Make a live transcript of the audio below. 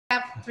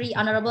three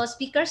honorable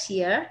speakers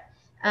here.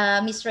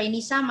 Ms.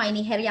 Rainisa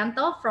Maini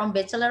Heryanto from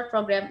Bachelor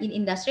Program in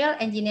Industrial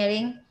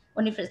Engineering,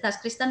 Universitas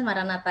Kristen,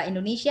 Maranatha,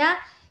 Indonesia.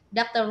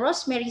 Dr.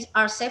 Rosemary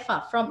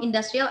Seva from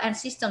Industrial and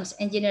Systems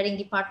Engineering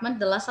Department,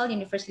 the Salle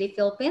University,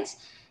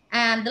 Philippines.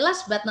 And the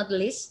last but not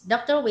least,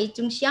 Dr.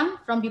 Wei-Jung Shiang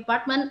from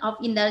Department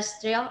of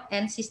Industrial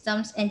and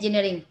Systems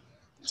Engineering,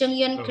 Chung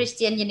Yuan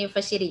Christian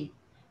University.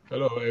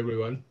 Hello,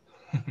 everyone.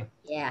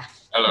 Yeah.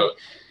 Hello,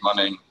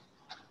 morning.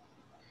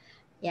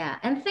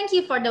 Yeah, and thank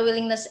you for the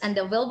willingness and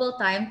the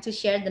available time to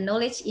share the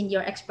knowledge in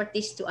your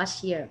expertise to us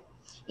here.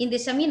 In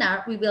this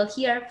seminar, we will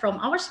hear from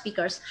our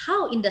speakers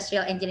how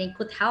industrial engineering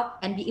could help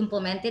and be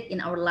implemented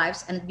in our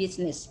lives and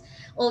business,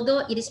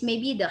 although it is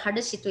maybe the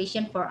hardest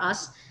situation for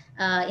us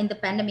in the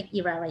pandemic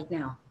era right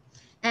now.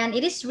 And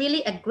it is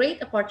really a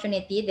great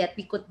opportunity that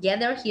we could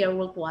gather here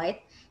worldwide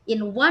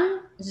in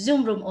one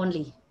Zoom room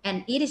only.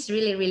 And it is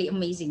really, really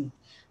amazing.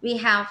 We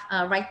have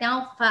right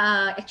now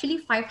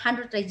actually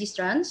 500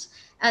 registrants.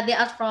 They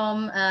are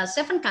from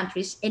 7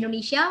 countries: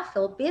 Indonesia,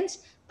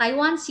 Philippines,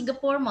 Taiwan,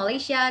 Singapore,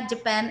 Malaysia,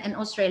 Japan, and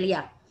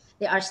Australia.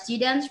 There are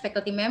students,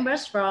 faculty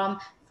members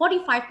from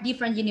 45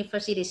 different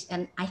universities,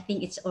 and I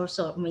think it's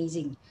also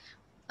amazing.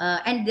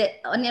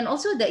 And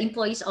also the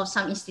employees of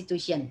some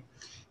institution.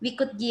 We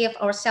could give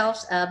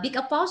ourselves a big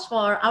applause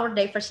for our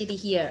diversity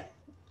here.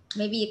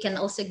 Maybe you can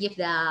also give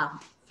the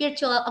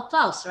virtual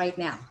applause right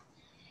now.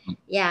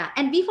 Yeah,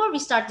 and before we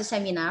start the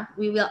seminar,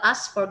 we will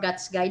ask for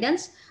God's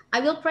guidance. I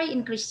will pray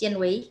in Christian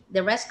way.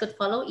 The rest could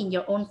follow in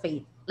your own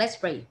faith. Let's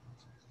pray.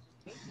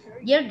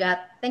 Dear God,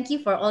 thank you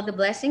for all the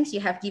blessings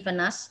you have given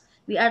us.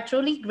 We are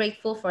truly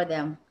grateful for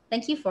them.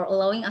 Thank you for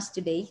allowing us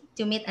today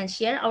to meet and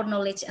share our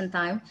knowledge and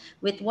time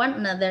with one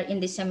another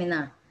in this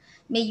seminar.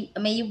 May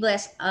you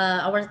bless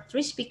our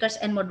 3 speakers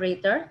and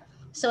moderator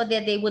so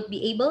that they would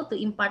be able to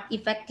impart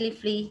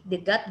effectively the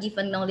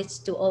God-given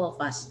knowledge to all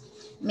of us.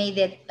 May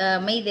they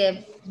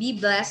be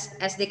blessed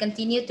as they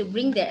continue to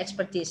bring their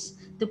expertise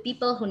to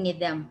people who need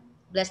them.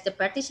 Bless the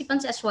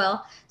participants as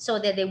well so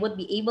that they would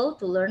be able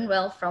to learn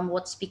well from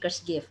what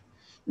speakers give.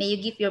 May you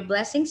give your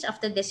blessings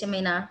after the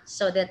seminar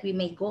so that we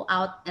may go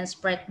out and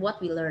spread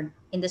what we learn.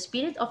 In the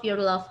spirit of your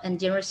love and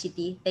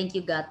generosity, thank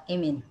you, God.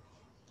 Amen.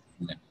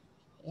 Amen.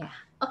 Yeah.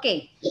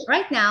 Okay.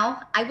 Right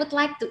now, I would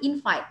like to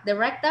invite the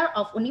Rector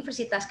of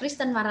Universitas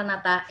Kristen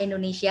Maranatha,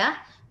 Indonesia.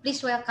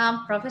 Please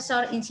welcome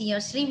Professor Insinyur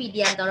Sri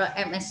Widiantoro,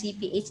 MSc,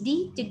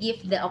 Ph.D. to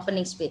give the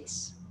opening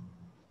speech.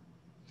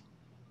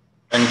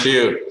 Thank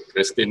you,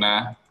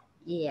 Christina.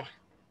 Yeah.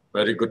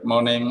 Very good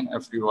morning,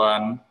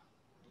 everyone.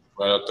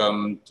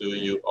 Welcome to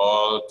you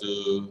all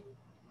to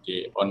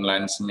the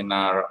online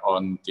seminar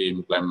on the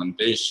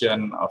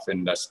implementation of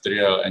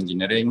industrial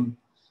engineering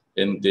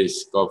in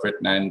this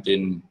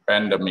COVID-19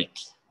 pandemic.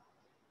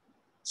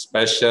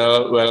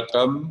 Special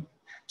welcome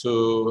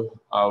to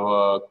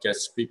our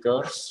guest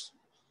speakers,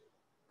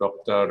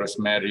 Dr.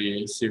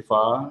 Rosemary,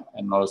 Seva,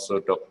 and also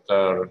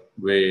Dr.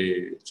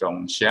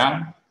 Wei-Jung,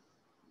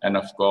 and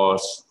of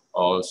course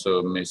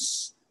also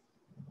Ms.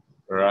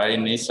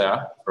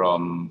 Rainisa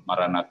from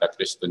Maranatha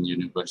Kristen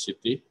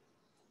University.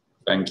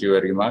 Thank you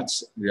very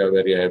much. We are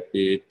very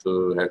happy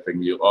to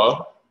having you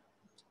all.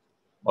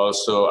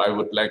 Also, I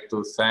would like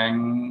to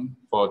thank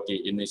for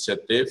the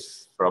initiative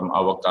from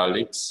our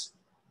colleagues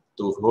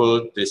to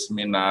hold this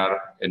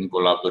seminar in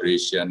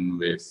collaboration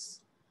with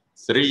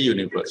 3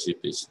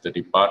 universities, the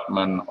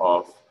Department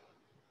of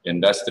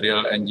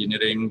Industrial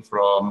Engineering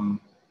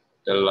from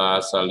the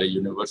Salle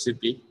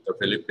University, the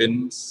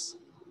Philippines,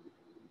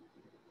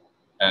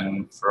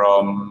 and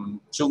from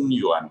Chung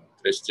Yuan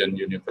Christian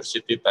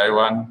University,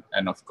 Taiwan,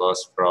 and of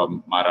course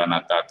from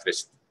Maranatha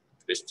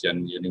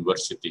Christian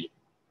University.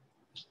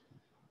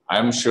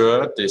 I'm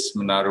sure this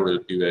seminar will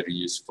be very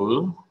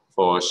useful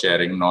for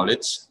sharing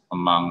knowledge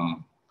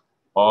among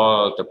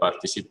all the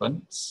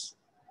participants,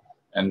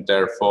 and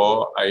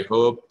therefore I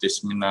hope this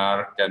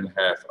seminar can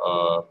have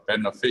a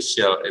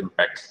beneficial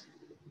impact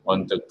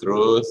on the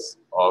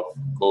growth of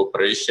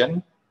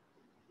cooperation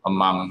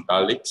among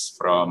colleagues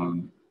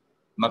from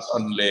not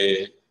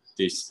only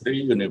these 3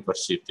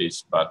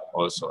 universities, but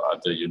also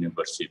other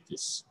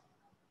universities.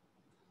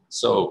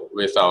 So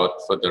without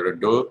further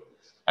ado,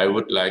 I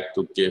would like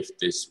to give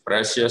this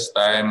precious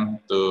time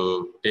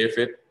to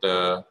David,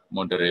 the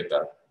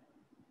moderator.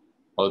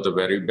 All the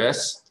very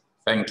best.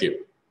 Thank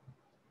you.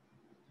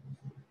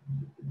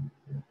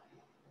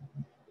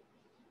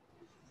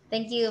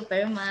 Thank you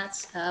very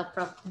much,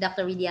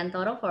 Dr.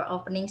 Widiantoro, for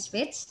opening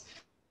speech.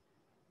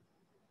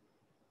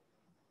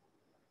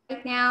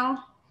 Right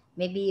now,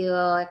 maybe you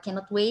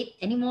cannot wait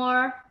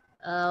anymore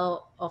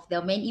of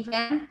the main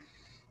event.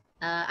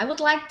 I would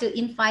like to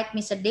invite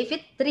Mr.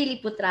 David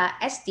Triliputra,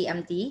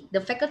 STMT,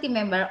 the faculty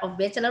member of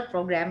Bachelor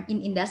Program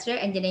in Industrial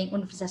Engineering,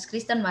 Universitas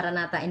Kristen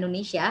Maranatha,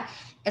 Indonesia,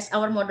 as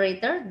our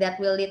moderator that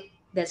will lead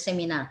the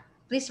seminar.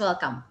 Please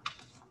welcome.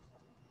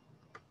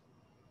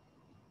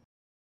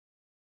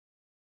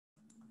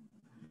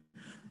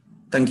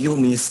 Thank you,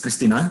 Ms.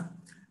 Christina.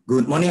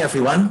 Good morning,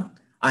 everyone.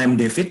 I'm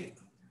David.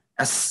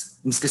 As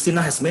Ms.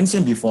 Christina has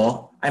mentioned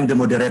before, I'm the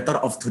moderator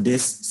of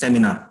today's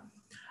seminar.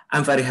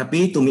 I'm very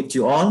happy to meet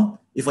you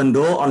all, even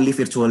though only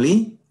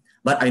virtually,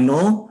 but I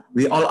know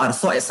we all are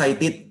so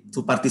excited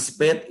to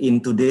participate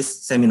in today's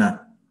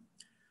seminar.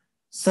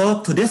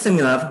 So today's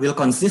seminar will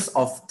consist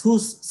of 2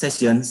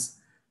 sessions.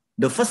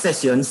 The first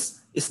session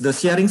is the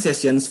sharing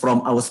sessions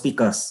from our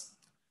speakers.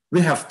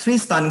 We have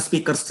 3 stunning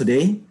speakers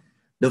today.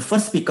 The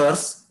first speaker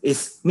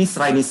is Miss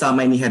Rainisa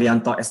Maini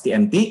Heryanto,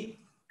 STMT,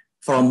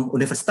 from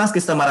Universitas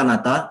Kristen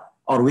Maranatha,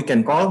 or we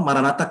can call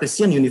Maranatha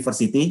Christian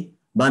University,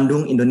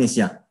 Bandung,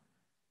 Indonesia.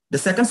 The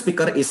second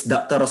speaker is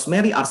Dr.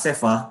 Rosemary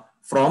Seva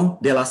from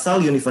De La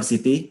Salle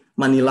University,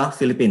 Manila,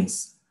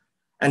 Philippines.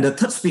 And the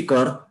third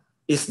speaker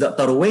is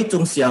Dr.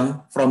 Wei-Jung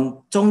Shiang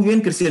from Chung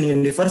Christian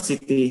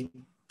University,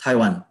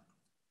 Taiwan.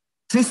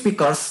 3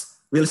 speakers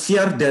will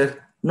share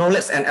their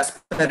knowledge and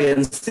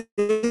experiences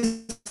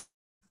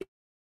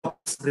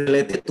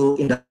related to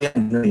industrial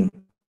engineering.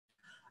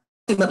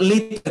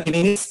 Ultimately, 20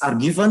 minutes are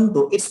given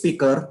to each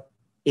speaker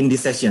in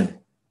this session.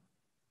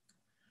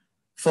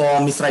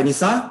 For Ms.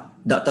 Rainisa,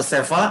 Dr.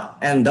 Seva,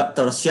 and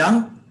Dr.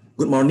 Shiang,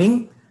 good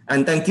morning,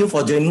 and thank you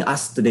for joining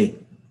us today.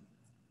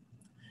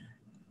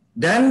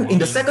 Then in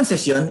the second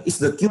session is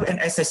the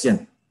Q&A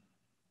session.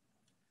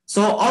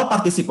 So all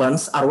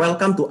participants are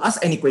welcome to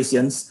ask any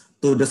questions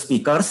to the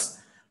speakers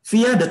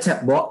via the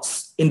chat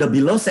box in the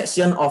below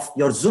section of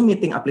your Zoom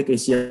meeting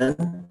application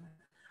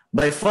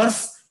by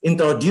first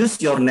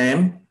introduce your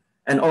name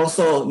and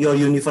also your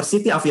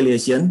university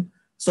affiliation,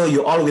 so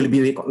you all will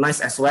be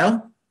recognized as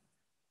well.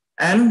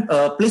 And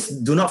please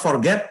do not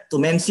forget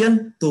to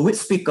mention to which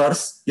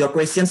speakers your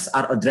questions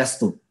are addressed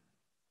to.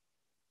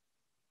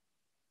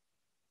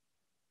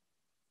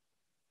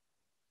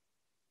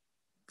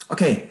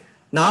 Okay,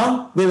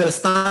 now we will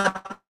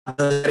start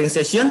the sharing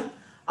session.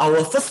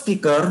 Our first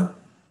speaker,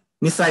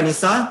 Ms.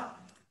 Rainisa,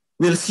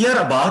 will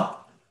share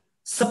about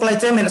supply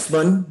chain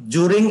management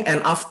during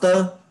and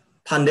after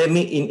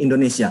pandemic in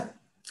Indonesia.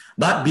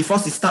 But before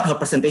she starts her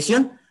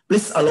presentation,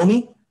 please allow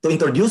me to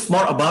introduce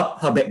more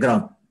about her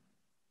background.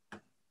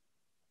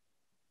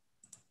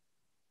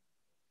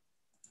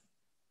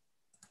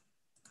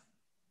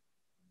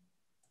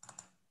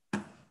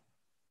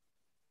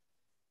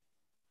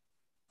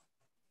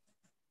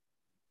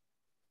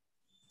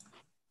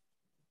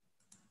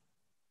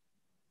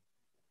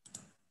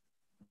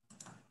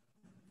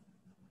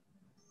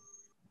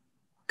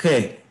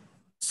 Okay,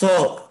 so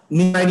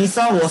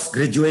Rainisa was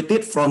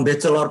graduated from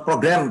Bachelor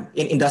program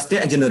in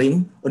Industrial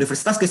Engineering,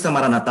 Universitas Kristen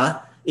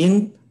Maranatha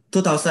in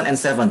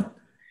 2007.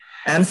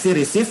 And she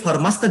received her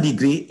master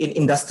degree in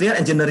Industrial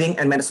Engineering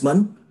and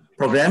Management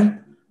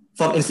program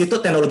from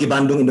Institut Teknologi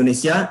Bandung,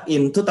 Indonesia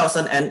in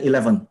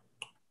 2011.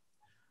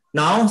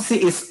 Now, she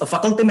is a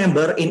faculty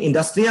member in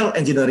Industrial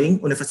Engineering,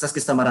 Universitas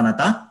Kristen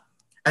Maranatha,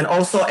 and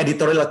also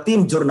editorial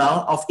team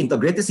Journal of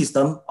Integrated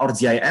System, or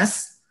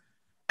GIS.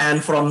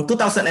 And from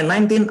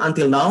 2019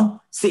 until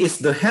now, she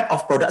is the head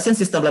of Production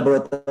System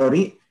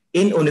Laboratory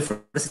in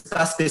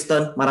Universitas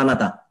Kristen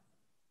Maranatha.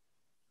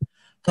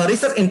 Her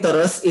research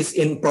interest is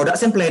in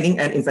production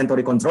planning and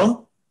inventory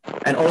control,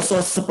 and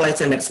also supply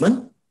chain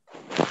management.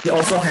 She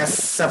also has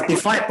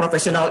certified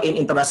professional in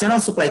international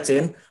supply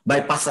chain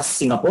by PASAS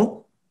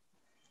Singapore.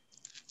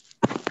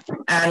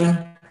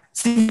 And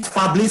she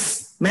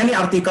published many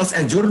articles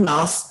and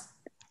journals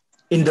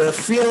in the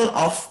field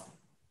of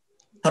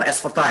her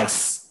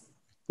expertise.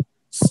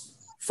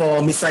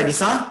 For Ms.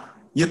 Rainisa,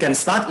 you can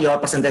start your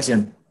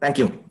presentation. Thank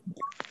you.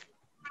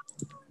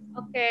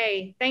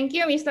 Okay, thank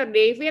you, Mr.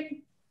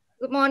 David.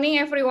 Good morning,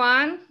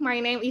 everyone. My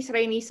name is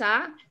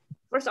Rainisa.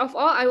 First of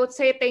all, I would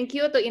say thank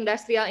you to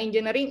Industrial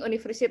Engineering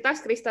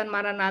Universitas Kristen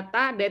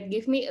Maranatha that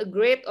give me a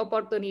great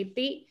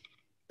opportunity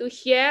to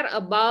share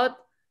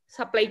about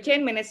supply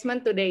chain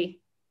management today.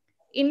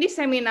 In this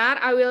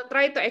seminar, I will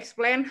try to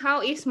explain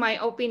how is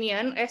my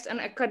opinion as an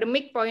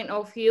academic point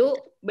of view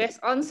based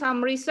on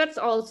some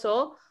research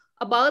also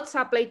about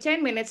supply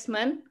chain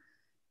management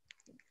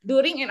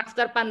during and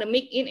after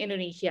pandemic in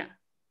Indonesia.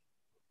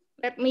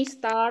 Let me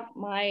start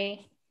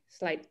my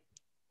slide.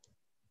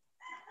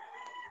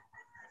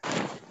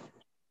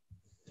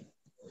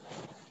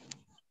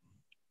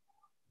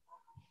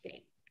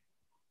 Okay.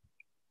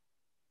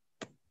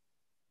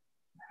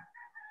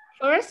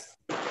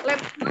 First,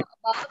 let's talk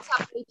about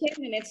supply chain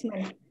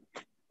management.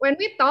 When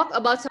we talk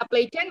about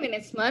supply chain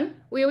management,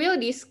 we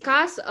will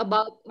discuss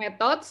about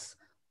methods,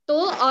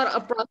 tool, or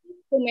approach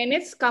to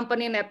manage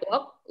company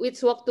network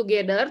which work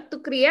together to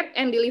create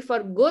and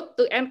deliver good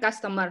to end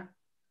customer.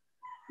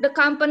 The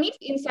companies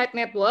inside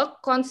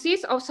network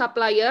consist of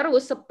supplier who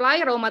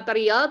supply raw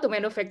material to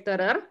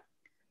manufacturer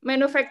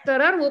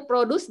who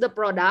produce the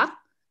product,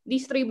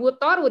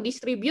 distributor who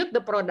distribute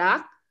the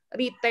product,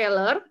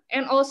 retailer,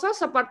 and also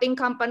supporting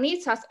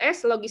companies such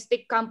as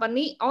logistic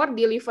company or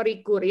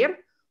delivery courier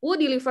who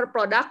deliver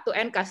product to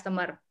end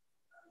customer.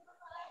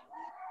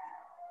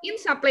 In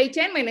supply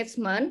chain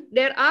management,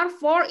 there are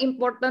 4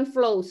 important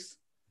flows.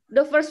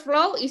 The first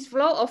flow is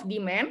flow of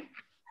demand,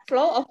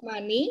 flow of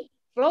money,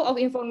 flow of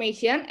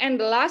information,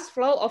 and the last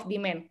flow of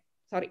demand.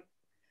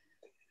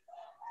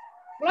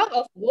 Flow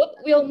of goods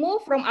will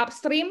move from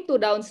upstream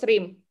to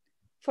downstream.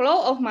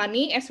 Flow of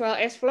money as well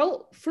as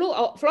flow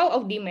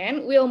of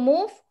demand will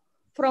move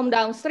from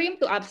downstream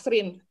to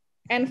upstream,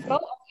 and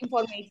flow of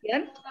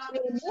information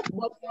will move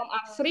both from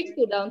upstream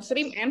to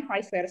downstream and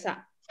vice versa.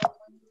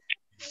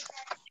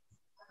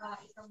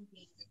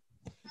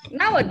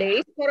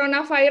 Nowadays,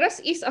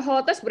 coronavirus is a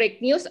hottest break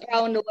news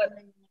around the world.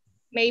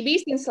 Maybe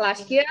since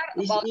last year,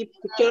 about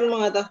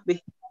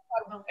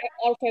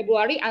or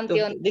February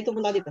until now.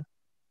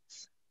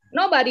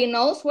 Nobody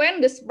knows when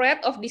the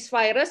spread of this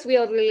virus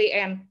will really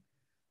end.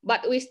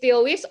 But we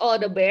still wish all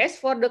the best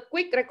for the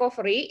quick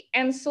recovery,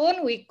 and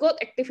soon we could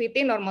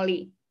activity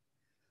normally.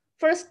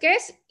 First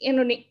case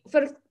in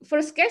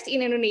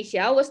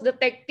Indonesia was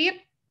detected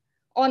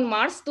on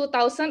March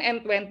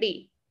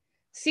 2020.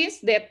 Since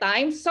that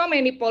time, so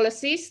many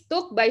policies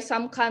took by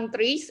some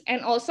countries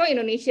and also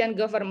Indonesian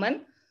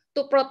government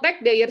to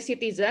protect their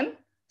citizens,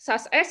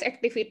 such as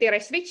activity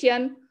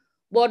restriction,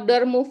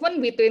 border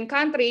movement between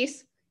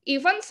countries,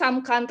 even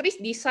some countries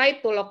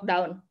decide to lock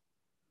down.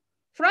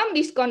 From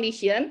this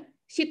condition,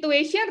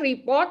 situation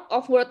report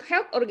of World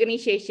Health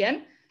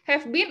Organization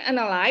have been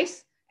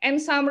analyzed,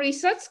 and some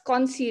research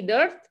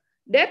considered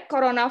that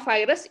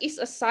coronavirus is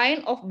a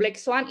sign of Black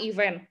Swan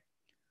event.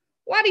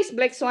 What is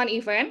Black Swan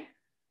event?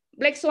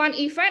 Black Swan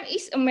event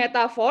is a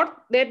metaphor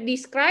that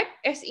describes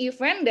as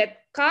event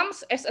that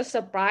comes as a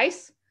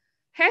surprise,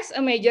 has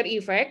a major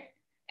effect,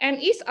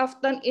 and is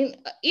often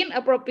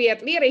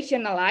inappropriately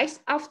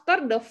rationalized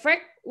after the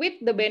fact with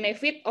the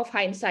benefit of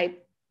hindsight.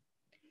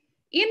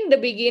 In the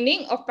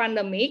beginning of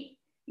pandemic,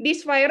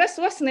 this virus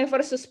was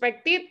never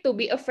suspected to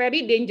be a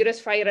very dangerous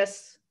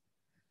virus.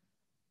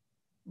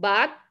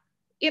 But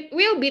it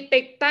will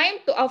take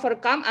time to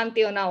overcome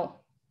until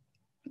now.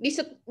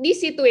 This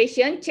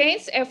situation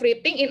changed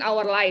everything in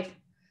our life,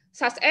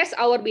 such as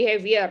our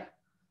behavior.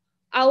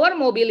 Our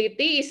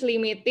mobility is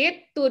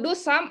limited to do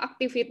some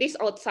activities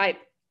outside.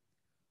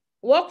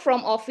 Work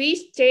from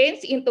office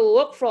changed into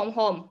work from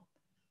home.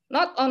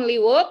 Not only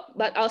work,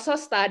 but also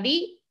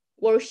study,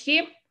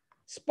 worship,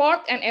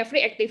 sport, and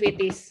every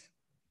activities.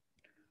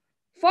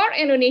 For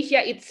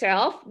Indonesia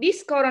itself,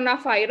 this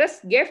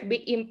coronavirus gave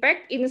big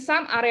impact in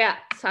some areas,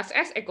 such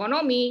as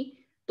economy,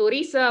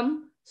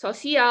 tourism,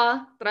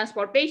 social,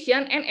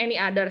 transportation, and any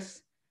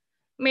others.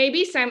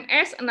 Maybe same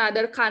as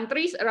another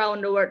countries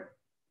around the world.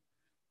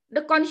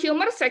 The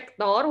consumer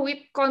sector,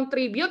 which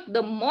contribute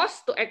the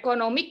most to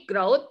economic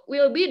growth,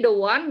 will be the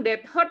one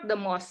that hurt the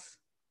most.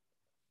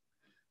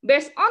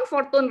 Based on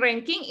Fortune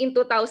ranking in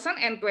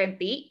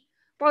 2020,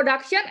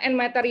 production and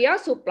material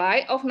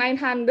supply of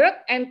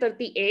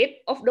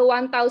 938 of the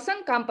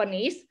 1,000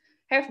 companies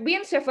have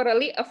been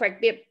severely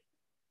affected,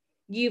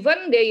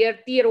 given their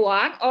Tier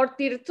 1 or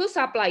Tier 2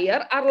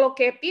 suppliers are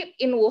located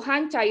in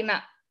Wuhan,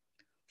 China,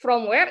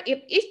 from where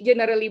it is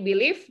generally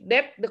believed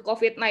that the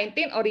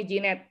COVID-19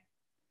 originated.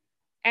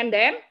 And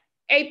then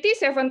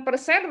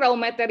 87% raw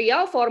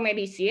material for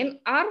medicine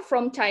are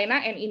from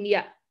China and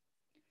India.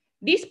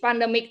 This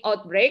pandemic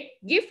outbreak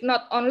gives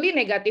not only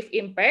negative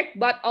impact,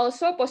 but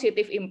also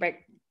positive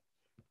impact.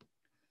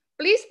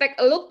 Please take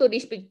a look to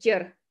this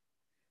picture.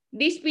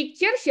 This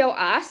picture shows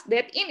us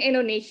that in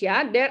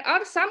Indonesia, there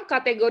are some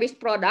categories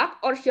product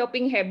or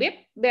shopping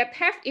habit that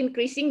have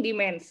increasing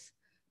demands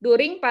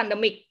during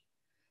pandemic,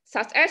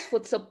 such as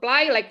food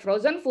supply like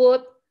frozen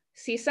food,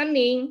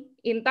 seasoning,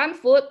 instant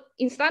food,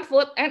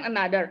 and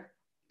another.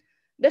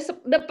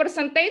 The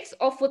percentage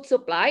of food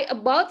supply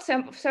about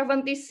 76%,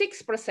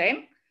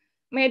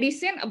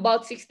 medicine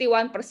about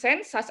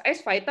 61%, such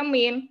as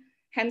vitamin,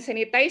 hand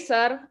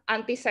sanitizer,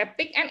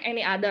 antiseptic, and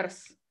any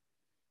others.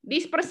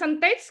 This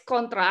percentage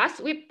contrasts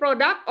with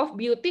product of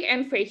beauty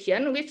and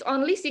fashion, which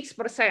only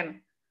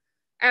 6%.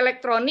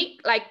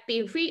 Electronic like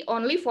TV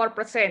only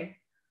 4%.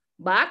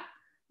 But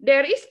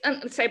there is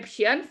an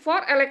exception for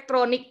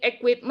electronic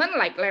equipment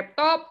like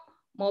laptop,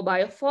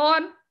 mobile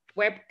phone,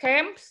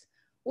 webcams,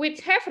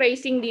 which have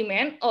rising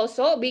demand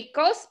also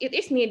because it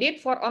is needed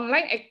for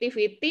online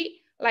activity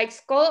like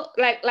school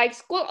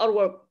or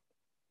work.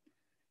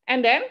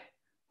 And then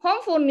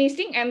home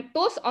furnishing and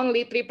tools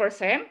only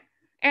 3%,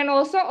 and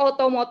also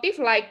automotive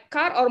like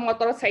car or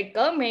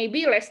motorcycle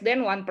maybe less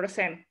than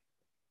 1%.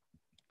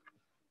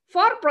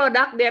 For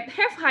products that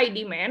have high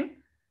demand,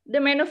 the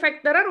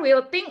manufacturer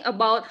will think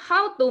about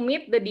how to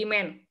meet the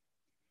demand.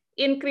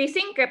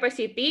 Increasing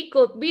capacity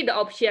could be the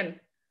option,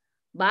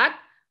 but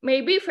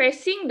maybe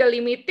facing the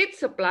limited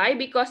supply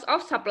because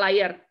of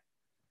supplier.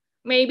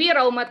 Maybe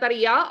raw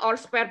material or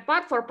spare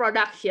part for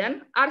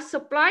production are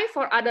supplied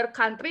for other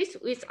countries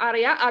which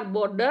area are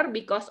border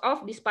because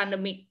of this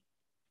pandemic.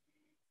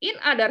 In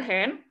other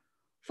hand,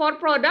 for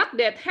products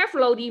that have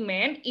low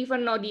demand,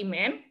 even no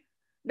demand,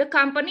 the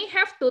company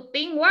have to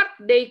think what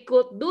they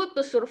could do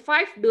to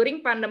survive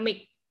during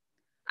pandemic,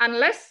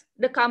 unless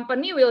the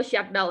company will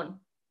shut down.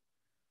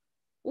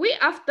 We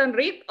often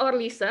read or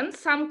listen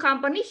some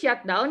companies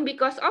shut down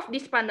because of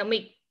this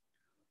pandemic.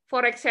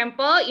 For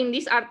example, in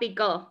this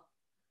article,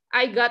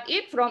 I got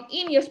it from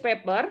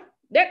e-newspaper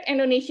that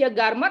Indonesia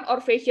garment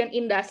or fashion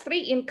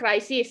industry in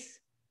crisis.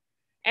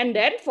 And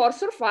then for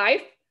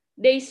survive,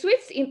 They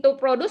switch into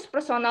produce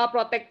personal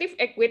protective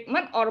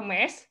equipment or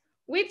masks,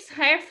 which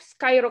have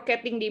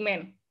skyrocketing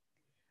demand.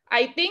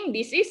 I think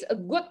this is a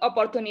good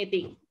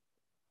opportunity.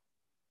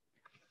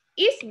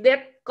 Is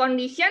that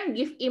condition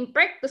give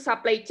impact to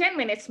supply chain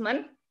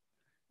management?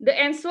 The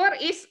answer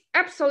is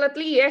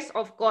absolutely yes,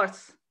 of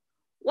course.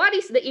 What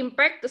is the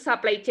impact to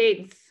supply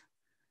chains?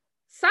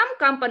 Some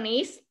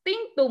companies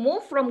think to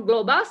move from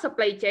global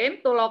supply chain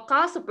to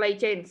local supply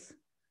chains.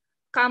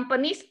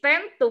 Companies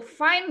tend to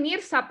find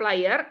near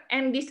supplier,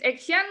 and this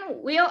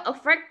action will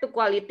affect the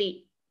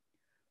quality.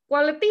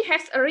 Quality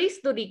has a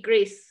risk to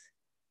decrease.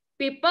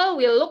 People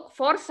will look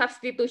for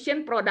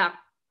substitution product.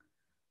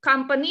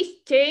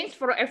 Companies change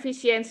from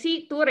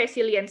efficiency to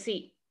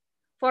resiliency.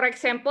 For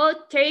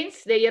example,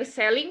 change their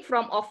selling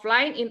from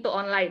offline into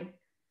online.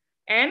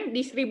 And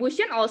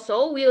distribution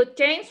also will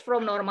change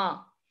from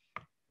normal.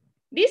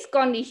 This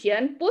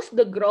condition pushes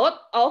the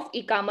growth of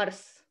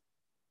e-commerce.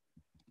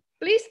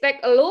 Please take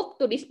a look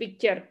to this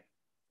picture.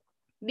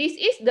 This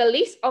is the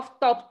list of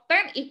top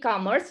 10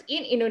 e-commerce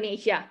in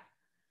Indonesia.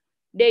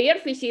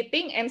 Their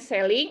visiting and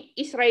selling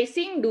is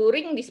rising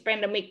during this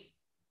pandemic.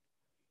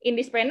 In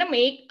this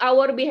pandemic,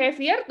 our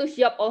behavior to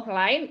shop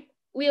offline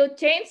will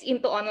change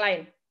into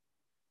online.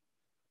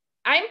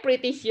 I'm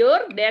pretty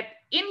sure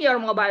that in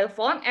your mobile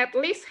phone at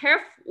least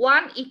have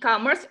one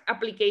e-commerce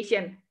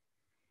application.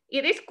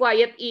 It is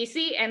quite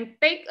easy and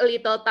take a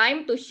little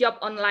time to shop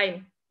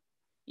online.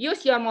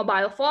 Use your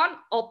mobile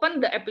phone, open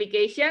the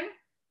application,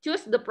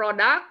 choose the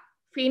product,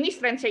 finish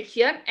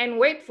transaction, and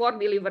wait for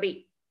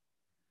delivery.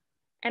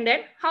 And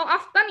then, how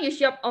often you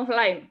shop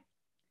offline?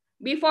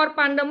 Before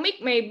pandemic,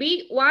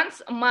 maybe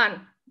once a month,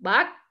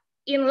 but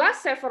in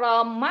last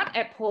several months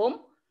at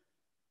home,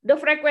 the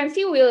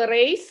frequency will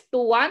raise to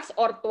once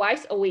or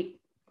twice a week.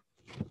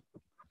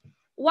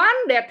 One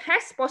that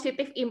has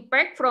positive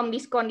impact from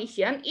this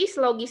condition is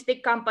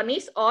logistic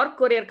companies or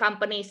courier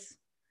companies.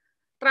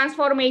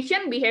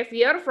 Transformation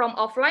behavior from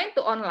offline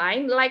to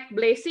online like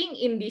blessing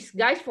in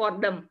disguise for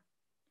them.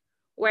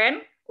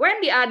 When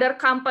the other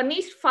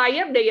companies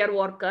fire their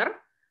worker,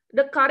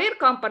 the courier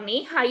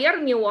company hire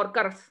new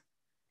workers,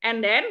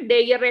 and then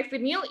their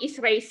revenue is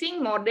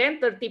rising more than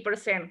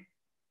 30%.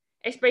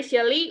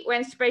 Especially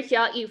when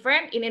special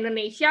event in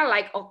Indonesia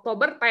like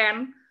October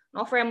 10,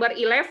 November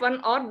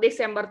 11, or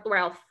December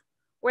 12,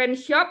 when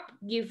shop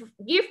give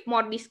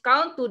more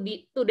discount to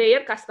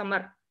their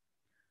customer.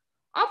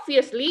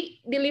 Obviously,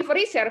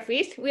 delivery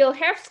service will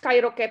have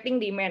skyrocketing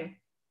demand.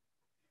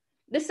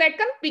 The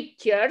second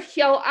picture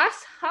shows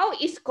us how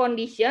is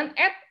condition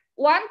at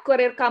one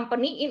courier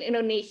company in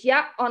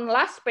Indonesia on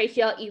last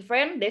special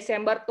event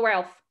December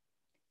 12.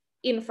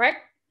 In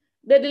fact,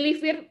 the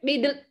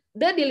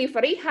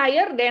delivery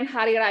higher than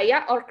Hari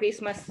Raya or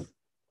Christmas.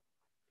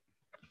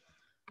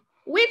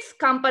 Which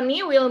company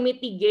will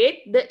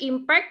mitigate the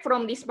impact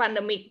from this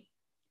pandemic?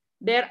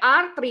 There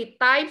are three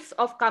types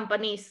of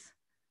companies.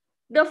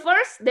 The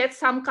first, that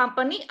some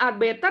companies are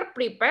better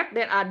prepared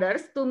than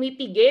others to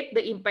mitigate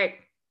the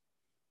impact.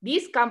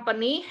 These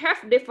companies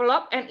have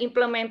developed and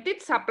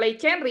implemented supply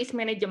chain risk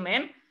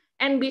management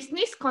and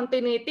business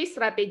continuity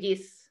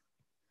strategies.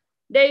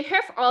 They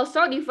have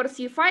also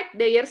diversified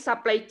their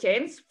supply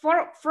chains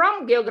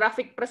from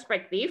geographic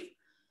perspective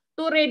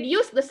to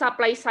reduce the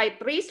supply side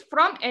risk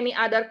from any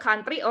other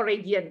country or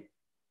region.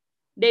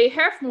 They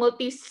have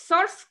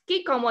multi-source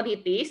key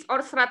commodities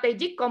or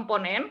strategic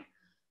component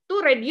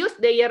to reduce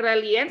their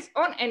reliance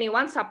on any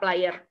one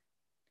supplier.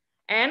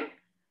 And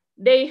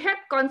they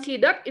have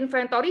considered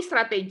inventory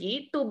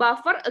strategy to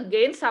buffer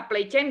against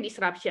supply chain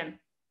disruption.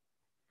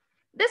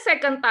 The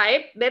second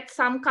type, that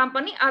some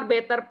companies are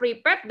better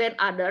prepared than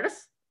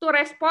others to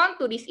respond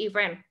to this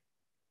event.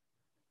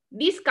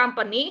 These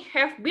companies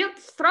have built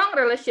strong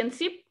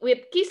relationship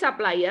with key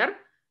suppliers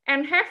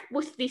and have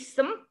put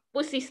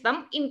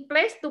system in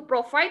place to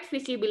provide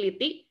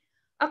visibility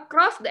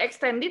across the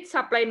extended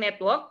supply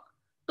network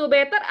to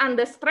better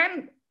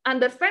understand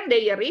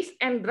their risk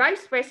and drive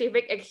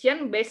specific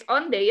action based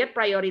on their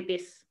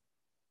priorities.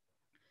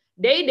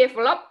 They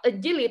develop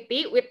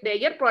agility with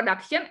their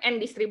production and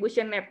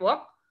distribution network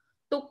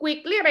to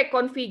quickly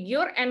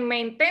reconfigure and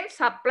maintain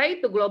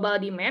supply to global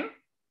demand.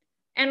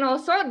 And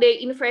also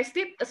they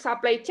invested a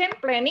supply chain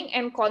planning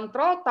and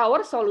control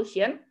tower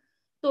solution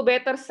to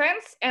better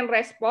sense and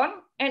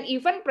respond and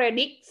even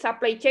predict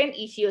supply chain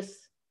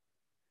issues.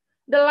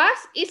 The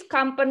last is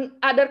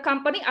other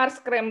companies are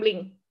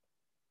scrambling.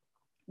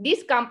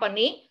 These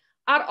companies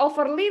are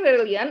overly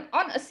reliant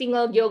on a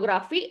single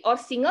geography or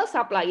single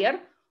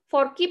supplier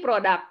for key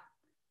product.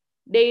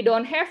 They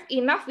don't have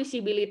enough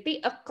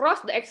visibility across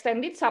the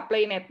extended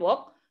supply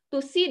network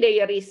to see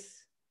their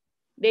risks.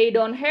 They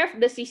don't have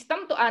the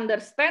system to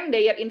understand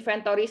their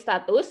inventory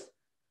status,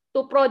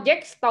 to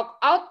project stock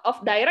out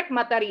of direct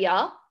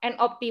material and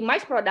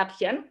optimize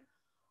production,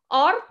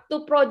 or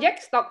to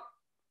project stock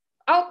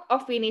out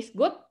of finished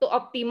goods to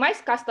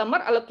optimize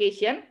customer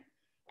allocation.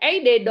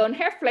 They don't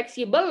have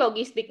flexible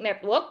logistic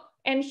network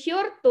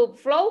ensure to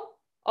flow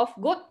of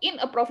goods in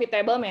a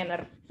profitable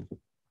manner.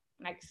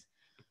 Next.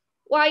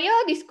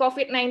 While this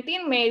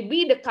COVID-19 may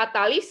be the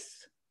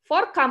catalyst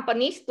for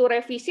companies to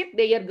revisit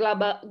their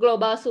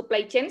global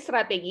supply chain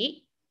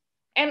strategy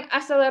and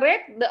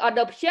accelerate the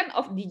adoption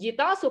of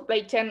digital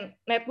supply chain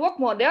network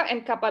model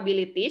and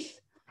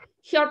capabilities,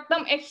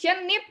 short-term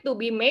action need to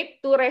be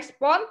made to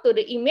respond to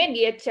the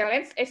immediate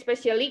challenge,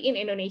 especially in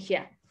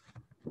Indonesia.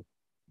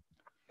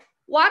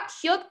 What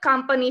should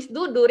companies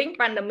do during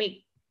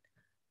pandemic?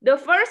 The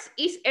first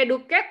is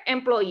educate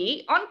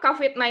employee on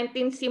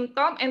COVID-19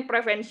 symptom and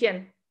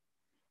prevention.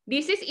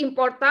 This is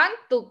important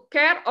to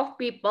care of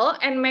people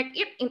and make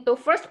it into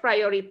first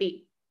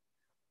priority.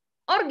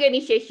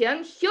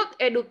 Organizations should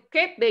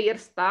educate their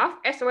staff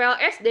as well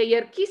as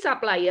their key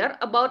supplier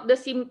about the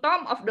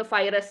symptom of the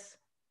virus.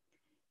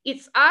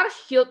 HR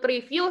should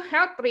review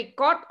health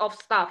record of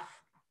staff.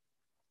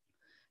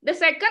 The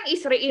second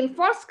is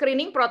reinforce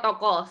screening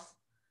protocols.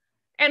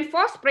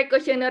 Enforce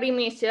precautionary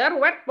measures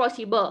where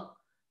possible,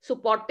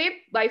 supported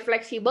by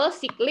flexible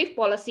sick leave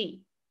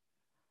policy.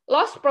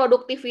 Lost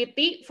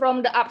productivity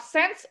from the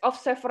absence of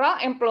several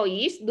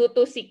employees due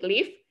to sick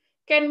leave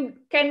can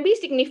be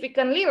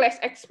significantly less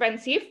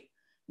expensive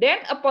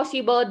than a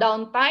possible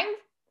downtime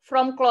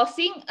from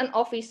closing an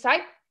office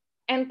site,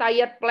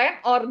 entire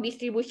plant or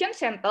distribution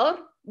center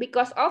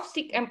because of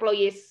sick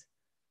employees,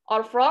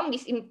 or from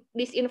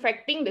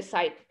disinfecting the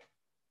site.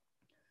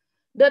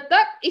 The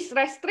third is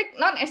restrict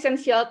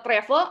non-essential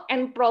travel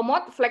and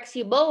promote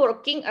flexible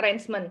working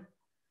arrangement.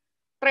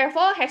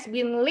 Travel has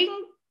been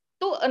linked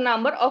to a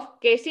number of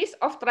cases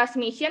of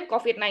transmission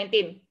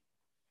COVID-19.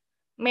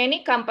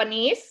 Many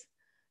companies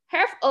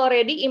have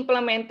already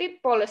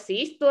implemented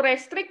policies to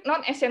restrict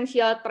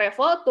non-essential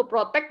travel to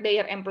protect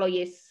their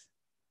employees.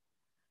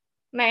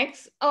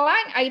 Next,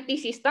 align IT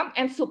system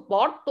and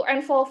support to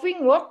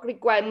evolving work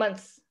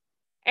requirements.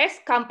 As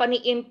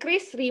companies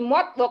increase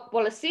remote work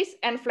policies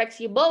and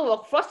flexible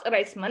workforce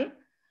arrangement,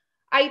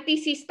 IT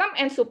system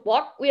and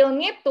support will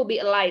need to be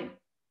aligned.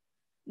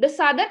 The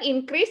sudden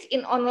increase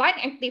in online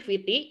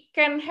activity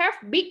can have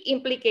big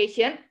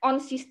implications on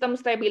system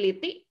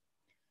stability,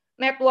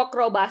 network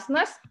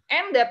robustness,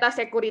 and data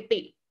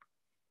security,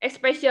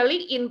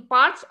 especially in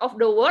parts of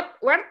the world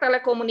where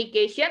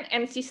telecommunication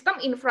and system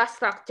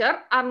infrastructure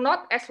are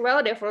not as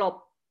well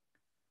developed.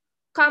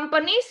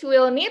 Companies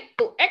will need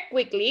to act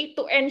quickly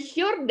to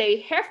ensure they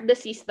have the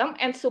system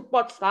and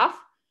support staff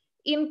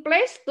in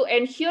place to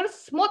ensure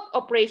smooth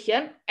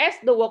operation as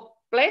the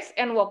workplace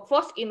and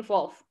workforce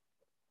involved.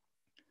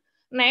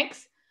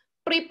 Next,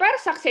 prepare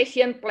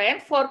succession plan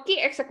for key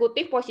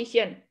executive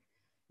position.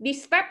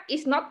 This step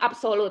is not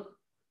absolute.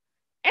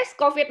 As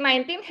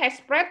COVID-19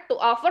 has spread to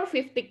over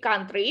 50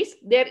 countries,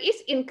 there is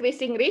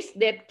increasing risk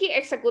that key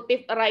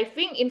executives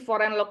arriving in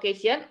foreign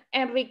location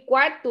and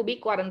required to be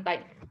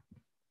quarantined.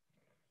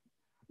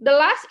 The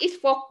last is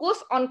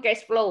focus on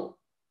cash flow.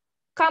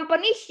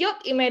 Companies should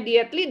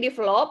immediately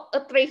develop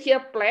a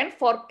treasury plan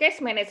for cash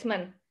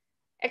management.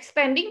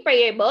 Extending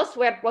payables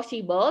where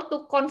possible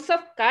to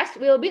conserve cash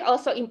will be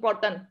also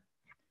important.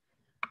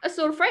 A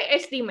survey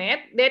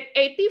estimates that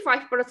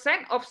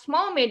 85% of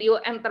small-medium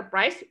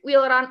enterprise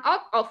will run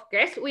out of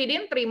cash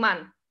within 3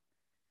 months,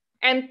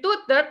 and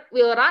 2/3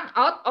 will run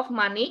out of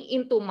money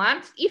in 2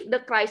 months if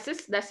the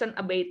crisis doesn't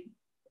abate.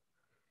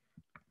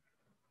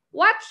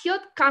 What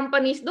should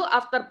companies do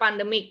after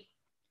pandemic?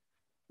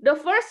 The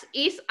first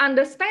is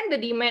understand the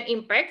demand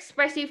impact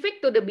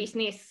specific to the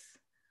business.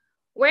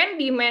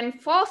 When demand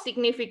falls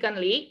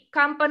significantly,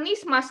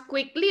 companies must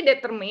quickly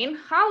determine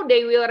how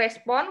they will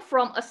respond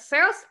from a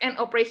sales and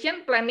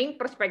operation planning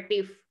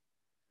perspective.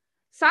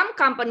 Some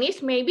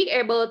companies may be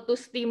able to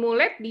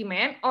stimulate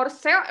demand or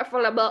sell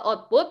available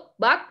output,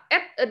 but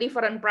at a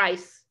different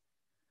price.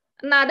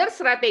 Another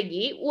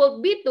strategy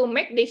would be to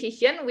make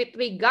decisions with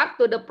regard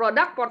to the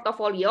product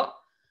portfolio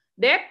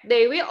that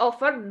they will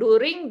offer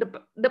during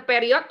the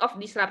period of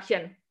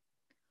disruption.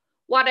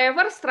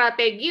 Whatever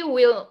strategy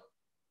will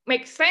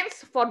make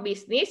sense for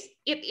business,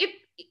 it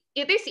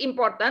is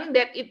important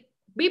that it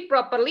be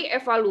properly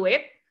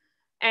evaluated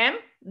and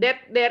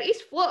that there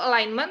is full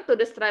alignment to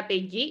the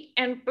strategy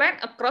and plan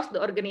across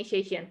the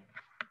organization.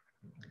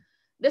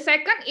 The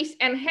second is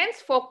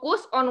enhanced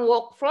focus on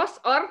workforce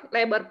or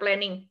labor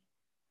planning.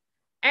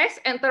 As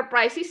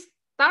enterprises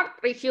start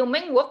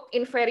resuming work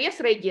in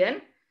various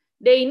regions,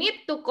 they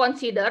need to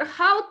consider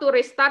how to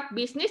restart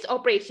business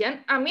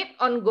operation amid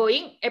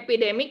ongoing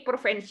epidemic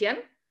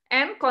prevention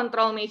and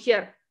control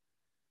measures,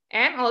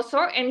 and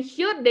also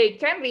ensure they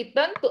can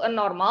return to a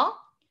normal,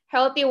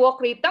 healthy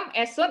work rhythm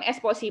as soon as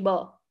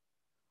possible.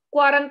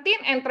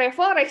 Quarantine and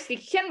travel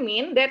restriction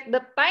mean that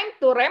the time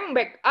to ramp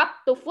back up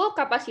to full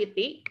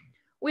capacity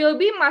will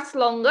be much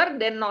longer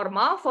than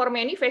normal for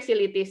many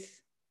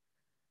facilities.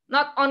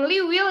 Not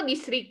only will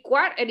this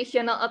require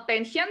additional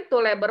attention to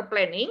labor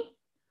planning,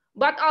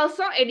 but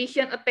also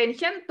additional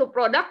attention to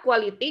product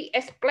quality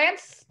as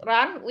plants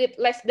run with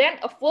less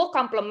than a full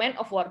complement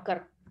of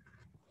workers.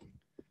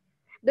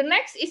 The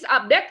next is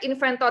update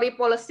inventory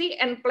policy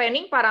and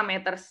planning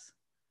parameters.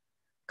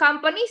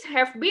 Companies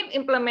have been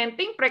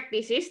implementing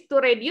practices to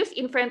reduce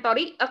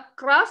inventory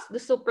across the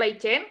supply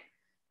chain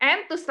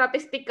and to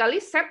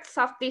statistically set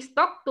safety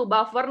stock to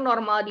buffer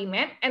normal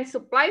demand and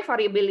supply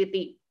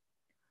variability.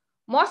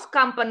 Most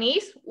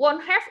companies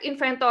won't have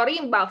inventory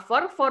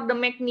buffer for the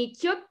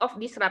magnitude of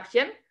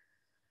disruption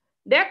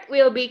that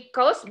will be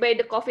caused by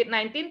the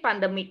COVID-19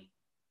 pandemic.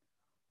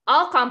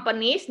 All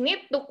companies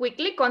need to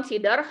quickly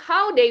consider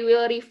how they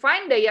will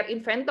refine their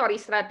inventory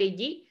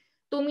strategy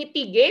to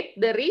mitigate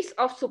the risk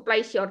of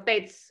supply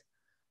shortage,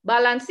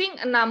 balancing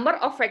a number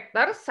of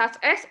factors such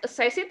as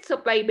assessed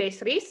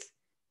supply-based risk,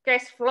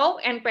 cash flow,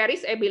 and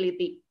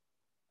perishability.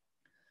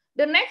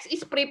 The next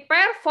is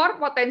prepare for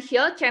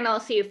potential channel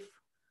shift.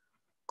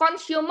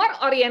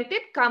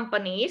 Consumer-oriented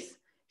companies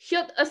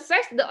should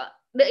assess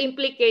the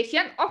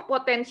implication of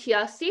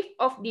potential shift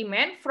of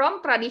demand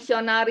from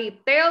traditional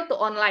retail to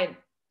online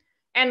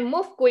and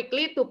move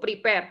quickly to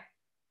prepare.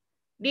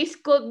 This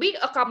could be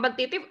a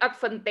competitive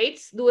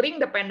advantage during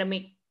the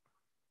pandemic.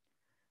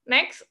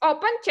 Next,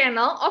 open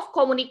channel of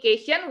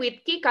communication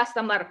with key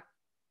customer.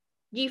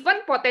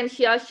 Given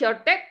potential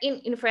shortage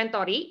in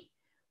inventory,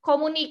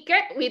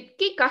 communicate with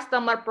key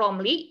customer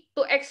promptly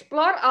to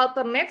explore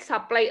alternate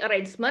supply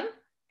arrangement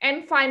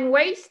and find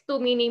ways to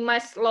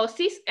minimize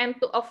losses and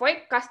to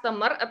avoid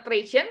customer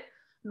attrition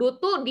due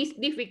to this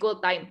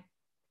difficult time.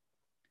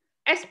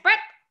 As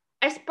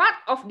part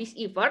of this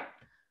effort,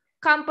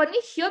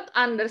 companies should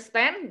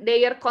understand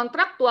their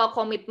contractual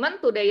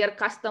commitment to their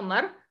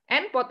customer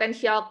and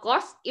potential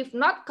costs if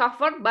not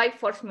covered by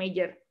force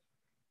majeure.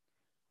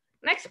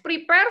 Next,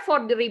 prepare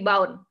for the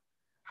rebound.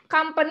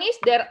 Companies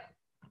that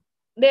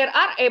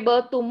are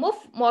able to move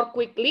more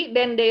quickly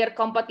than their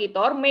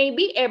competitor may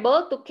be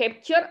able to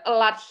capture a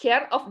large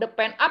share of the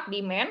pent-up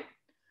demand,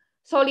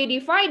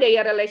 solidify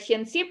their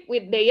relationship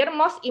with their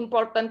most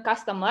important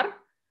customer,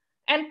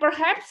 and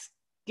perhaps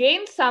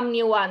gain some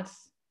new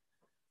ones.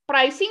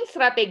 Pricing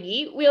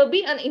strategy will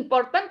be an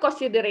important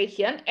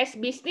consideration as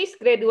business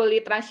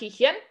gradually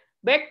transition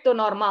back to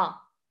normal,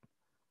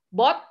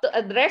 both to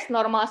address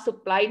normal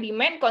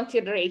supply-demand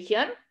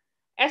consideration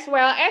as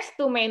well as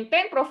to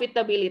maintain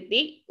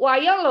profitability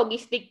while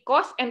logistic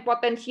costs and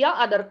potential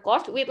other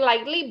costs will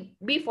likely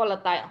be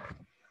volatile.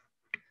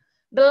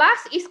 The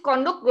last is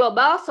conduct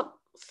global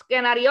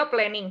scenario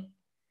planning.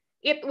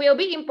 It will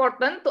be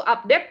important to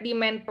update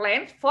demand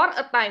plans for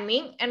a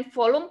timing and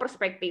volume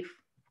perspective.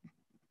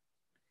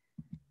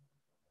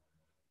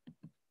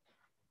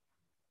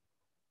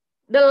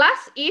 The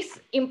last is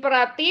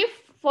imperative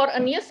for a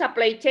new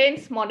supply chain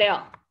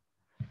model.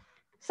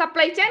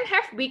 Supply chain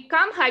have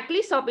become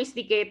highly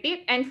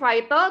sophisticated and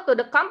vital to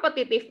the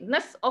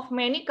competitiveness of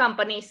many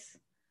companies.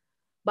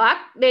 But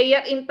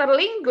their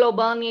interlinked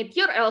global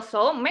nature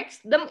also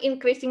makes them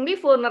increasingly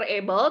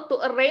vulnerable to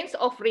a range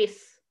of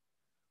risks,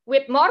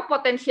 with more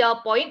potential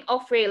point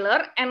of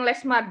failure and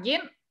less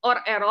margin or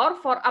error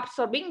for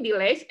absorbing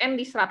delays and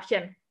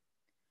disruption.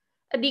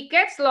 A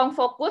decades-long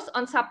focus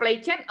on supply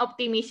chain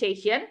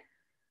optimization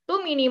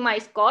to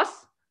minimize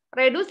costs,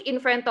 reduce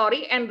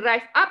inventory, and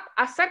drive up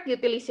asset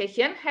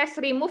utilization has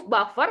removed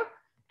buffer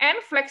and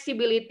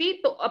flexibility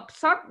to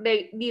absorb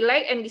the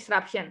delay and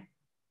disruption.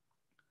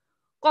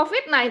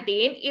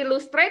 COVID-19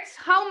 illustrates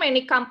how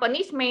many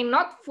companies may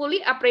not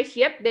fully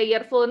appreciate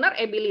their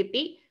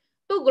vulnerability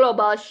to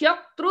global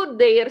shock through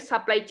their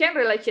supply chain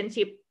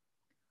relationship.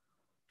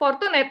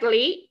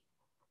 Fortunately,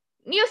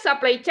 new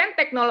supply chain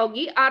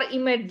technology are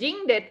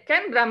emerging that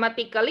can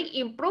dramatically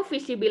improve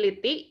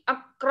visibility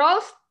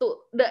across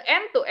the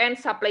end-to-end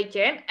supply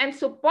chain and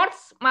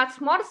supports much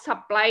more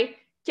supply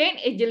chain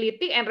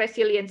agility and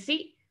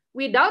resiliency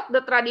without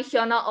the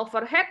traditional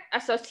overhead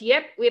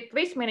associated with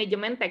risk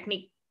management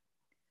technique.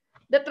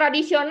 The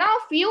traditional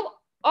view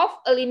of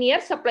a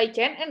linear supply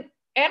chain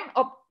and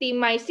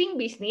optimizing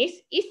business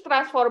is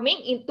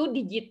transforming into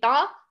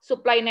digital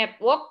supply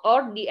network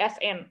or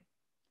DSN,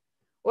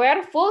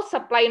 where full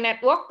supply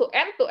network to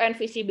end-to-end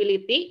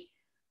visibility,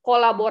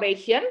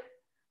 collaboration,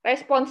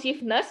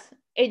 responsiveness,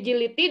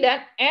 agility,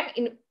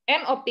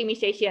 and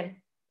optimization.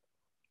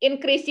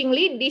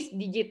 Increasingly, these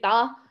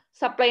digital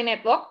supply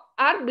networks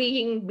are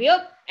being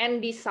built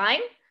and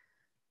designed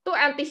to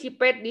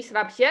anticipate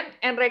disruption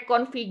and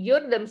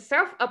reconfigure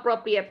themselves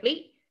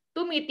appropriately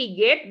to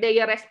mitigate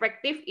their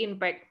respective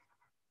impact.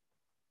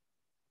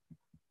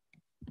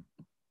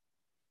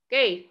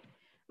 Okay,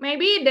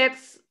 maybe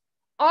that's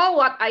all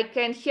what I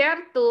can share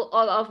to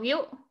all of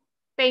you.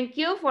 Thank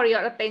you for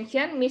your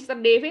attention. Mr.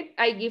 David,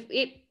 I give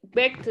it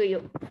back to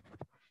you.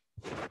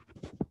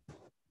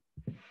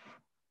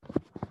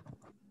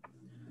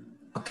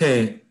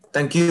 Okay,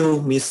 thank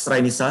you, Ms.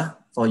 Rainisa,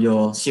 for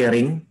your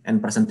sharing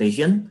and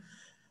presentation.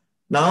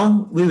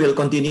 Now we will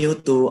continue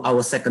to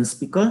our second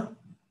speaker,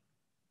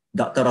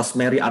 Dr.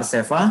 Rosemary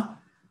Seva,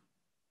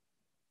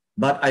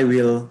 but I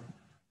will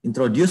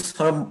introduce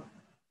her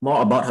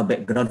more about her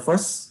background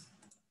first.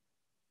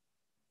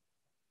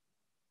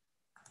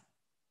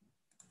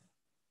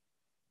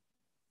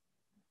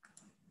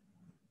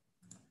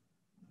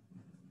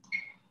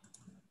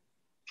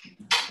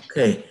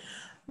 Okay,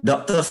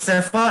 Dr.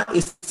 Seva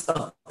is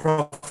a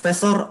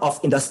professor of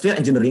industrial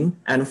engineering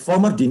and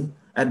former dean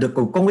at the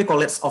Conway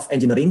College of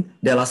Engineering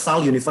de la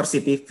Salle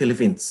University,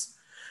 Philippines.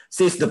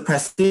 She is the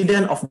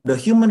president of the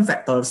Human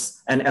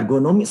Factors and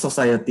Ergonomics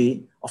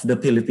Society of the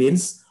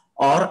Philippines,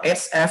 or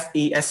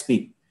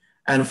HFESP,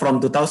 and from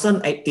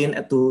 2018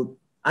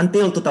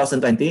 until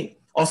 2020,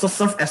 also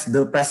served as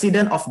the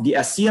president of the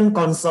Asian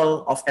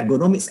Council of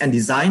Ergonomics and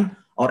Design,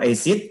 or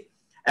ACID,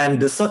 and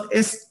the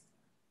Southeast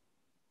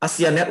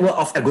Asia Network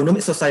of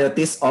Ergonomic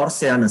Societies, or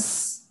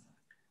SEANES.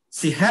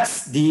 She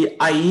heads the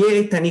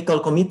IEA Technical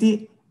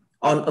Committee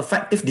on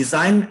Effective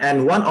Design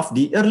and one of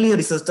the early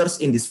researchers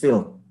in this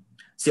field.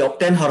 She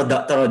obtained her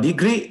doctoral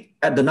degree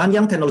at the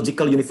Nanyang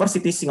Technological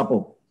University,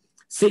 Singapore.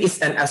 She is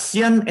an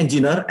Asian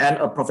engineer and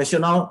a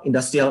professional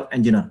industrial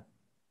engineer.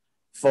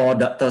 For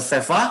Dr.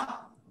 Seva,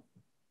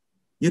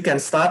 you can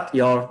start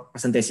your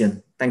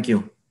presentation. Thank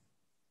you.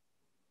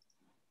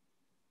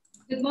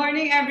 Good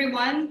morning,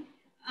 everyone.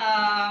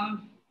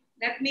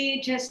 Let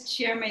me just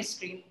share my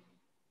screen.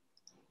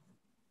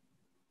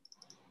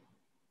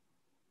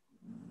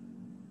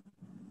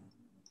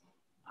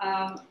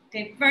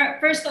 Okay.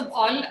 First of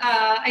all,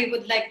 I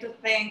would like to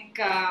thank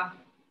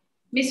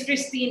Miss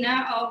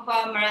Christina of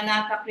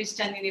Maranatha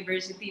Christian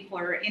University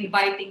for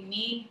inviting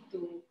me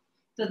to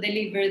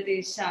deliver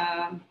this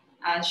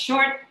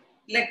short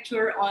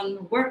lecture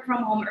on work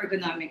from home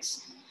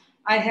ergonomics.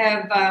 I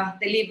have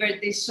delivered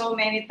this so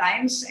many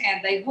times,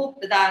 and I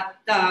hope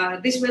that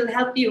this will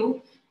help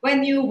you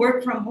when you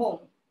work from home.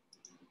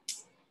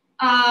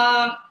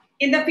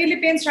 In the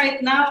Philippines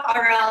right now,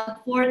 around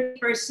 40%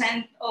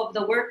 of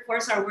the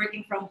workforce are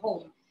working from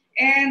home.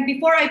 And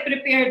before I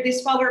prepared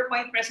this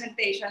PowerPoint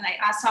presentation, I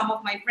asked some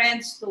of my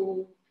friends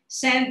to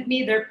send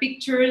me their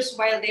pictures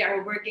while they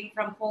are working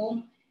from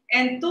home.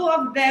 And two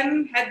of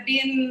them had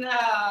been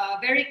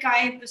very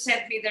kind to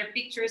send me their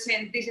pictures,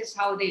 and this is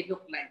how they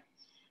look like.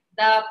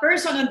 The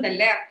person on the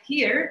left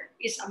here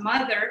is a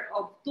mother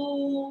of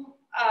two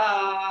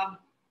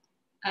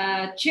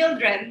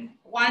children.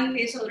 One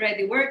is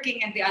already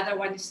working and the other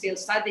one is still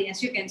studying.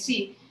 As you can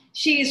see,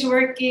 she is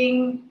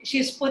working,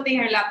 she's putting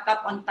her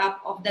laptop on top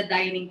of the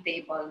dining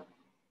table.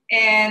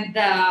 And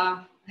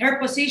her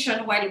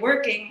position while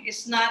working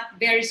is not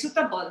very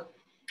suitable.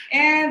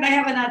 And I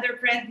have another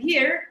friend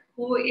here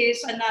who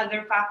is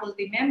another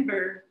faculty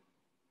member,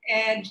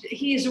 and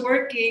he is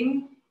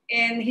working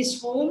in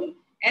his home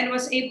and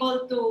was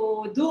able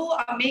to do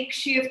a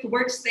makeshift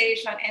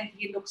workstation, and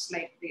he looks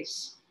like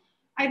this.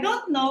 I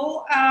don't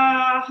know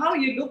how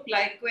you look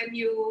like when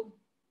you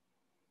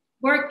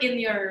work in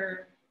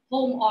your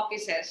home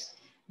offices,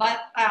 but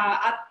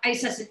I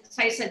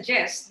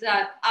suggest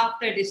that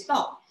after this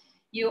talk,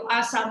 you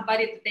ask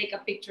somebody to take a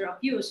picture of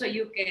you so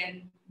you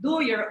can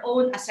do your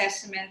own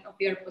assessment of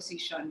your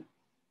position.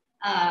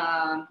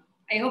 I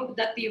hope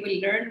that you will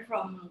learn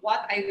from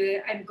what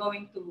I'm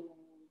going to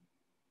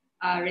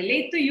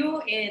relate to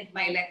you in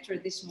my lecture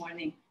this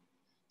morning.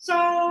 So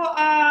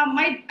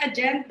my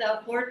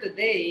agenda for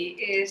today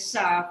is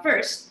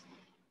first,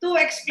 to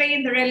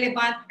explain the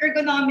relevant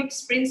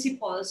ergonomics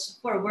principles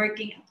for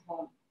working at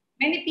home.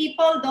 Many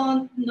people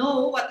don't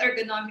know what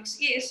ergonomics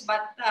is,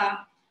 but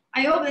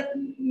I hope that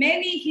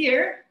many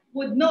here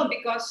would know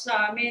because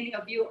many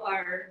of you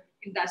are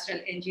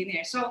industrial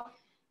engineers. So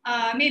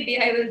maybe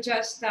I will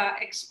just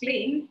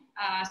explain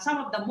some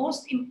of the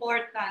most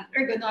important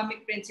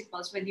ergonomic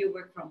principles when you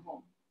work from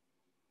home.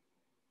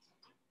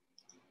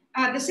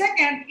 The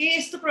second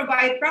is to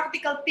provide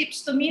practical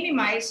tips to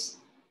minimize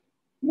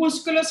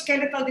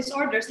musculoskeletal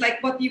disorders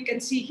like what you can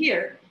see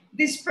here.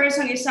 This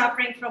person is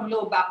suffering from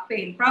low back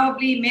pain.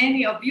 Probably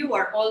many of you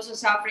are also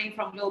suffering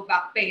from low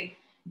back pain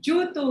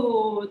due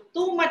to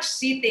too much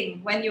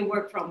sitting when you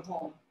work from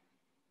home.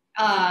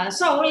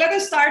 So let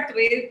us start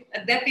with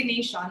a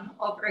definition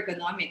of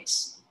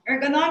ergonomics.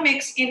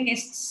 Ergonomics in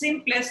its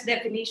simplest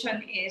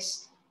definition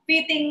is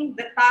fitting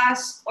the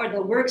task or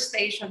the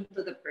workstation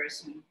to the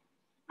person.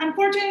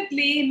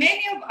 Unfortunately,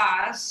 many of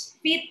us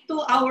fit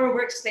to our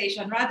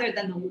workstation rather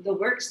than the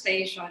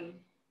workstation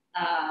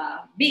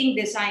being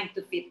designed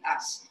to fit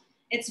us.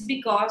 It's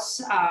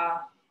because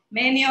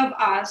many of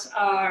us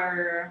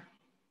are,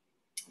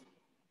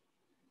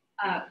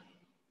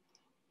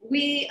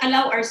 we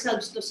allow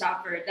ourselves to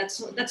suffer.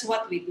 That's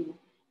what we do.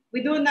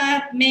 We do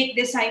not make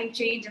design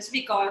changes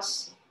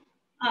because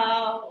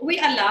we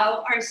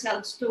allow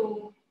ourselves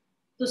to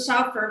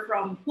suffer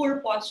from poor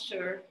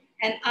posture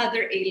and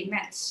other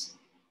ailments.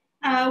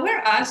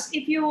 Whereas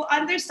if you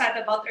understand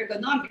about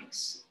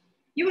ergonomics,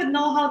 you would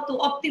know how to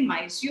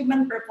optimize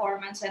human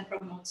performance and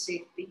promote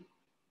safety.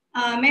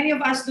 Many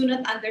of us do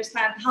not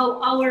understand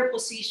how our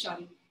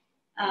position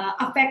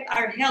affect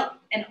our health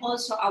and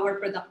also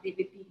our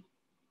productivity.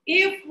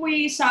 If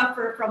we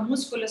suffer from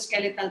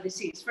musculoskeletal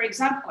disease, for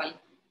example,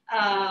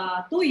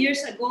 2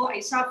 years ago, I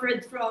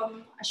suffered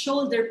from a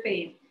shoulder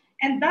pain,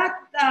 and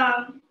that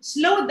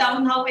slowed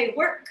down how I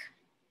work.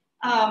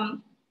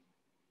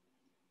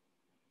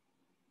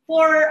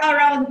 For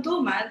around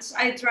 2 months,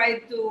 I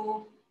tried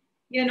to,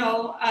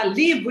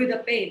 live with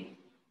the pain.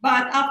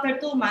 But after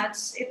 2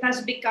 months, it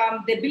has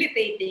become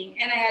debilitating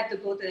and I had to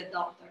go to the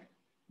doctor.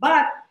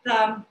 But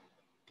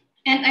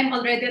And I'm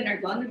already an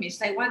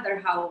ergonomist. I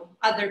wonder how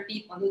other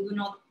people who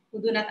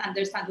do not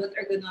understand what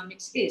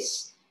ergonomics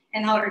is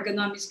and how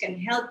ergonomics can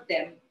help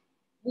them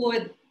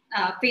would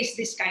face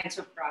these kinds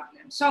of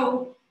problems.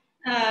 So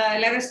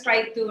let us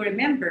try to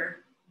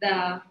remember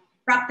the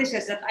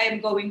practices that I am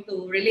going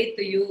to relate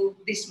to you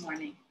this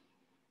morning.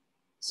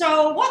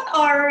 So what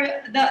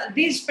are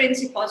these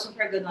principles of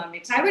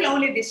ergonomics? I will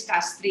only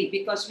discuss three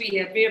because we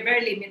have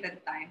very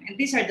limited time, and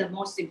these are the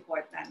most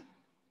important.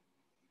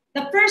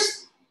 The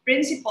first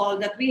principle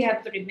that we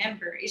have to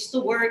remember is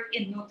to work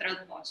in neutral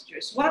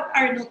postures. What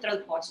are neutral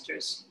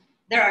postures?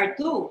 There are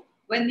two: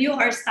 when you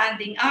are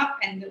standing up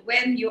and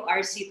when you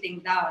are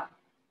sitting down.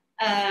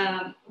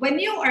 When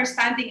you are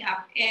standing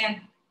up and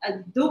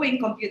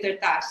doing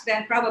computer tasks,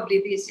 then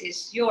probably this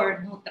is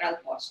your neutral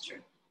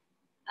posture.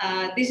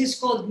 This is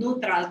called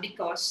neutral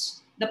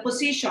because the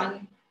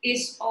position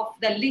is of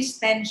the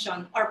least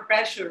tension or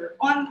pressure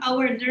on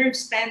our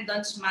nerves,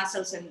 tendons,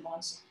 muscles, and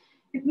bones.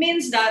 It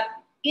means that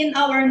in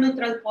our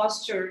neutral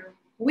posture,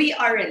 we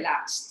are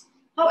relaxed.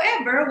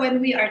 However,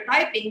 when we are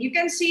typing, you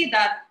can see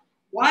that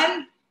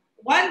one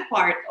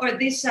part or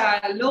this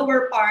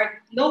lower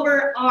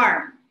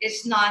arm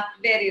is not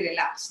very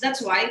relaxed.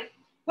 That's why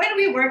when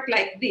we work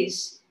like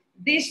this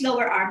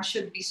lower arm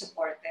should be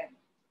supported.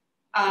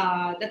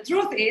 The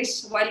truth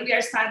is, while we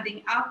are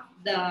standing up,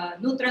 the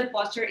neutral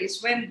posture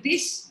is when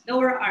this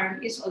lower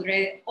arm is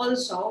already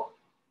also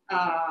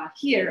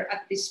here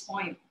at this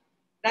point.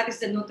 That is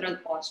the neutral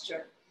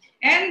posture.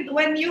 And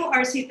when you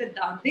are seated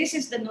down, this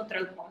is the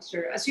neutral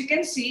posture. As you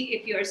can see,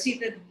 if you are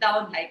seated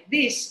down like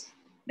this,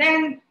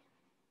 then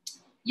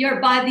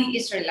your body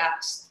is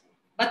relaxed.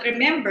 But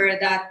remember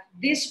that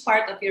this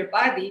part of your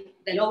body,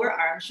 the lower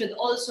arm, should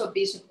also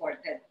be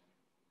supported.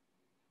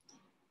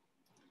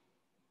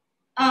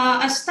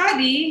 A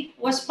study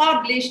was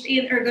published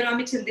in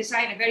Ergonomics and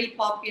Design, a very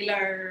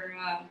popular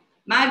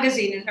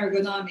magazine in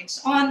ergonomics,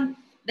 on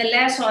the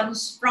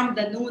lessons from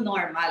the new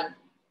normal.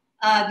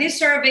 This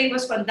survey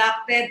was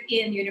conducted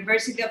in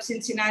University of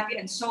Cincinnati,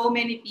 and so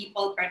many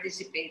people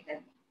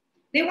participated.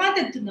 They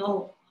wanted to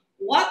know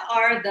what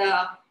are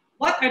the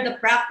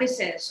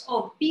practices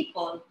of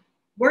people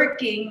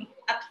working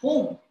at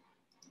home.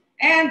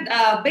 And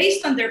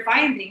based on their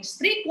findings,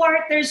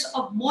 3/4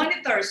 of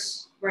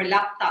monitors were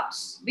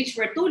laptops, which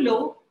were too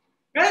low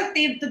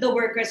relative to the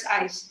workers'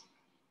 eyes.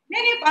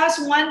 Many of us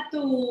want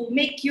to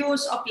make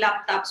use of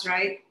laptops,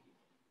 right?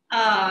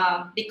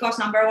 Because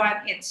number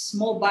one, it's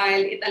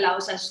mobile. It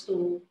allows us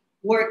to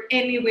work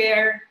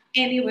anywhere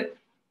and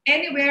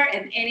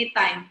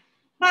anytime.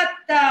 But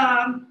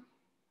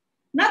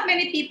not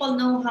many people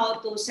know how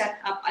to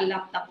set up a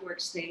laptop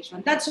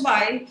workstation. That's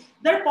why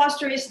their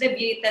posture is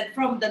deviated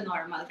from the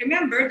normal.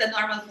 Remember the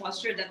normal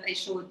posture that I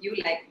showed you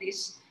like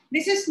this?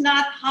 This is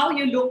not how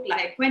you look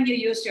like when you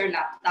use your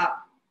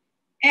laptop.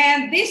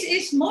 And this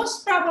is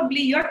most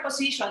probably your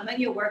position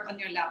when you work on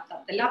your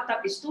laptop. The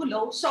laptop is too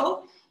low,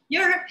 so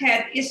your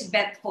head is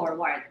bent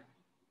forward.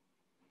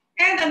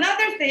 And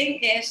another thing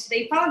is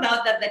they found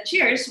out that the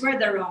chairs were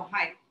the wrong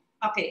height.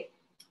 Okay,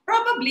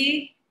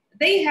 probably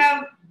they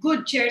have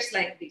good chairs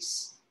like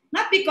this.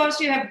 Not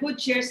because you have good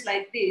chairs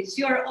like this,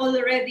 you're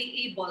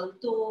already able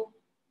to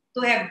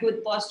have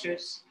good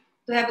postures,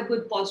 to have a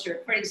good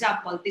posture. For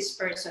example, this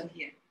person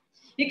here.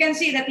 You can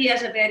see that he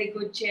has a very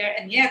good chair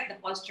and yet the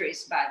posture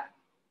is bad.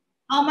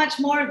 How much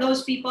more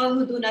those people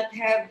who do not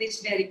have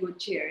these very good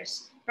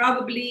chairs?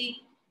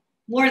 Probably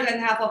more than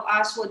half of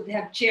us would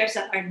have chairs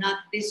that are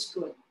not this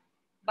good.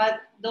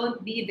 But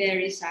don't be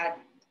very sad.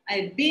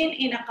 I've been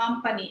in a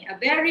company, a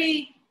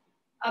very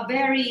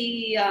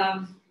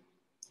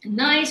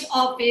nice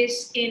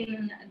office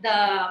in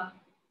the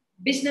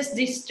business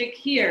district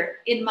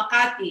here in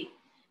Makati.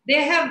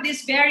 They have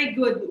these very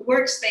good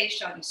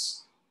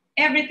workstations.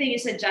 Everything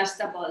is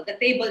adjustable. The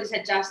table is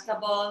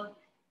adjustable.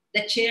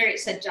 The chair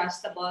is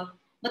adjustable.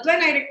 But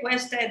when I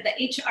requested the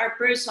HR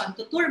person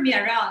to tour me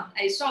around,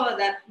 I saw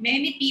that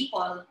many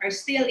people are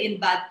still in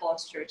bad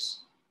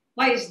postures.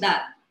 Why is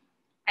that?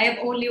 I have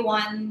only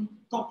one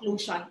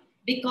conclusion: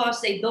 because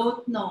they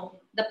don't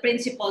know the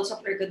principles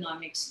of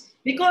ergonomics.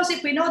 Because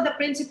if we know the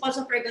principles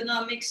of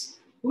ergonomics,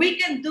 we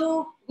can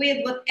do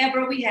with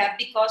whatever we have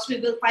because we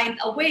will find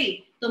a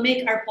way to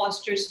make our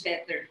postures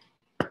better.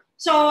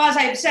 So as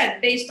I've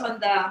said, based on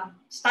the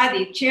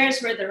study,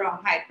 chairs were the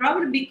wrong height,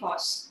 probably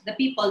because the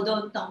people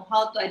don't know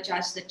how to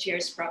adjust the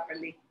chairs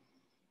properly.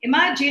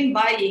 Imagine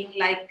buying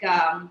like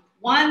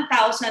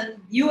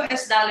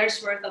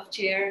 $1,000 worth of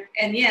chair,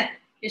 and yet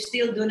you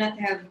still do not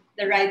have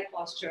the right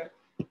posture.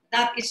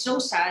 That is so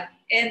sad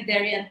and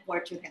very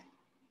unfortunate.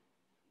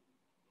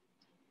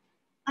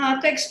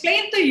 To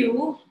explain to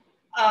you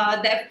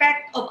the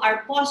effect of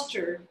our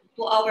posture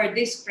to our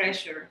disc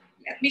pressure,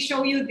 let me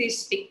show you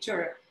this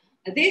picture.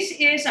 This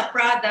is a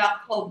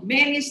product of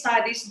many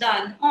studies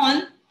done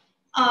on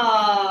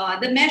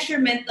the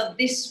measurement of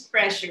disc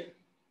pressure.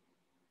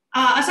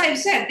 As I've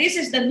said, this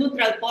is the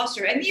neutral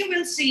posture, and you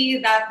will see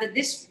that the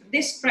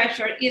disc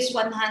pressure is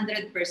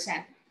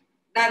 100%.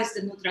 That is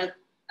the neutral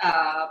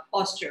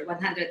posture,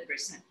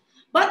 100%.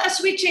 But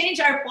as we change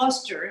our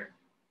posture,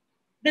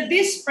 the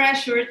disc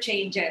pressure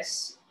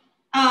changes.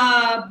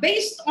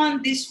 Based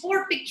on these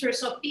 4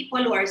 pictures of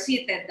people who are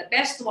seated, the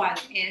best one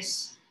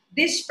is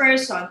this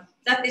person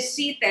that is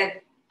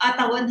seated at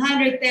a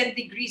 110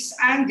 degrees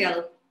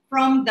angle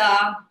from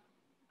the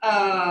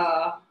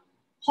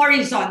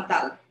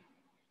horizontal.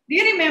 Do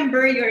you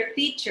remember your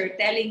teacher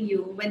telling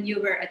you when you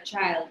were a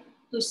child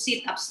to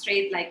sit up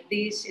straight like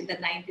this in the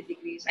 90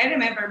 degrees? I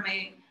remember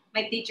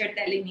my teacher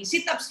telling me,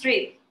 sit up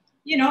straight,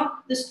 you know,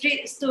 to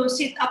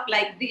sit up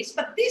like this.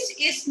 But this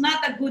is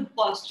not a good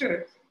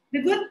posture.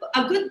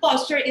 A good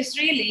posture is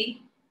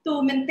really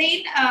to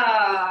maintain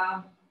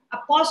a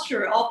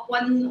posture of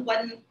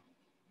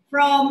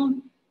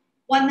from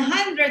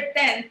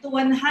 110 to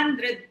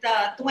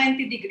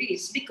 120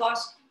 degrees,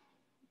 because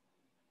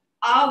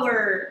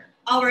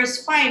our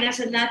spine has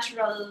a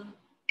natural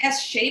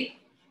S shape,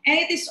 and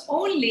it is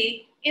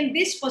only in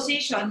this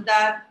position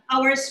that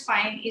our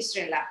spine is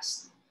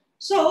relaxed.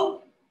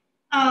 So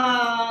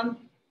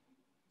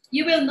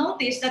you will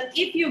notice that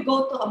if you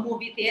go to a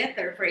movie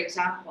theater, for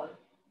example,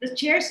 the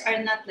chairs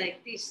are not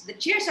like this. The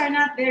chairs are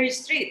not very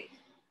straight.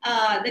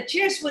 The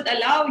chairs would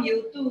allow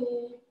you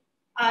to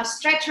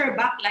stretch your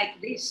back like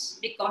this,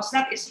 because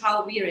that is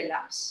how we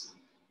relax.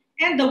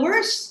 And the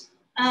worst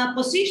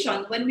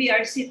position when we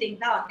are sitting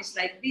down is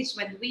like this,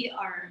 when we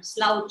are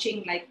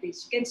slouching like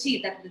this. You can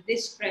see that the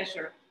disc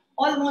pressure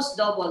almost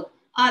doubled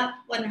at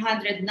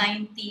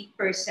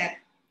 190%.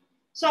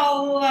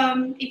 So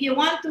if you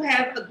want to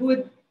have a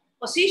good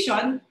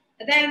position,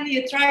 then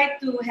you try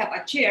to have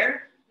a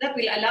chair that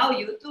will allow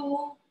you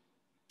to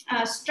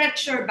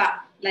stretch your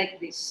back like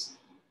this.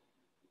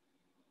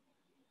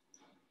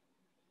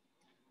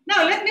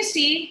 Now let me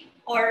see,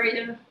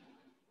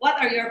 what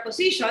are your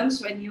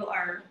positions when you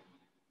are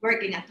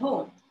working at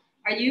home?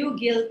 Are you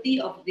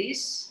guilty of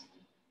this?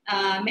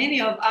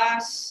 Many of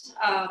us,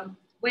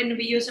 when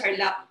we use our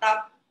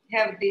laptop,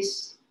 have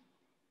this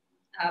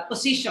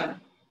position.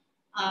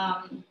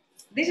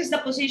 This is the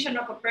position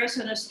of a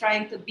person who's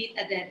trying to beat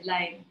a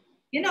deadline.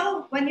 You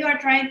know, when you are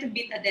trying to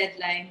beat a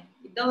deadline,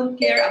 you don't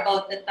care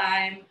about the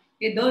time,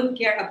 you don't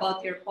care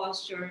about your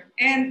posture,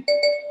 and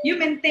you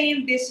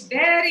maintain this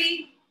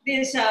very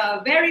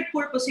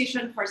poor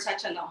position for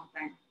such a long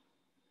time.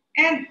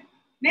 And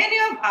many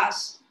of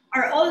us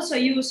are also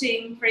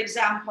using, for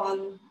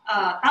example,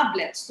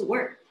 tablets to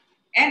work.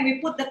 And we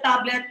put the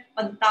tablet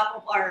on top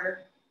of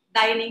our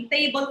dining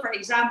table, for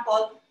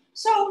example.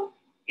 So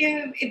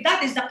if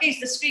that is the case,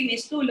 the screen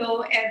is too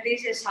low, and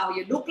this is how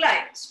you look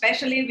like,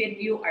 especially when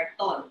you are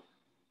tall.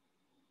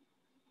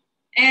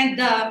 And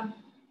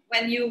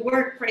when you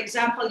work, for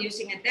example,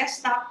 using a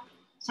desktop,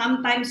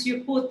 sometimes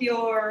you put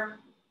your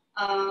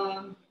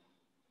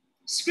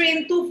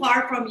screen too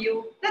far from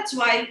you. That's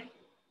why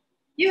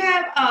you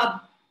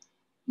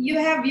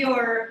have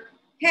your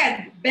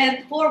head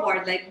bent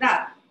forward like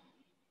that,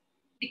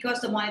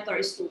 because the monitor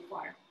is too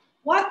far.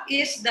 What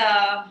is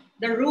the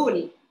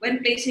rule when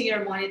placing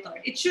your monitor?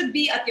 It should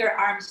be at your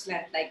arm's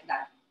length like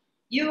that.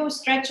 You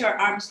stretch your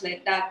arms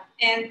like that,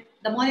 and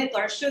the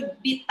monitor should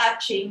be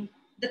touching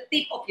the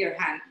tip of your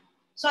hand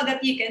so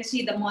that you can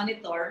see the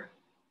monitor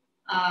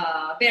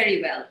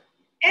very well.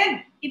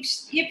 And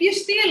if you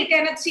still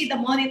cannot see the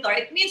monitor,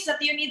 it means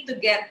that you need to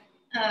get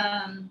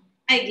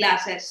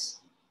eyeglasses.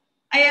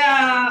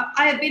 I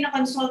have been a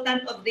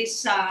consultant of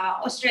this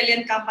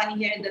Australian company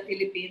here in the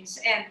Philippines,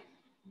 and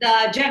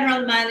the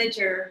general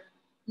manager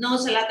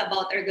knows a lot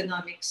about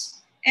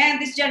ergonomics.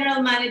 And this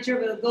general manager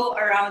will go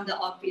around the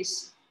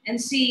office and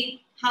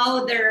see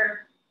how the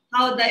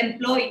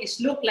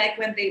employees look like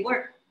when they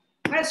work.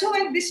 So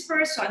when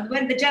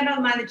the general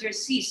manager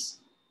sees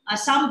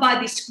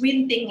somebody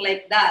squinting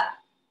like that,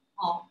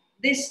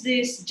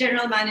 this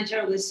general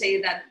manager will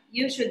say that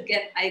you should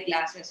get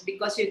eyeglasses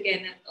because you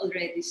cannot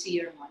already see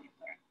your monitor.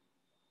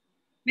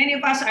 Many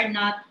of us are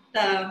not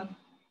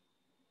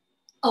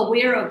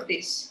aware of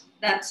this,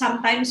 that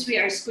sometimes we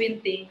are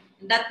squinting,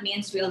 and that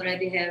means we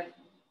already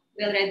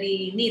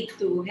need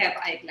to have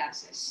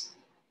eyeglasses.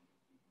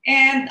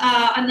 And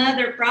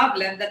another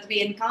problem that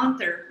we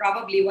encounter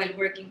probably while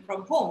working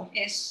from home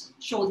is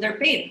shoulder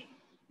pain.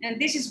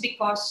 And this is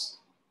because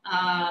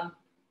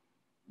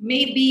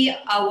maybe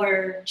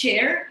our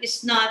chair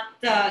does not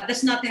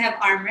have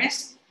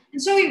armrest,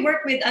 and so we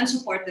work with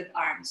unsupported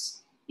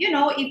arms. You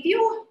know, if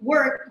you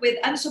work with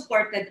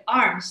unsupported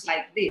arms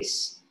like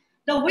this,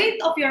 the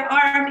weight of your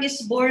arm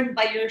is borne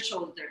by your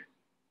shoulder.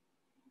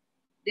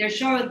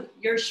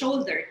 Your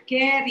shoulder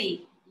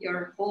carry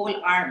your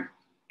whole arm,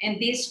 and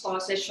this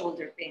causes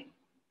shoulder pain.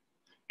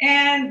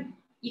 And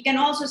you can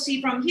also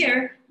see from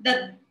here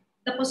that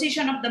the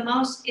position of the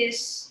mouse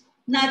is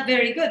not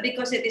very good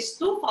because it is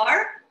too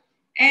far,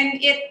 and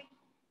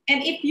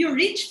if you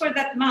reach for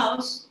that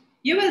mouse,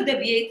 you will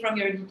deviate from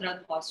your neutral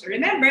posture.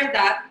 Remember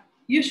that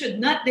you should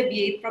not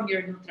deviate from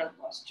your neutral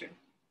posture.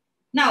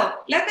 Now,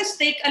 let us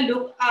take a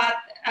look at,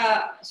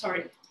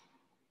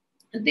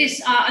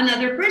 this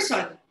another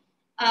person.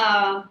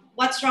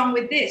 What's wrong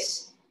with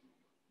this?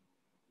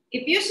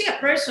 if you see a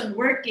person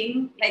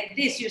working like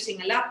this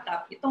using a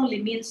laptop, it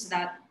only means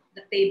that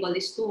the table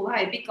is too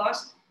high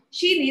because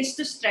she needs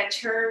to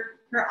stretch her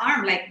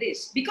arm like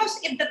this. Because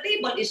if the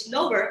table is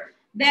lower,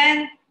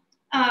 then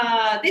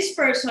this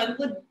person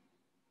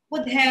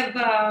would have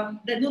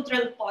the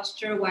neutral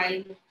posture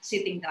while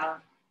sitting down.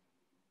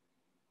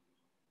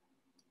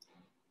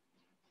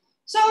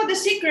 So the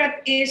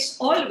secret is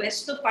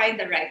always to find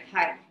the right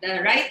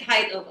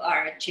height of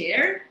our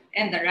chair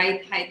and the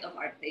right height of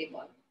our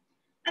table.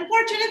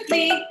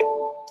 Unfortunately,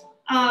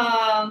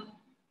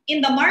 in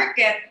the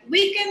market,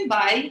 we can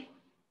buy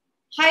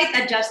height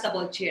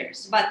adjustable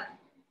chairs, but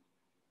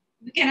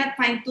we cannot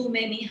find too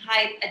many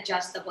height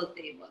adjustable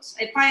tables.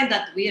 I find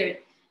that weird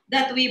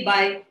that we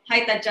buy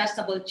height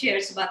adjustable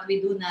chairs, but we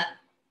do not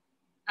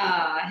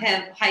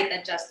have height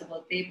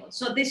adjustable tables.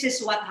 So this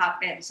is what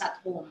happens at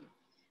home.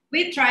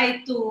 We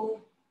try to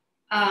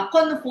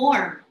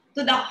conform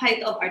to the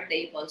height of our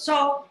table.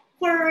 So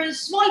for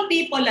small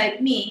people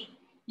like me,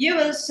 you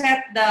will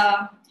set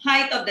the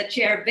height of the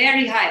chair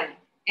very high,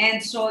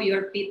 and so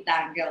your feet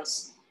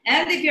dangles.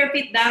 And if your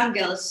feet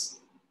dangles,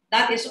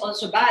 that is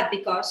also bad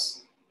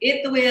because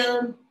it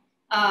will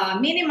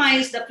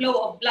minimize the flow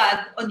of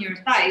blood on your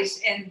thighs,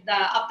 and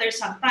after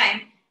some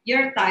time,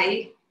 your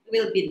thigh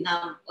will be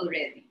numb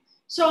already.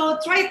 So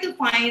try to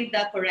find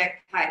the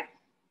correct height.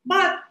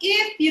 But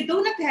if you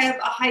do not have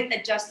a height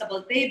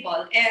adjustable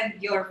table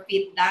and your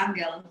feet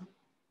dangle,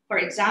 for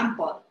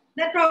example,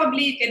 then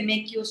probably you can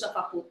make use of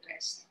a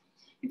footrest.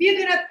 If you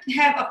do not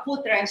have a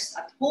footrest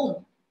at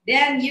home,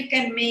 then you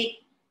can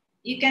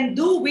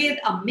do with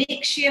a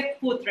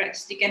makeshift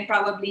footrest. You can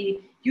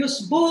probably use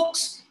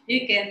books.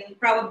 You can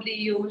probably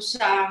use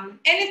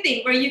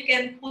anything where you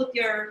can put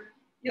your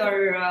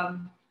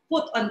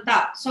foot on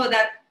top so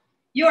that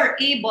you're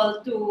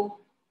able to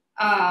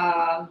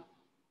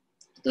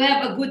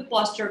have a good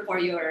posture for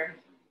your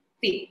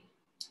feet.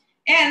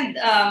 And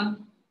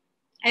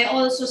I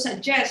also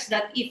suggest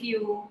that if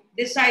you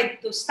decide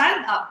to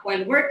stand up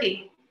while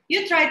working,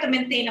 you try to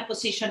maintain a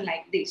position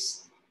like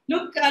this.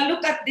 Look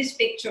at this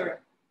picture.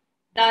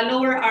 The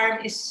lower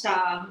arm is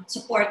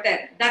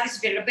supported. That is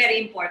very, very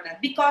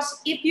important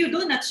because if you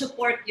do not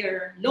support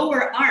your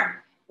lower arm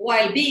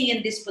while being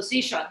in this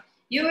position,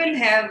 you will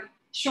have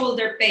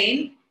shoulder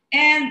pain,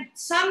 and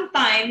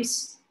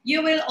sometimes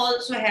you will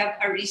also have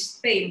a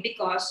wrist pain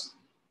because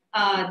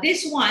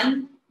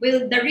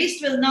the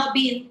wrist will now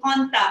be in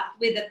contact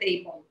with the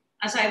table,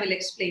 as I will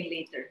explain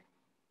later.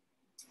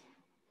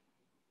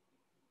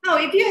 Now,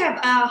 if you have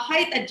a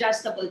height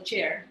adjustable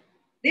chair,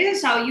 this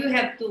is how you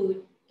have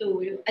to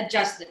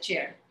adjust the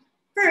chair.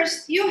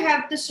 First, you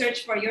have to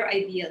search for your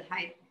ideal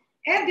height.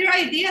 And your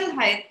ideal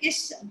height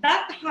is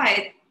that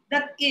height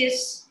that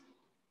is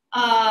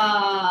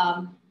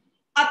at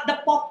the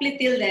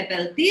popliteal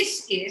level.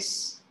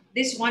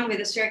 This one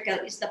with a circle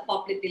is the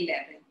popliteal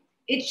level.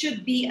 It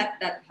should be at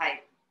that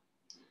height.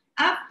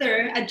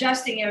 After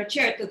adjusting your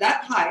chair to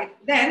that height,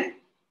 then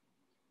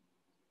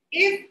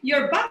if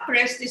your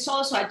backrest is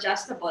also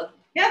adjustable,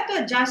 you have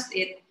to adjust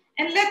it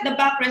and let the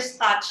backrest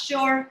touch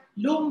your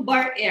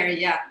lumbar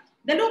area.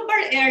 The lumbar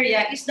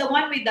area is the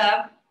one with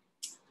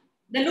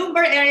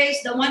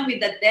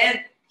the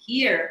dent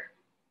here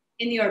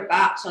in your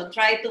back. So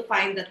try to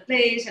find that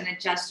place and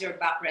adjust your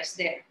backrest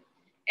there.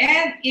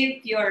 And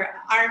if your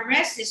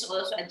armrest is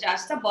also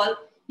adjustable,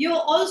 you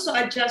also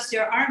adjust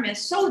your armrest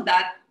so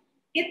that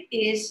it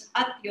is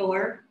at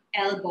your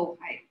elbow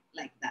height,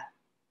 like that.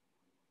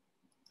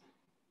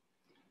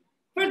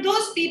 For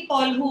those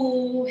people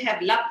who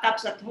have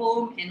laptops at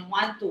home and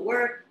want to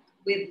work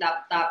with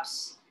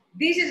laptops,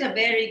 this is a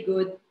very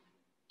good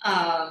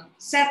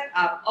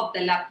setup of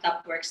the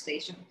laptop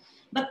workstation.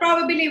 But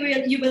probably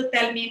you will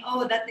tell me,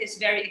 oh, that is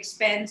very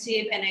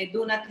expensive and I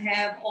do not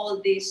have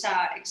all these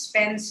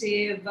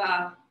expensive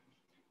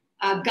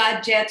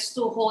gadgets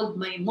to hold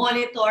my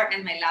monitor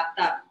and my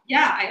laptop.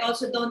 Yeah, I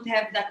also don't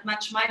have that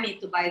much money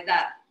to buy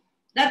that.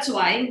 That's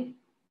why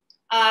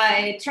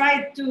I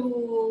tried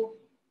to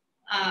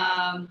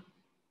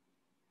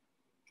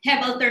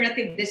have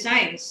alternative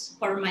designs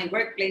for my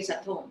workplace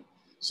at home.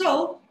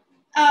 So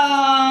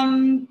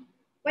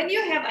when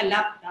you have a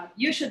laptop,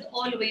 you should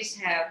always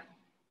have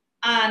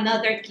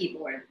another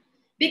keyboard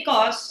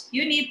because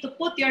you need to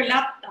put your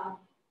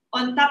laptop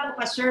on top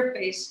of a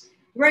surface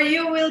where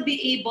you will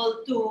be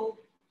able to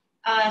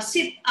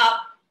sit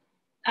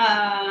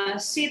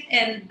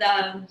and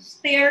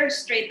stare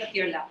straight at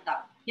your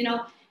laptop. You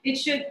know,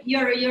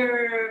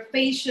 your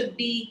face should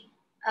be,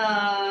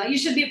 you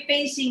should be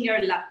facing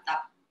your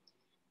laptop.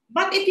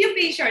 But if you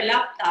face your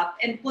laptop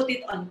and put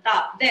it on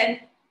top, then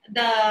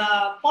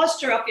the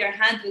posture of your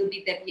hand will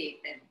be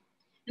deviated.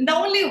 And the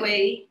only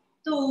way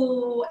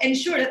to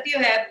ensure that you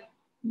have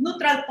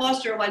neutral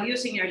posture while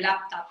using your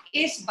laptop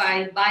is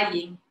by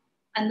buying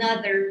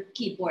another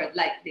keyboard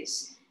like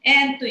this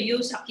and to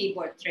use a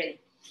keyboard tray.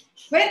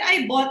 When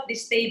I bought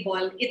this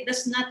table, it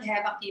does not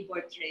have a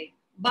keyboard tray.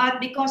 But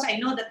because I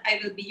know that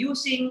I will be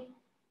using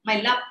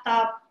my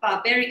laptop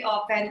very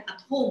often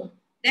at home,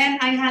 then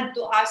I had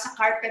to ask a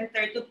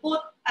carpenter to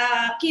put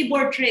a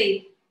keyboard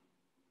tray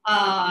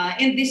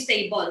in this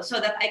table so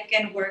that I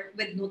can work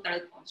with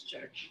neutral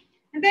posture.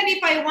 And then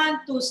if I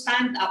want to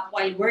stand up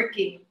while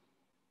working,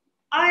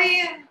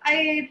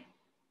 I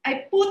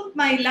put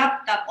my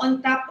laptop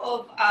on top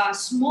of a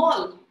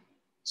small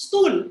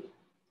stool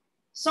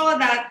so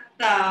that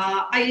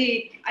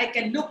I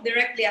can look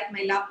directly at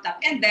my laptop.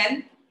 And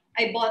then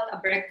I bought a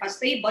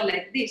breakfast table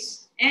like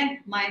this, and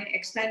my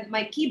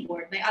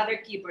keyboard, my other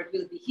keyboard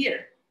will be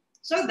here,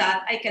 so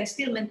that I can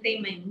still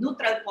maintain my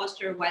neutral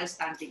posture while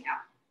standing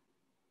up.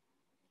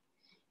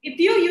 If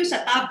you use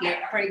a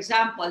tablet, for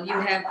example, you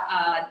have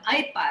an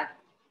iPad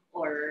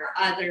or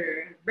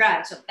other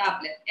brands of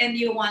tablet, and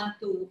you want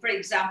to, for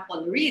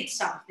example, read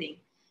something,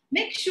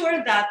 make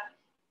sure that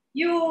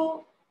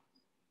you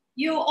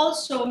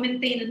also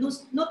maintain a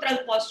neutral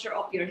posture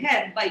of your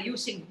head by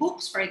using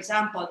books, for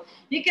example.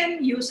 You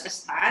can use a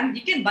stand,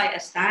 you can buy a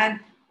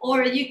stand,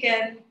 or you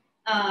can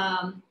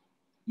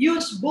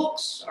use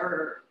books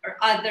or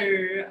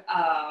other,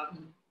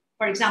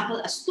 for example,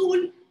 a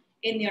stool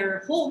in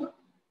your home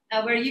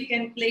where you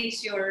can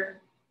place your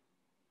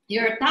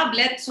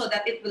tablet so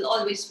that it will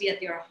always be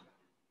at your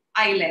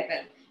eye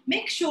level.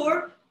 Make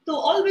sure to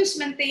always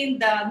maintain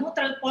the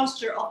neutral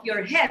posture of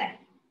your head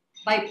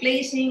by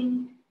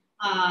placing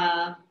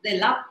the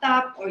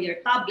laptop or your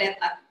tablet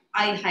at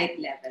eye height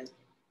level.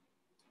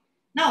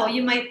 Now,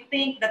 you might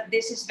think that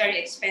this is very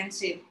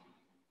expensive.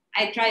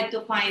 I tried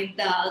to find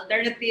the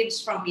alternatives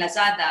from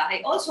Lazada.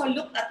 I also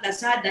looked at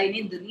Lazada in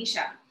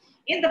Indonesia.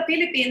 In the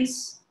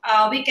Philippines,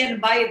 we can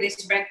buy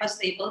this breakfast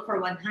table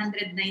for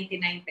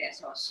 199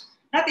 pesos.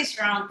 That is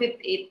around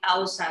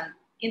 58,000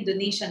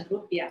 Indonesian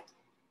rupiah.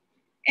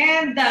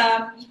 And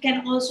you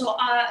can also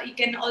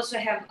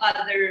have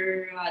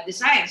other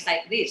designs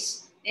like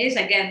this. Is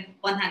again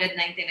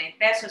 199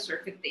 pesos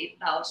or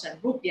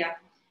 58,000 rupiah.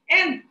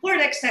 And for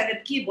the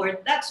extended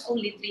keyboard, that's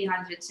only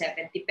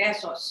 370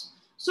 pesos.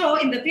 So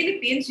in the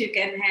Philippines, you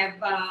can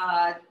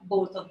have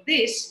both of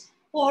these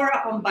for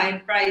a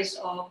combined price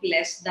of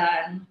less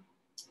than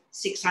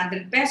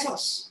 600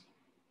 pesos.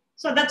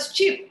 So that's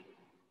cheap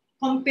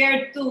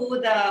compared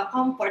to the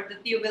comfort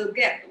that you will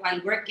get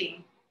while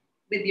working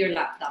with your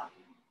laptop.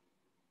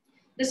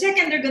 The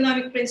second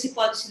ergonomic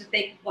principle is to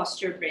take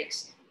posture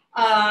breaks.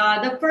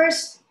 The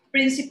first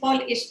principle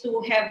is to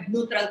have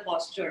neutral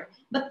posture.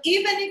 But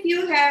even if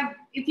you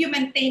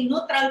maintain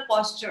neutral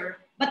posture,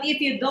 but if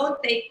you don't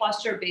take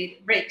posture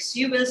breaks,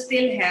 you will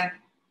still have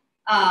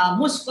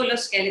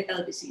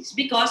musculoskeletal disease,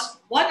 because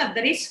one of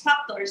the risk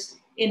factors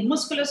in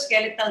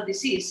musculoskeletal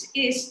disease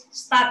is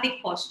static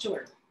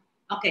posture.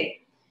 Okay.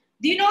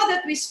 Do you know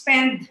that we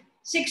spend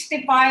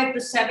 65 to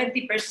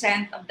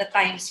 70% of the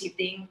time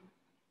sitting?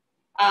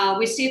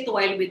 We sit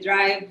while we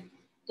drive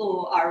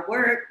to our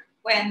work,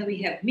 when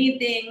we have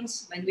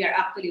meetings, when we are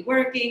actually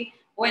working,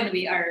 when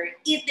we are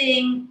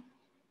eating.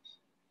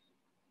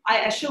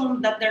 I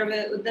assume that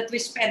we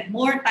spend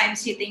more time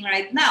sitting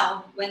right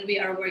now when we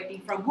are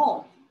working from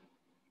home.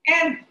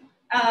 And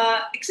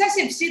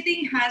excessive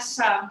sitting has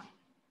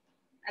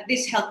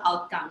these health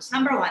outcomes.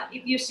 Number one,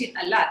 if you sit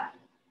a lot,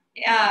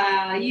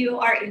 you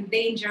are in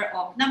danger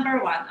of,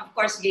 number one, of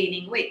course,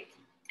 gaining weight.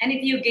 And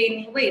if you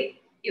gain weight,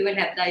 you will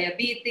have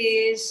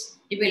diabetes,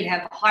 you will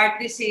have heart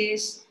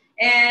disease,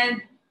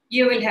 and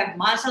you will have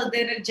muscle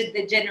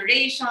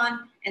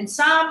degeneration, and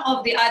some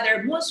of the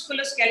other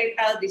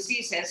musculoskeletal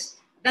diseases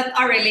that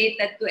are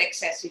related to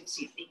excessive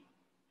sitting.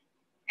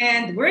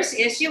 And worse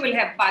is you will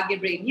have foggy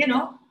brain. You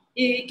know,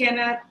 you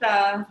cannot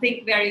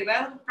think very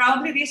well.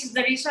 Probably this is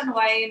the reason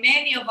why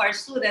many of our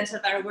students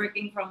that are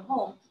working from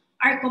home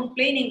are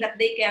complaining that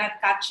they cannot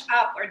catch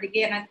up or they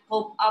cannot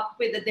cope up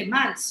with the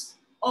demands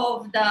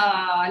of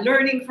the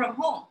learning from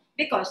home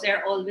because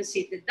they're always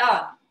seated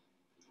down.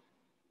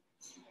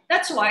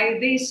 That's why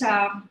this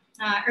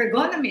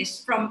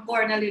ergonomist from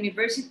Cornell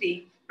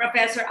University,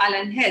 Professor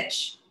Alan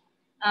Hedge,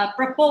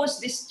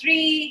 proposed this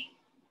 3S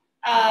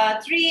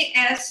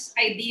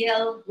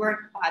ideal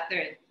work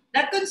pattern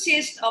that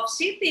consists of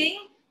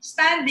sitting,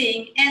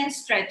 standing, and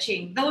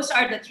stretching. Those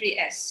are the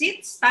 3S: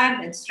 sit,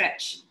 stand, and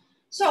stretch.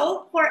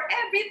 So for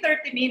every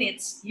 30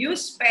 minutes, you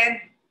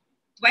spend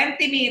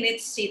 20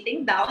 minutes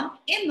sitting down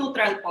in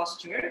neutral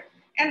posture,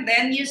 and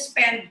then you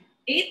spend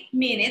 8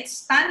 minutes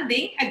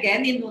standing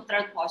again in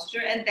neutral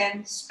posture, and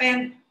then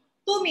spend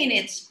 2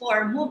 minutes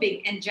for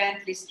moving and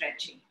gently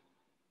stretching.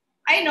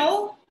 I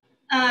know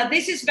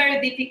this is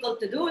very difficult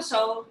to do.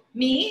 So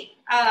me,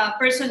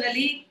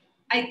 personally,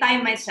 I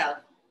time myself.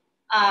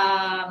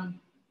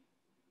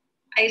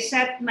 I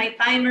set my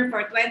timer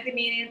for 20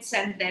 minutes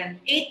and then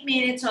 8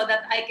 minutes so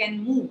that I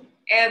can move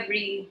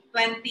every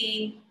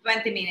 20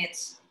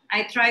 minutes.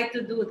 I try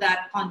to do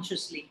that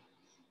consciously.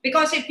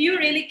 Because if you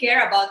really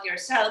care about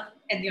yourself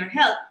and your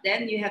health,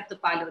 then you have to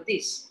follow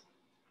this.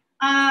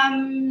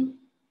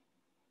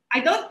 I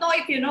don't know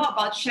if you know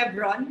about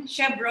Chevron.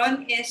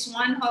 Chevron is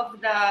one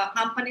of the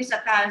companies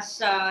that has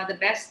the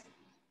best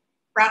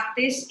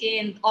practice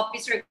in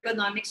office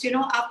ergonomics. You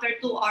know, after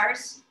 2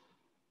 hours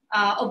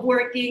of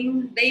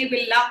working, they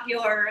will lock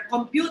your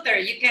computer.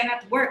 You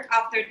cannot work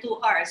after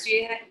 2 hours.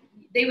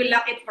 They will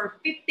lock it for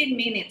 15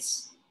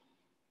 minutes.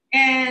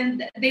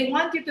 And they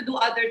want you to do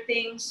other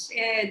things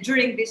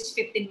during these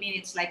 15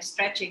 minutes, like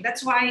stretching.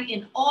 That's why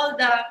in all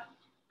the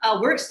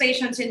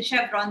workstations in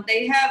Chevron,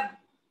 they have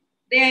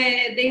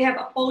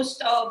a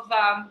post of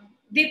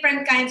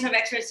different kinds of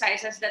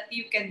exercises that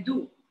you can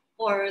do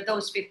for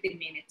those 15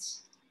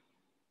 minutes.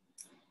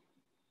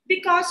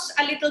 Because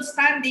a little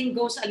standing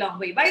goes a long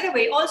way. By the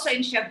way, also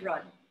in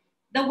Chevron,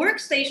 the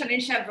workstation in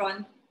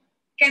Chevron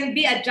can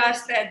be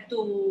adjusted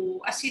to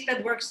a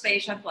seated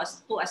workstation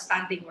to a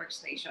standing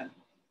workstation.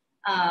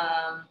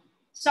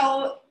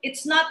 So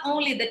it's not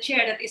only the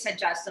chair that is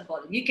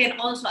adjustable. You can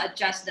also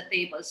adjust the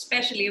table,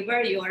 especially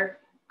where your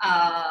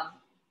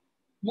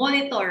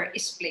monitor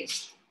is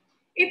placed.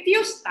 If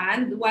you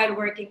stand while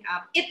working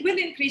up, it will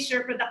increase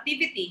your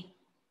productivity.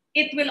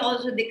 It will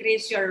also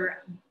decrease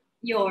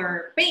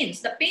your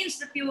pains, the pains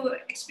that you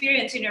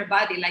experience in your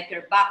body, like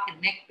your back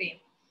and neck pain.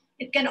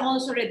 It can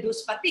also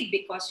reduce fatigue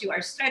because you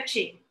are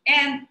stretching.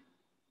 And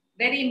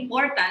very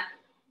important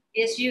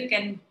is you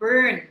can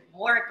burn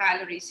more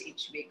calories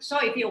each week. So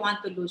if you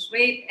want to lose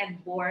weight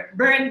and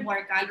burn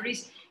more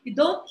calories, you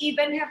don't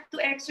even have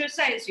to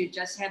exercise. You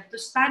just have to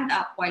stand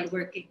up while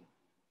working.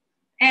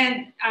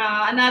 And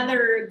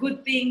another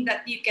good thing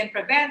that you can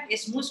prevent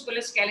is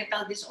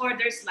musculoskeletal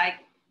disorders like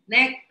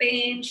neck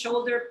pain,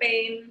 shoulder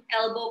pain,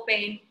 elbow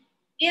pain.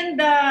 In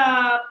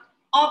the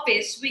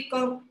office, we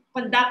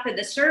conducted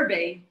a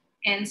survey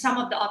in some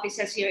of the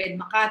offices here in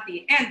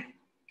Makati. And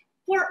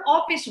for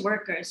office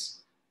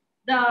workers,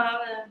 the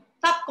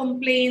top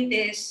complaint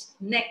is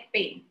neck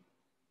pain.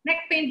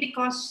 Neck pain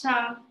because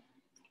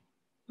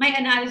my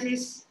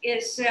analysis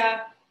is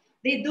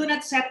they do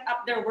not set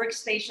up their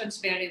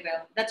workstations very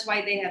well. That's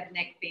why they have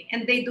neck pain.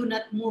 And they do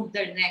not move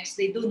their necks.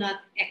 They do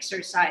not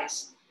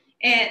exercise.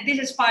 And this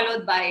is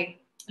followed by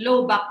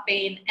low back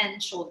pain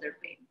and shoulder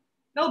pain.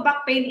 Low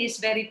back pain is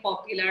very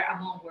popular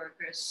among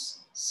workers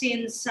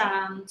since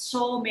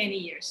so many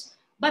years.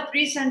 But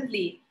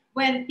recently,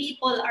 when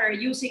people are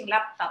using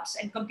laptops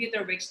and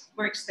computer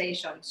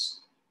workstations,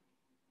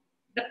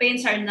 the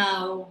pains have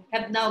now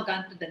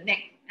gone to the neck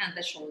and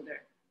the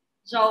shoulder.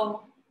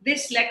 So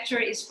this lecture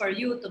is for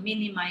you to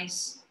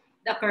minimize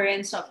the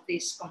occurrence of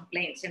these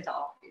complaints in the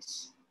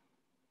office.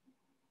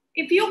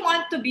 If you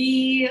want to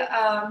be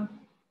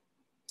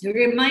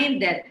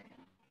reminded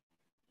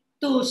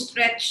to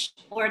stretch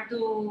or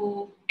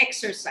to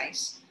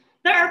exercise,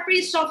 there are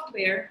free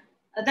software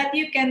that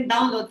you can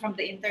download from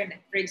the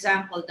internet. For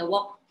example, the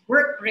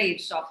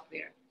WorkRave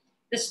software,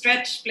 the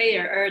Stretch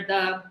Player, or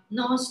the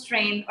No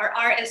Strain or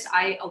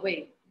RSI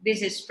Away.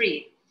 This is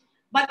free.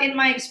 But in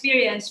my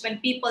experience, when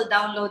people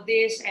download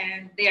this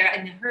and they're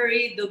in a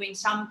hurry doing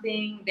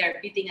something, they're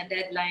beating a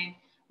deadline,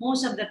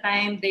 most of the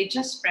time they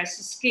just press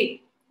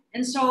escape.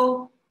 And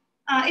so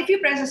if you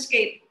press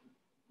escape,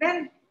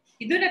 then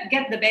you do not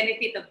get the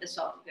benefit of the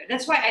software.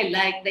 That's why I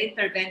like the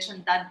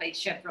intervention done by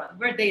Chevron,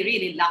 where they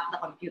really lock the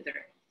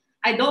computer.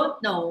 I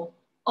don't know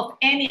of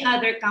any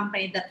other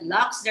company that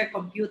locks their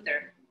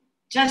computer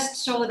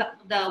just so that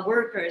the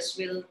workers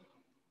will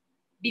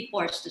be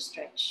forced to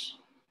stretch.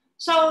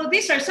 So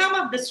these are some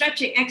of the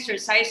stretching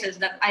exercises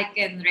that I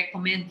can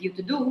recommend you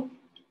to do.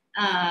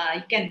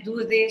 You can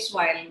do this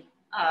while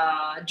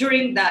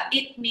during the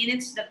 8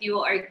 minutes that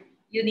you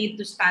need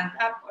to stand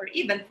up, or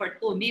even for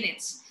 2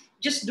 minutes.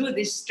 Just do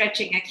these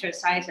stretching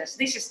exercises.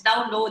 This is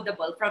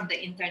downloadable from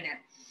the internet.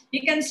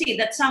 You can see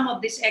that some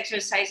of these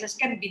exercises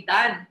can be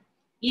done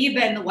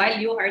even while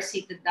you are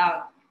seated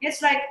down.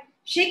 It's like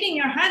shaking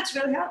your hands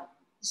will help,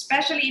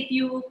 especially if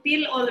you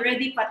feel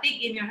already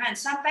fatigue in your hands.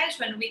 Sometimes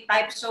when we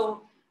type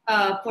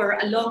for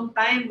a long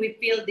time, we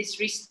feel this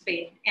wrist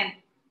pain, and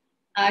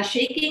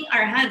shaking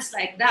our hands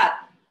like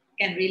that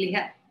can really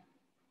help.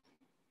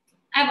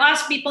 I've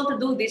asked people to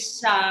do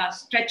this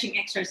stretching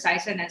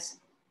exercises,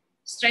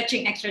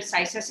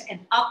 and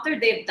after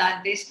they've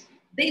done this,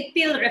 they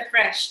feel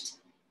refreshed,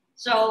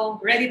 so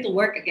ready to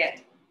work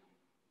again.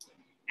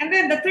 And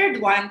then the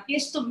third one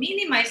is to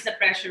minimize the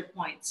pressure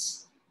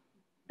points.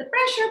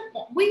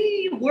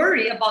 We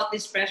worry about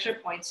these pressure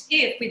points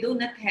if we do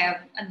not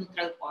have a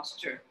neutral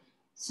posture.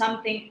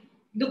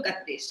 Look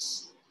at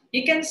this.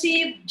 You can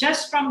see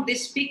just from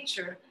this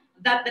picture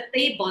that the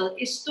table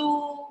is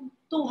too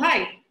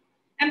high.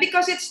 And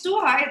because it's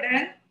too high,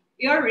 then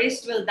your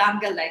wrist will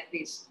dangle like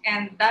this.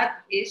 And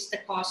that is the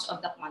cause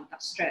of the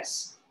contact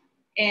stress.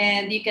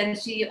 And you can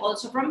see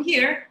also from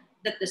here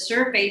that the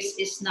surface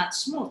is not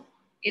smooth.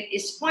 It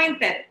is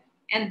pointed,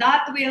 and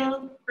that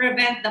will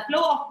prevent the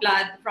flow of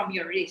blood from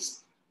your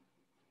wrist.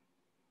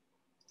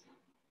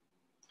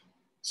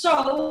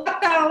 So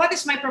what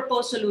is my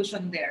proposed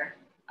solution there?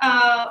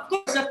 Of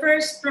course, the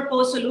first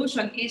proposed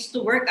solution is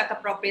to work at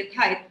appropriate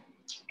height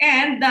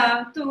and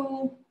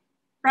to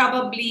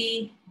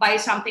probably buy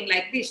something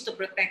like this to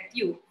protect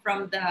you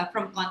from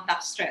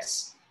contact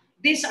stress.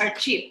 These are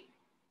cheap.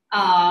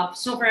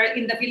 So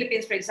in the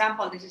Philippines, for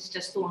example, this is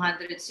just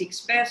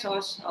 206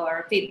 pesos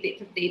or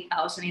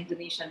 58,000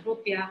 Indonesian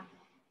rupiah.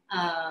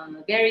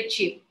 Very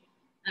cheap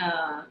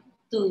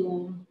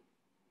to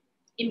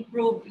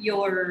improve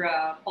your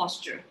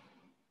posture.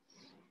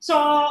 So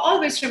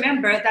always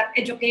remember that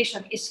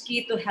education is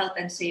key to health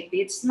and safety.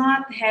 It's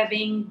not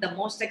having the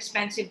most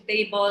expensive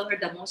table or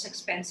the most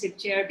expensive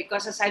chair,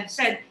 because as I've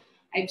said,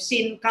 I've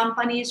seen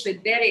companies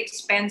with very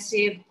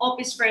expensive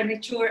office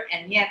furniture,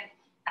 and yet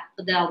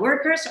the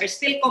workers are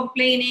still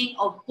complaining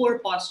of poor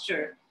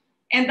posture.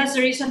 And that's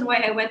the reason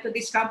why I went to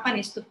these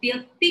companies to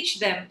teach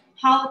them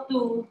how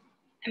to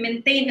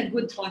maintain a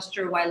good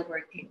posture while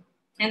working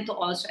and to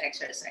also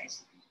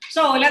exercise.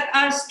 So let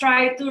us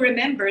try to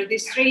remember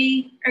these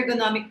 3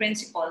 ergonomic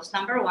principles.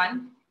 Number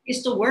 1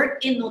 is to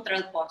work in neutral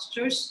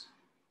postures,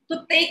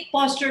 to take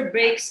posture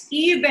breaks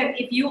even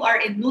if you are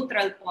in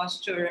neutral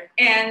posture,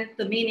 and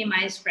to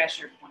minimize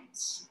pressure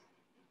points.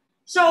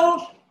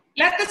 So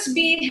let us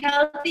be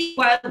healthy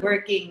while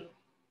working.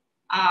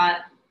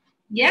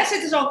 Yes,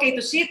 it is okay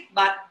to sit,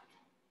 but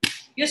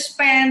you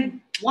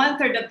spend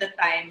 1/3 of the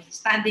time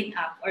standing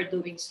up or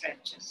doing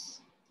stretches.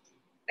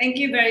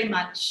 Thank you very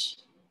much.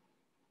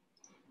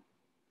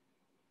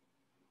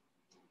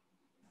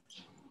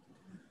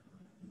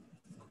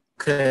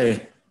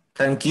 Okay,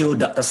 thank you,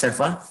 Dr.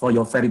 Seva, for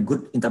your very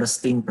good,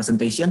 interesting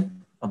presentation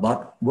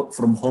about work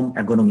from home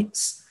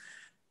ergonomics.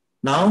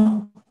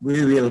 Now, we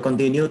will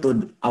continue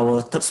to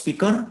our third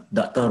speaker,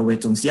 Dr.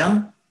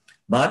 Wei-Jung,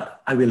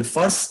 but I will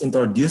first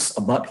introduce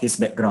about his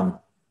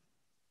background.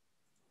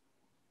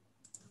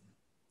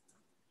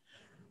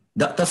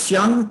 Dr.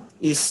 Shiang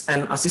is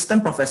an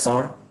assistant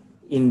professor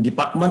in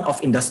Department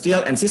of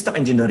Industrial and System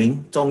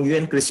Engineering, Chung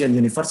Christian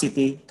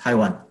University,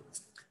 Taiwan.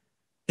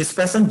 His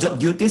present job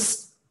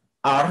duties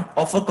are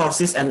offer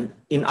courses and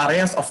in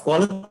areas of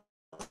quality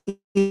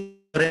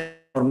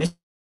information,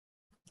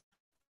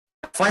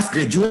 advise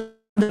graduate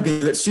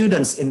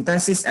students in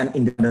thesis and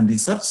independent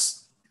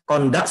research,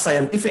 conduct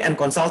scientific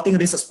and consulting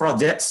research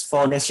projects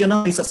for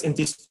national research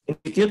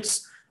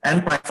institutes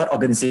and private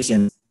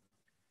organizations.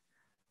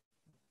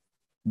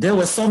 There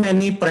were so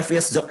many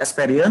previous job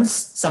experience.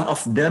 Some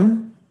of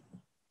them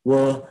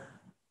were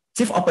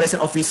Chief Operation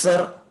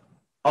Officer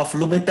of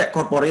Lumitech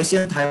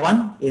Corporation,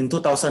 Taiwan in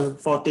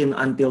 2014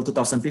 until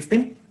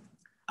 2015,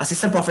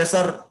 Assistant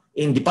Professor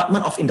in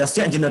Department of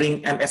Industrial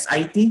Engineering,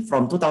 MSIT,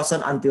 from 2000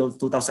 until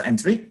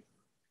 2003,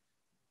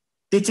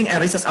 Teaching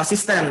and Research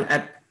Assistant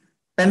at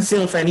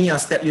Pennsylvania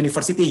State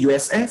University,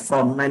 USA,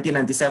 from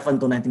 1997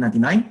 to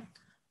 1999,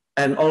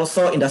 and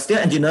also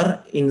Industrial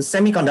Engineer in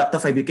Semiconductor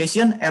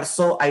Fabrication,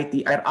 ERSO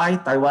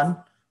ITRI, Taiwan,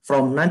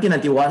 from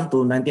 1991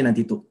 to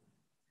 1992.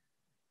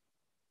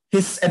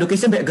 His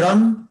education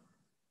background: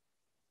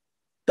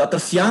 Dr.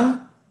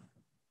 Shiang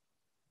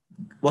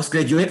was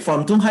graduate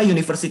from Chung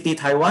University,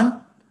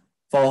 Taiwan,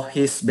 for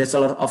his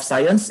Bachelor of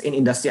Science in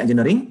Industrial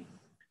Engineering.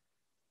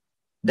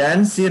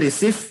 Then she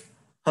received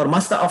her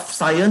Master of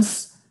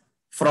Science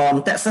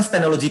from Texas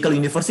Technological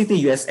University,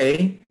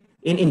 USA,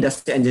 in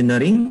Industrial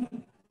Engineering,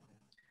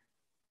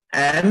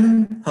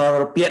 and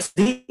her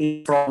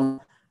Ph.D. from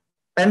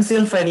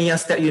Pennsylvania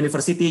State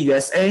University,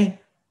 USA,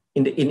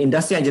 in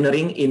Industrial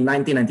Engineering in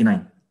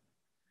 1999.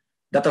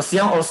 Dr.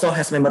 Shiang also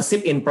has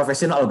membership in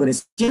professional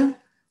organizations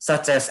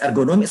such as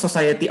Ergonomic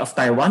Society of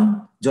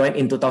Taiwan, joined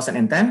in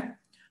 2010,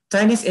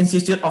 Chinese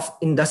Institute of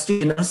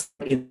Industry in 2000.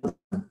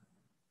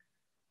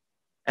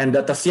 And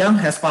Dr.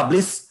 Shiang has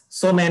published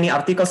so many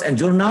articles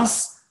and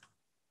journals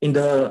in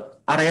the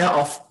area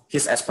of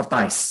his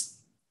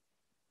expertise.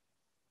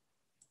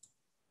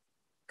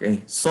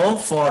 Okay, so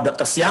for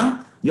Dr.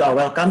 Shiang, you are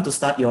welcome to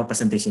start your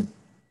presentation.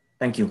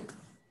 Thank you.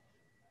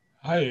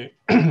 Hi,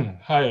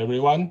 hi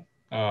everyone.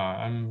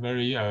 I'm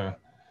very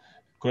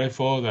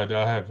grateful that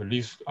I have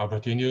this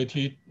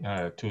opportunity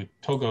to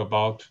talk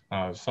about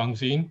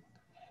something.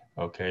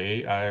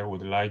 Okay, I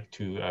would like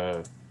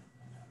to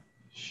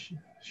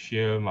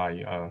share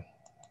my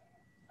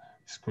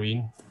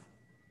screen.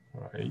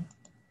 All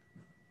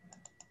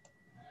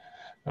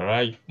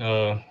right.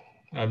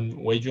 I'm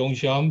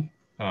Wei-Jung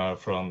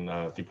from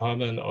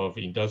Department of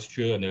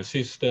Industrial and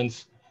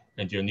Systems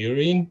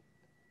Engineering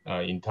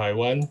in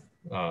Taiwan,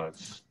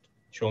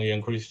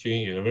 Chung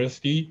Christian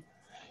University.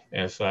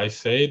 As I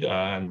said,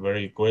 I'm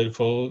very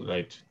grateful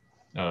that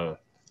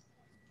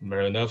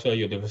Maranatha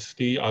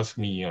University asked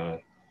me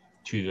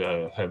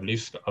to have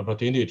this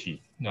opportunity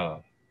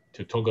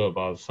to talk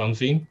about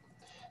something.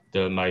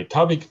 My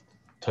topic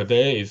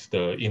today is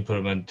the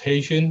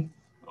implementation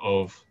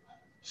of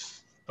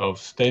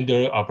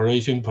standard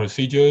operation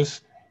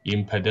procedures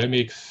in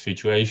pandemic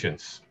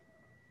situations.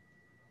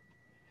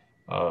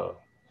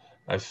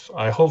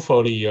 I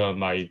hopefully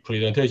my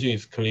presentation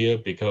is clear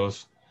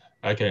because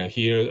I can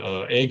hear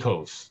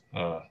echoes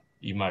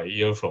in my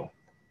earphone.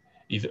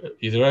 Is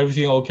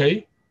everything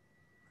okay,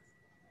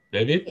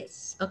 David?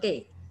 Yes,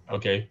 okay.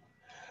 Okay,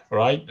 all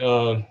right.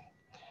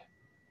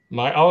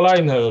 My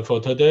outline for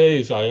today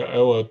is I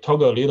will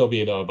talk a little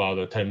bit about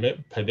the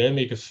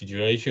pandemic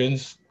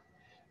situations.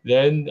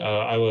 Then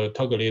I will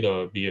talk a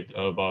little bit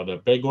about the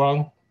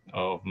background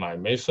of my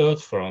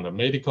methods from the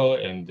medical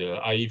and the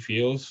IE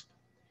fields.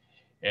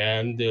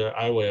 And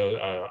I will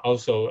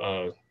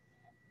also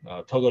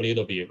talk a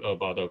little bit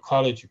about the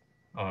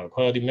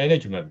quality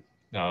management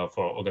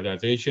for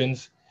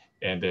organizations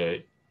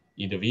and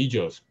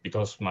individuals,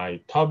 because my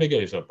topic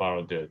is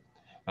about the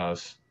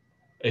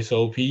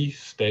SOP,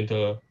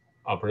 standard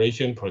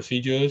operation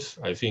procedures.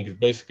 I think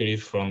basically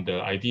from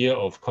the idea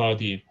of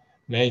quality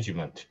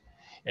management.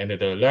 And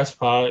the last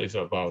part is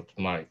about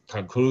my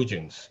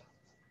conclusions.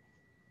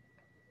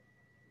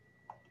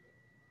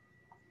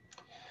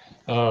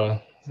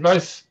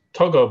 Let's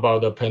talk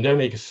about the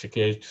pandemic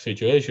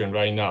situation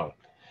right now.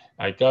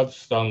 I got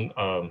some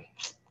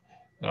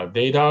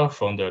data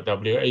from the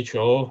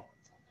WHO,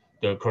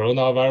 the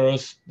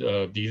coronavirus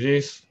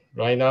disease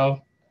right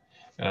now.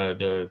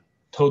 The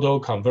total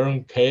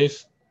confirmed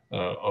case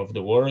of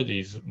the world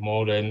is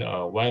more than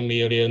 1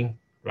 million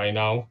right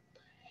now,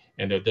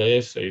 and the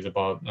deaths is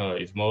about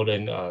is more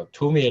than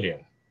 2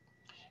 million.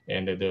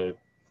 And the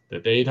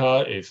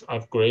data is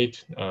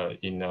upgraded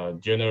in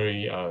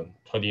January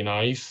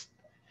 29th.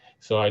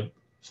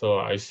 So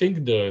I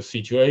think the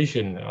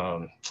situation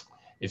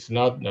is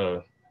not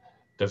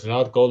does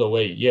not go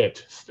away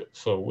yet.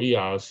 So we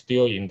are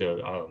still in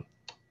the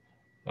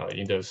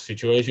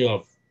situation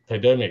of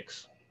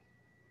pandemics.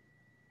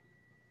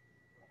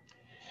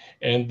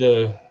 And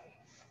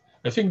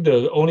I think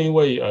the only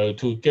way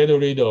to get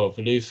rid of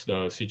this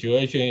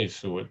situation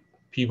is when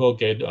people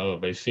get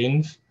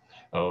vaccines,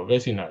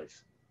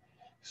 vaccinized.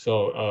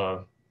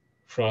 So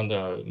from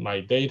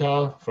my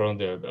data from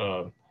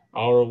the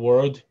our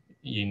world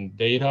in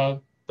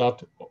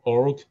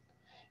data.org,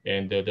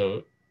 and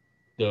the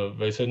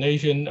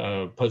vaccination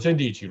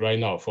percentage right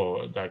now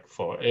for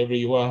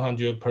every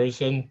 100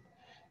 person,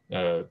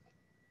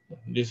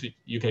 this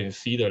you can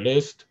see the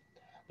list.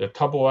 The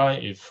top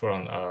one is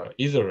from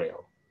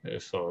Israel,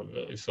 so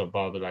it's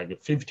about like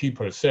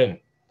 50%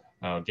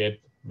 get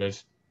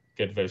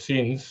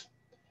vaccines,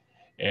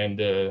 and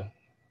the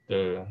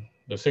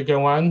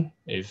second one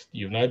is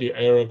United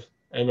Arab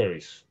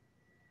Emirates,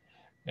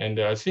 and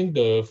I think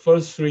the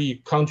first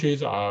three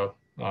countries are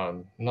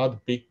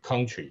not big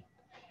country,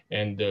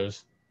 and the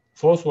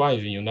fourth one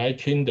is the United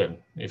Kingdom.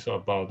 It's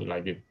about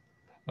like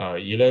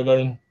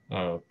 11%.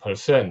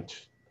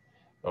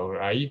 All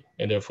right,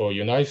 and for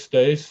United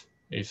States,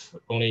 it's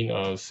only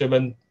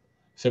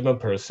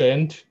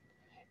 7%,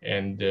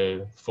 and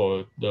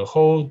for the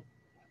whole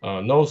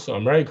North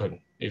American,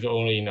 it's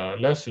only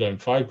less than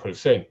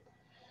 5%.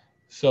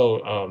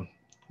 So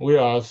we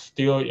are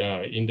still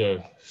in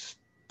the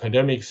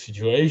pandemic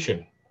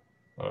situation.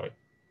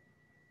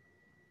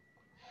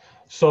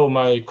 So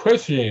my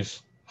question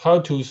is how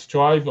to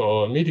strive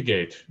or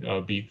mitigate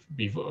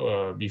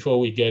before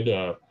we get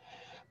a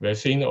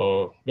vaccine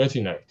or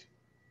vaccinate.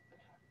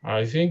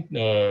 I think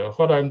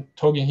what I'm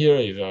talking here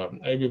is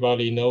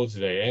everybody knows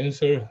the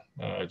answer.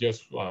 I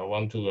just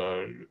want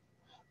to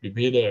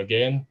repeat it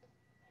again.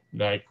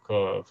 Like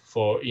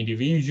for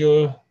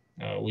individual,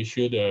 we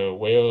should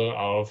wear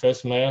our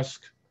face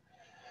mask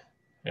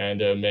and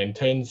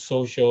maintain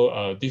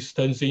social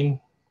distancing.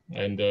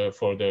 And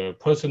for the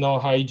personal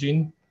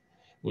hygiene,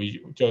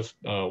 we just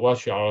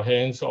wash our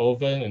hands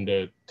often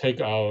and take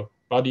our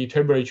body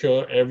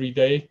temperature every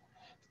day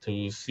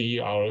to see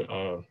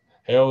our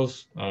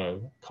health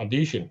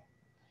condition.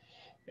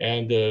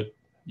 And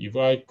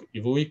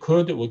if we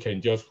could, we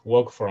can just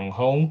work from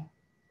home.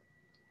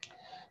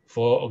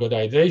 For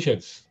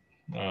organizations,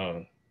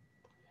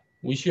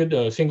 we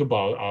should think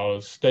about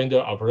our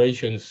standard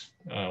operations.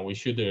 We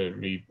should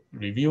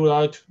review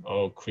that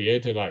or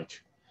create that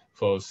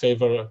for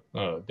safer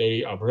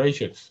daily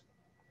operations.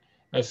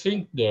 I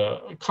think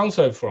the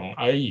concept from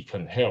IE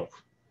can help.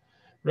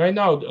 Right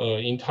now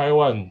in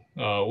Taiwan,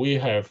 we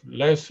have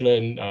less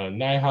than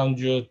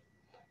 900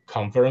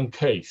 confirmed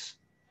cases.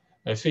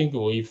 I think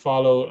we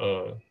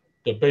follow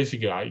the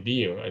basic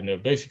idea and the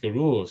basic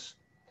rules,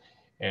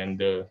 and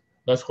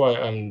that's why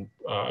I'm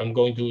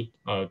going to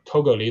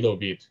talk a little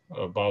bit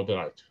about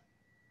that.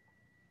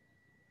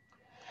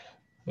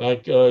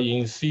 Like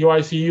in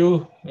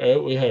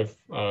CYCU, we have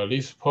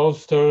this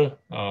poster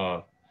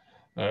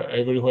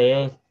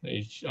everywhere.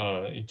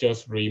 It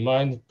just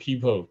reminds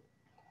people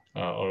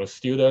or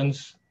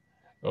students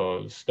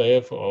or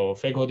staff or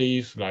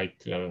faculties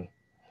like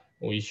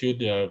we should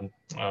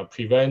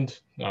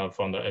prevent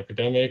from the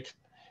epidemic.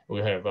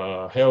 We have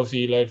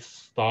healthy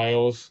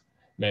lifestyles,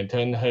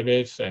 maintain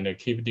habits, and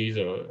keep these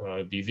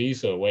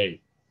disease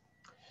away.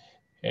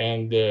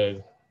 And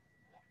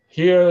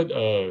here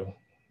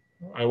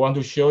I want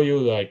to show you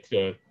like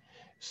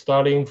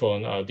starting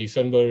from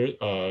December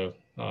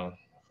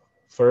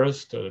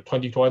 1st,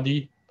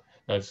 2020,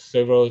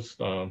 several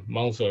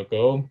months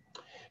ago,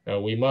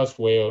 we must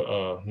wear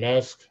a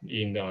mask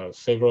in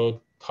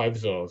several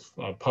types of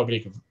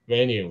public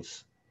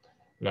venues,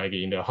 like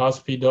in the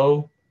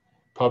hospital,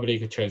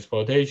 public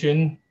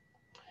transportation,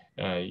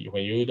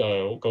 when you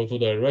go to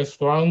the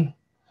restaurant,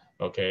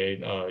 okay,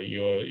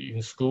 you're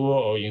in school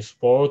or in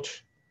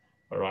sport,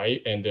 all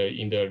right, and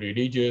in the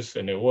religious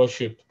and the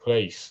worship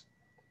place.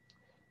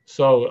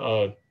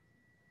 So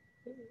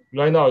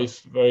right now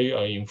it's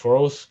very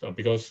enforced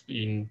because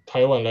in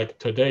Taiwan, like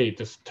today,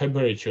 the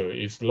temperature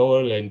is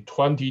lower than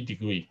 20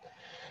 degrees.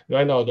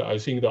 right now, I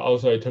think the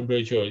outside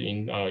temperature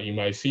in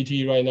my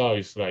city right now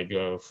is like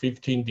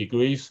 15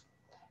 degrees,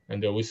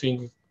 and we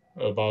think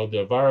about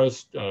the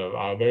virus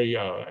are very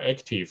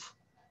active,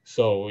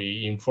 so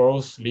we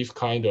enforce this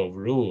kind of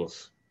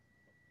rules.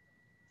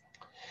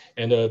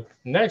 And the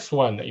next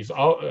one is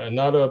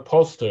another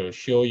poster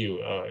show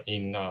you at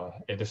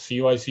the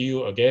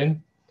CYCU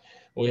again.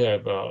 We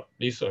have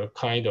this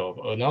kind of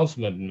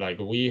announcement, like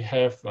we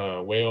have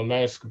wear a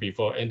mask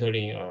before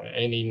entering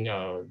any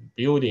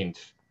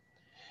buildings.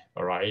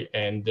 All right,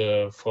 and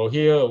for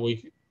here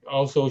we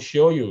also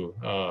show you,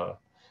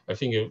 I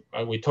think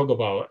we talk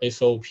about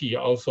SOP,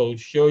 also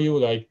show you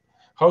like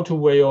how to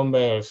wear your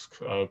mask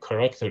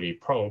correctly,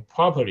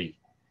 properly,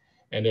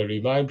 and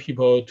remind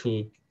people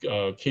to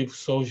keep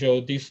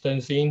social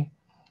distancing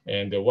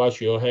and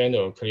wash your hand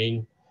or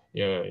clean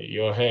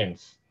your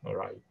hands. All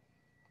right.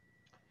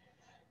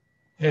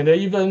 And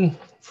even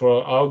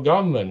for our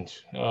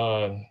government,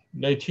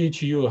 they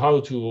teach you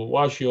how to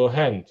wash your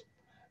hand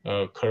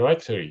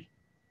correctly.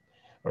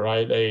 All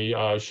right, they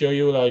show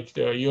you like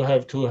you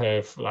have to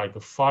have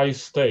like 5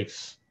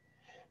 steps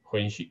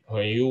when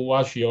you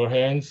wash your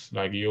hands.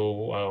 Like you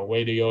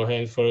wet your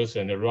hands first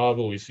and rub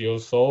with your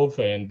soap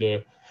and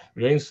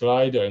rinse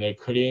slide and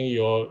clean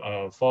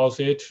your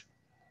faucet,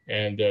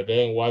 and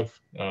then wipe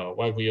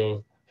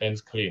your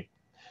hands clean.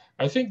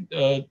 I think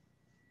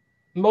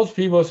most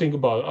people think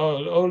about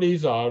all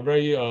these are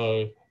very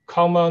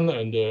common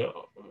and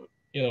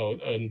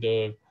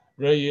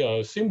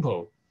very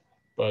simple,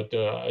 but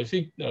I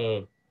think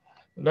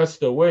that's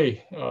the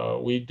way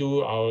we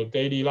do our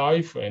daily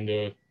life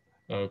and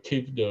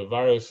keep the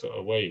virus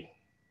away.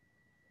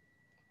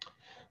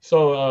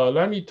 So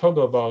let me talk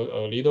about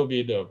a little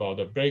bit about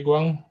the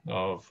background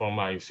from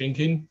my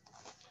thinking.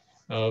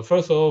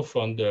 First of all,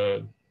 from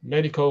the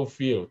medical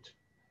field,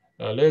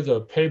 there's a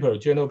paper,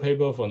 journal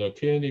paper from the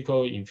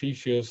Clinical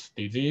Infectious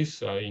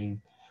Disease in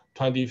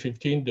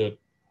 2015. The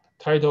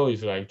title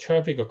is like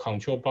traffic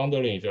control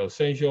bundling is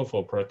essential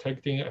for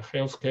protecting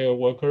healthcare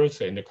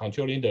workers and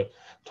controlling the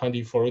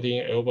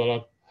 2014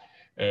 Ebola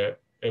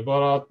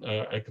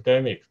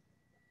epidemic.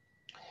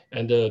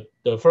 And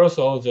the first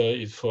author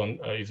is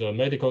a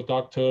medical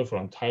doctor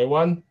from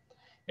Taiwan.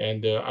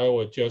 And I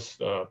will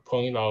just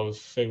point out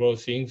several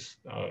things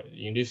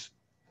in this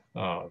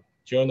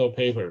journal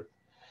paper.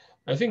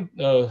 I think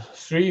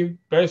 3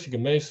 basic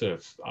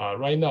methods are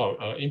right now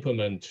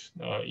implemented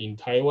in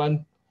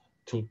Taiwan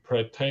to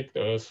protect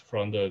us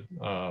from the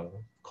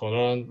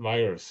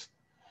coronavirus.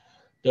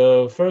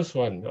 The first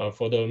one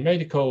for the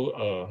medical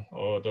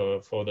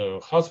for the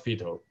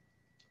hospital.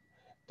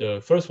 The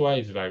first one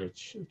is like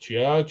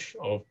triage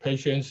of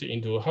patients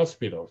into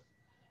hospitals.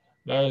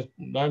 That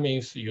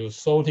means you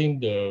sorting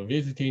the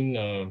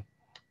visiting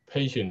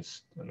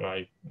patients,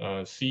 right?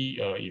 See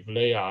if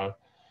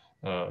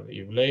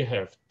they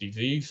have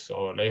disease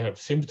or they have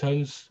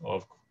symptoms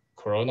of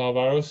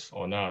coronavirus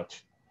or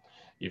not.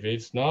 If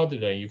it's not,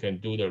 then you can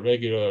do the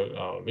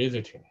regular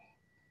visiting.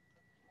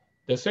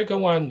 The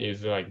second one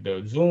is like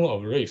the zone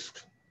of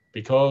risk,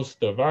 because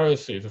the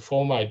virus is a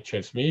fomite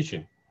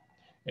transmission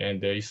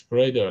and it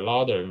spread a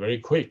lot very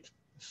quick.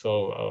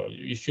 So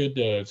you should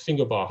think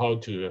about how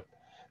to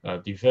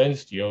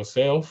defend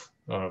yourself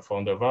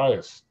from the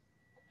virus.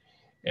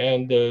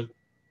 And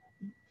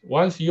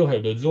once you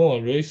have the zone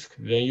of risk,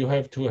 then you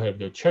have to have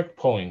the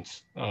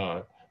checkpoints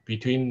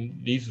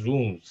between these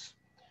zones.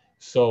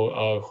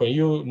 So when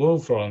you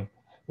move from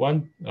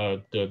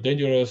the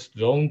dangerous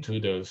zone to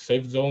the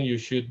safe zone, you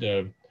should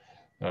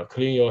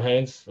clean your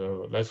hands.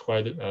 That's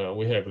why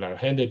we have like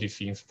hand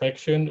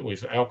disinfection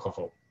with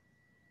alcohol.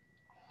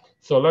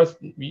 So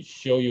let me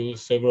show you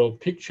several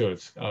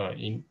pictures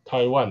in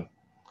Taiwan.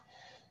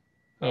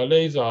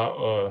 These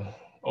are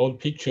old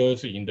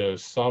pictures in the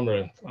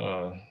summer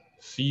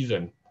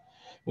season.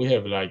 We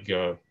have like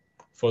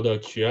for the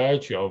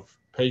triage of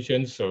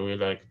patients, so we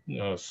like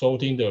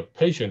sorting the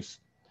patients.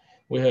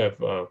 We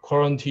have a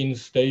quarantine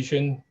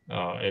station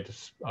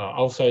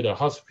outside the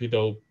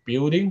hospital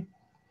building,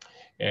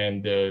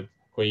 and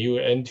when you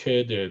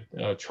enter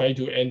try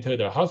to enter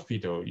the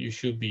hospital, you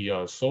should be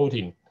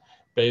sorting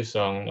based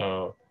on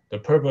the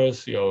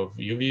purpose of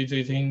you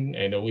visiting,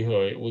 and we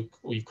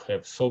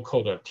have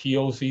so-called a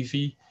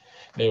TOCC.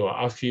 They will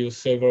ask you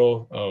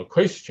several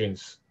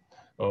questions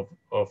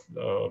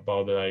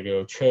about like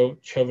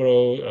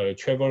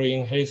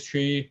traveling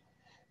history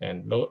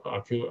and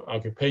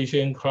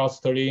occupation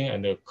clustering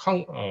and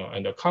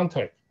the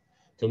contact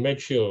to make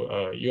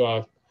sure you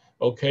are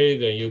okay.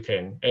 Then you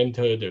can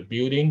enter the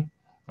building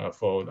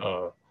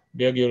for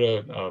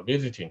regular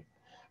visiting.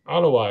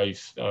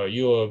 Otherwise,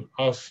 you are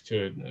asked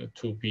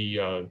to be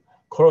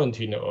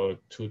quarantined or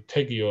to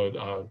take your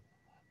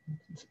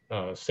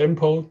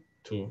sample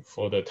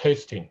for the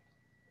testing.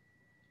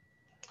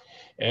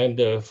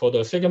 And for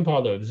the second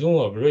part, the zone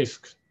of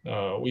risk,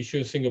 we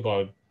should think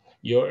about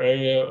your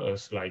area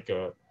as like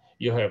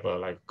you have a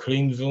like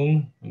clean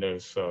zone,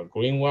 there's a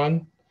green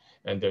one,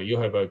 and you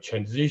have a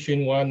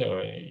transition one,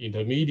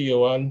 intermediate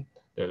one,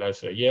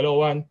 that's a yellow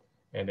one,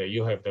 and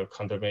you have the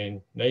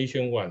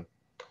contamination one,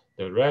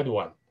 the red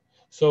one.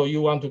 So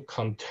you want to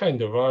contain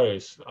the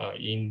virus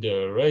in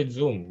the red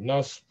zone,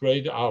 not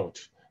spread out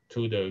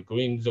to the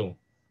green zone.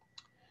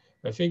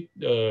 I think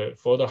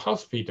for the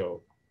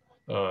hospital,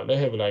 they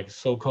have like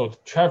so-called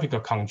traffic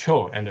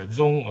control and a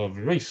zone of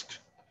risk.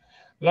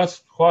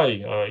 That's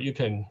why you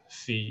can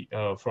see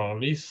from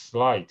this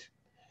slide,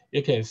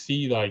 you can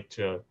see like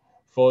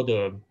for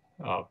the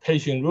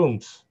patient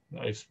rooms,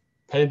 it's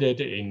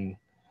painted in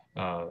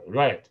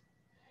red,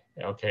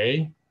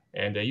 okay?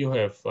 And you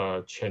have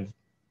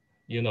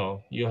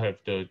you have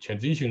the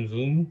transition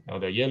zone or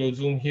the yellow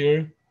zone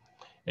here,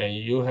 and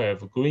you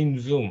have green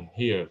zone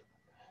here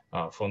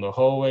from the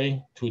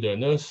hallway to the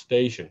nurse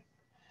station.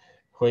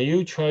 When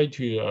you try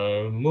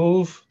to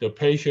move the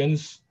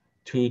patients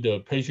to the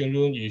patient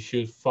room, you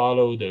should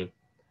follow the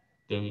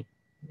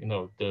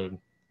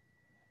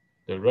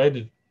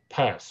red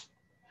path.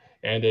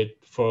 And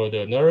for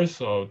the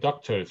nurse or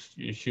doctors,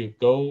 you should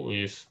go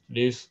with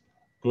this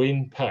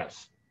green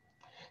path.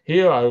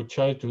 Here, I'll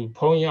try to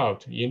point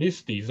out in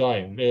this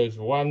design, there's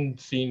one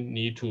thing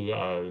need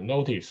to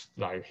notice.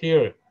 Like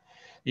here,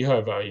 you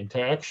have an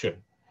interaction.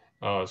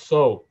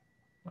 So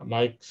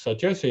my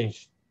suggestion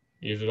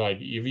is like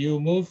if you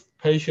move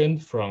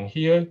patient from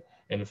here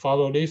and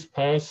follow this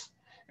path,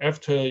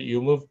 after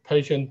you move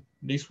patient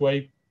this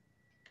way,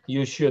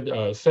 you should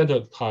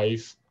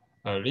sanitize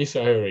this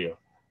area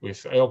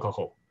with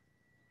alcohol.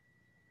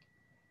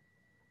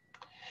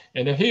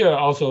 And here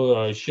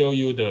also show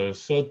you the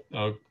third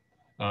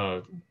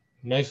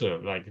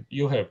method, like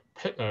you have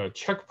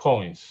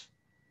checkpoints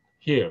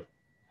here.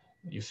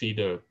 You see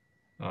the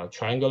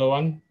triangular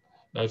one.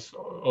 That's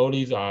all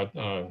these are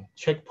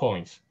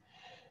checkpoints.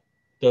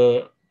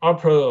 The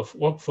upper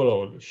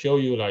workflow show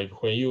you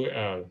like when you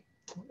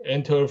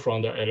enter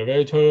from the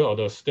elevator or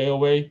the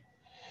stairway,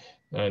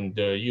 and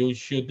you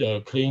should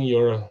clean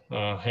your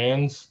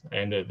hands,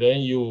 and then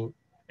you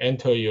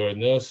enter your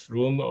nurse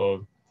room.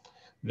 Or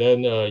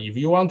then if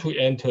you want to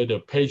enter the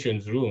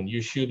patient's room,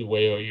 you should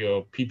wear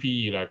your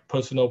PPE, like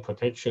personal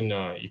protection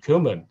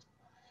equipment.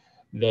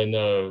 Then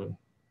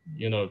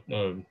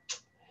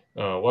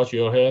wash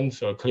your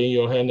hands, clean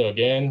your hand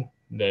again,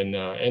 then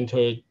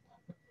enter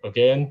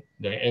again,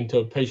 then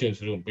enter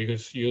patient's room,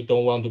 because you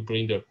don't want to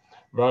bring the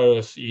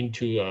virus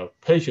into a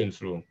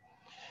patient's room.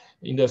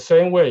 In the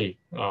same way,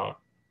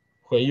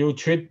 when you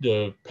treat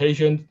the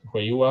patient,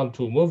 when you want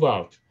to move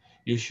out,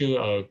 you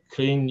should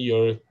clean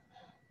your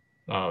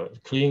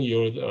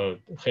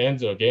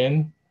hands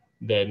again,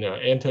 then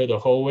enter the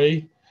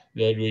hallway,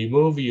 then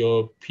remove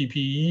your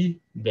PPE,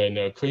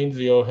 then cleanse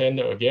your hand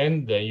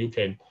again, then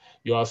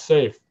you are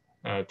safe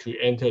to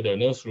enter the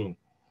nurse room.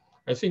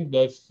 I think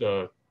that's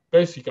the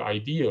basic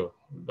idea,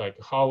 like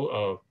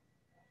how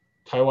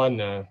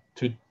Taiwan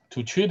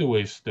to treat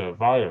with the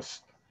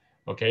virus.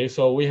 Okay,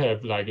 so we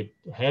have like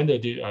hand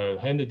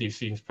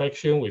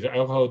disinfection with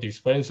alcohol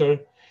dispenser.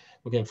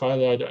 We can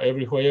find that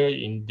everywhere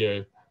in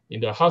the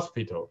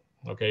hospital.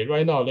 Okay,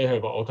 right now they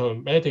have an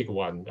automatic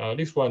one.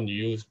 This one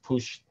you use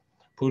push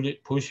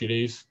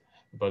this,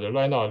 but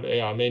right now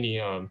there are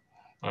many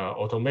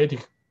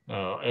automatic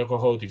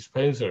alcohol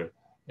dispenser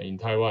in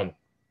Taiwan.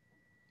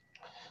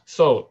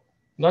 So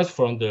that's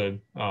from the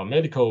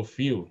medical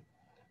field.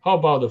 How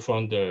about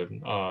from the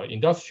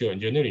industrial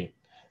engineering?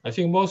 I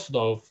think most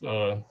of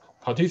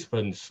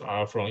participants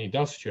are from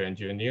industrial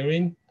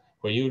engineering.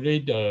 When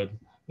you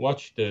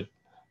watch the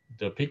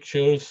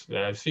pictures,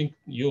 I think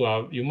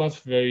you must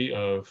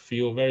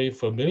feel very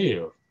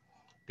familiar,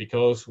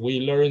 because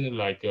we learn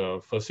like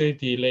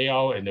facility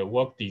layout and the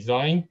work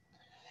design.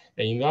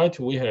 And in that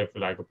we have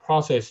like a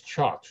process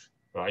chart,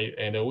 right?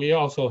 And we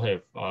also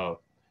have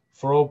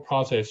flow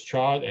process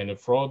chart and a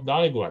flow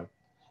diagram.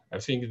 I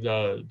think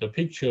the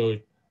picture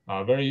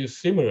are very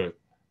similar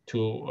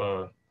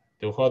to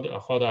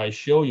what I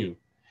show you.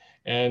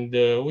 And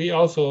we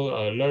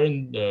also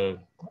learn the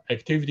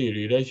activity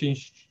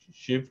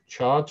relationship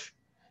chart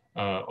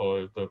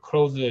or the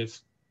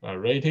closest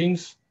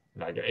ratings,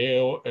 like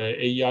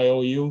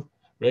AEIOU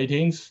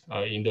ratings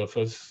in the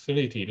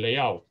facility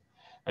layout.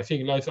 I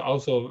think that's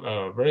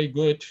also very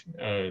good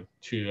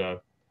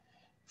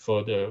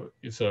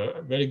it's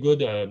a very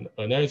good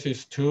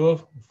analysis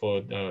tool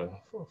for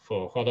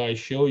what I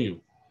show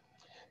you.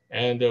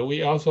 And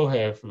we also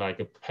have like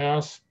a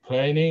path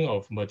planning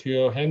of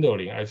material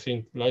handling. I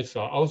think that's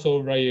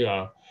also very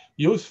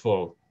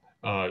useful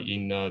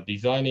in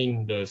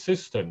designing the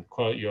system,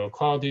 your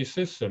quality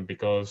system,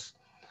 because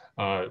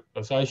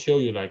as I show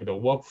you, like the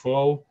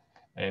workflow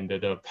and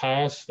the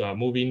path,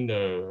 moving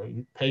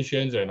the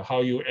patients and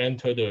how you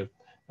enter the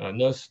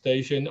nurse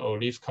station, or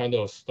this kind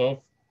of stuff.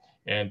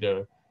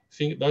 And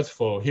think that's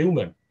for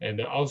human,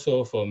 and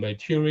also for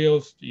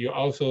materials. You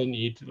also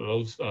need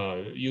those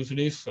use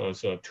this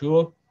as a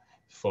tool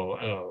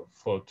for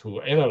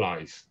to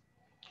analyze,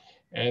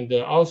 and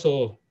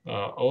also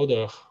all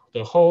the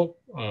whole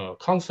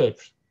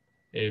concept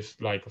is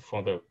like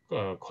for the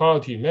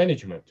quality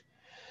management.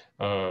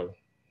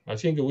 I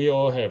think we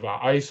all have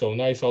ISO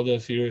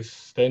 9000 series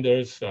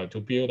standards to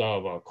build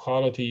our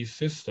quality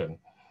system.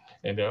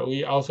 And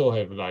we also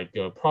have like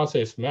a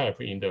process map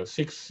in the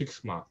Six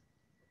Sigma.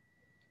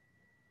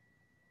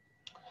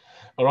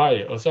 All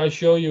right, as I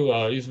show you,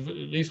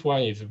 this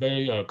one is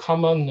very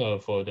common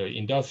for the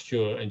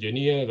industrial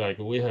engineer. Like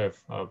we have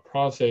a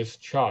process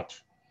chart,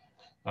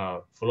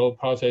 flow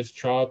process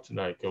chart.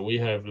 Like we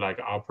have like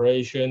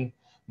operation,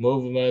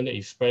 movement,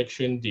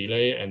 inspection,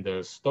 delay,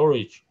 and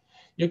storage.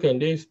 You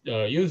can use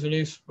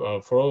this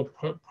flow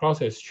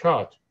process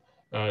chart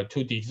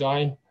to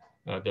design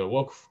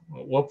the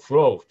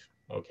workflow.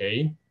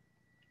 Okay.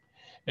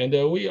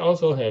 And we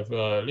also have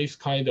this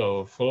kind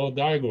of flow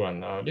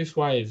diagram. This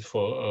one is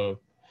for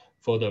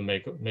the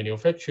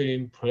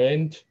manufacturing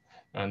plant.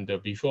 And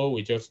before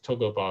we just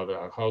talk about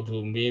how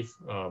to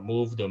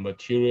move the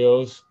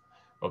materials.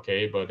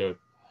 Okay, but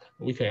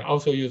we can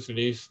also use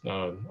this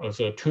as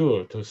a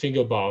tool to think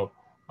about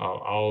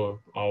our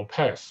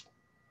past.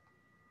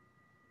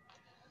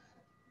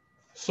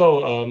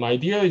 So my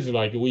idea is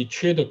like we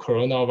treat the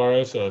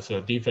coronavirus as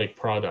a defect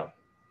product.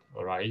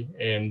 All right,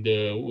 and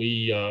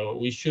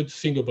we should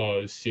think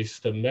about a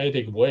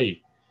systematic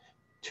way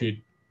to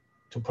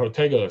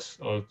protect us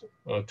or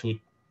to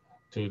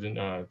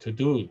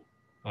do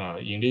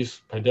in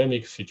this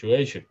pandemic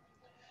situation.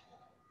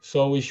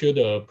 So we should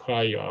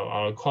apply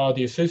our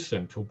quality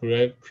system to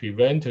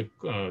prevent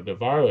the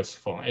virus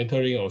from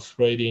entering or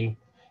spreading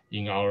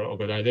in our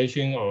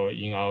organization or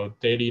in our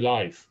daily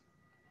life.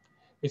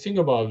 We think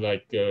about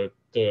like the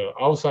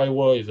outside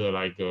world is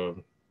like a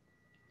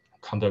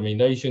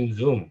contamination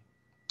zone.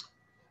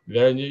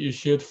 Then you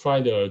should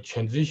find a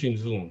transition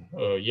zone,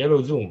 a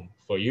yellow zone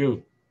for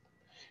you.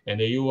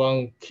 And you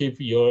want to keep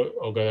your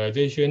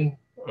organization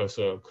as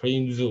a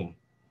clean zone.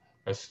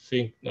 I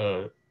think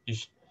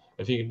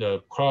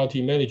the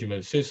quality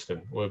management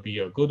system will be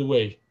a good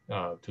way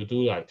to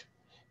do that.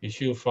 You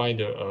should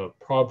find a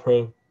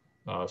proper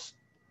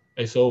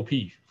SOP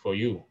for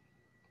you.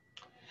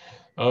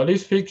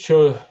 This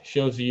picture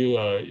shows you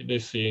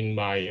this in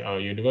my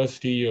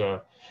university.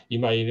 In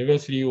my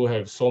university, we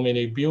have so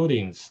many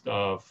buildings.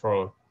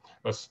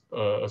 As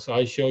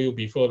I show you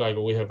before, like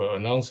we have an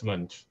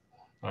announcement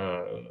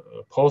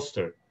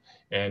poster,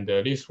 and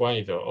this one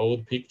is an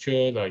old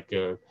picture. Like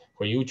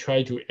when you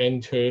try to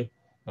enter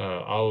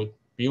our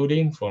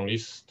building from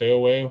this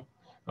stairwell,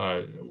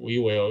 we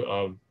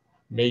will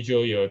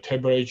measure your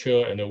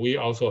temperature, and we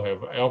also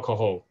have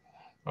alcohol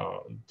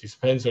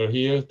dispenser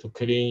here to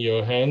clean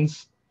your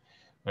hands.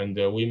 And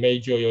we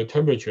measure your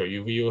temperature.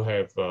 If you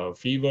have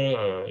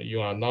fever,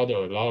 you are not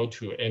allowed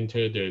to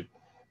enter the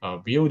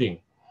building.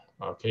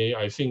 Okay,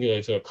 I think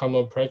it's a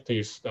common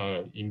practice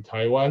in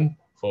Taiwan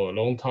for a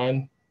long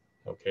time.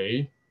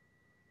 Okay.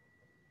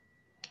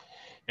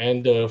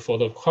 And for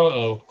the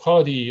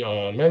quality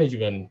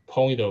management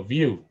point of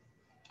view,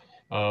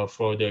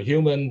 for the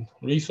human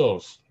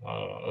resource,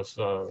 as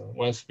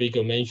one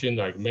speaker mentioned,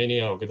 like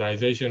many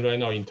organizations right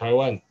now in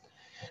Taiwan,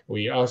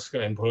 we ask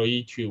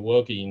employees to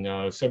work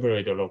in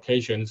separate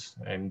locations,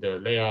 and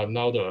they are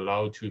not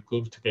allowed to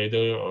group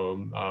together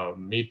or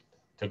meet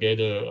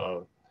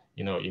together,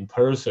 in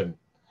person.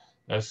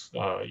 That's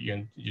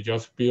you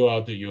just build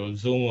out your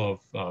zone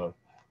of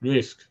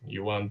risk.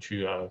 You want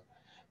to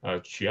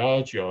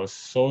triage or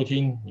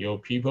sorting your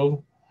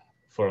people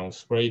from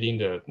spreading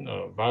the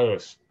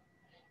virus.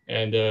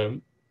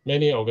 And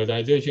many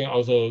organizations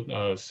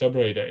also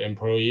separate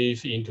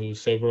employees into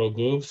several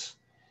groups,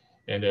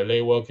 and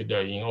they work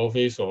in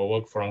office or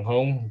work from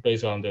home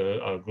based on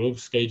the group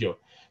schedule.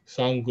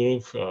 Some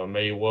groups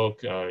may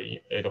work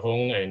at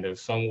home, and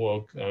some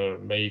work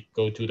may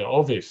go to the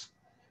office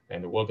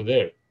and work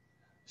there.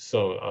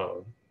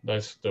 So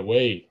that's the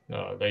way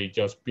they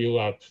just build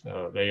up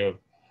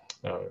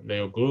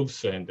their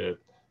groups and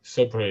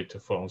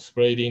separate from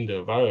spreading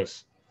the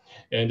virus.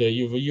 And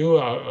if you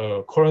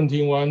are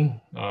quarantine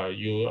one,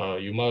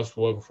 you must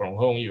work from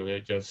home. You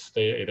just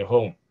stay at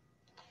home.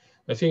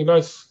 I think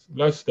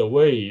that's the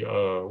way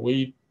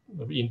we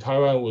in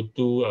Taiwan would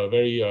do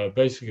very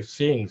basic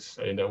things,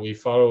 and we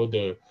follow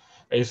the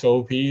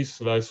SOPs.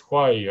 That's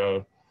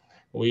why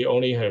we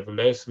only have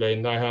less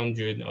than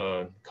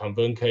 900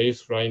 confirmed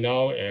cases right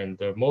now, and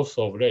most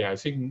of them, I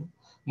think,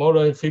 more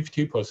than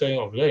 50%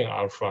 of them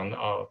are from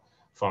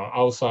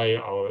outside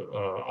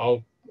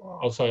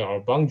our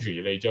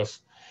boundary. They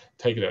just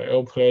take the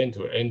airplane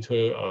to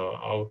enter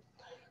our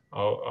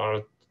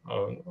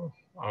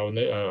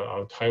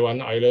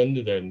Taiwan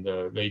island, then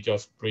they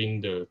just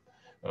bring the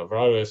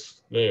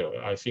virus there.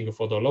 I think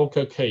for the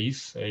local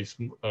case, it's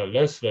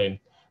less than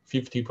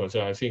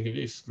 50%. I think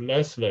it's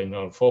less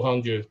than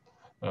 400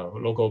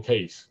 local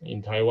case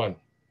in Taiwan.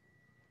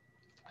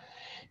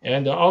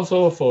 And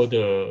also for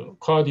the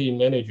quality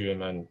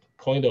management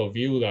point of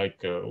view,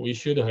 like we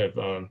should have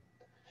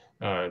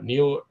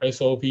new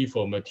SOP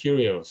for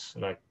materials.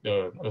 Like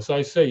as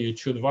I say, you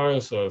treat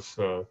virus as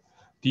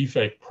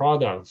defect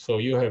product, so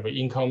you have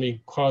incoming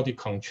quality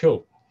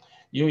control.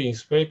 You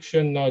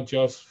inspection not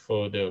just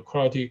for the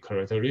quality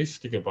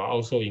characteristic, but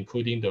also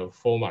including the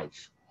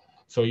formats.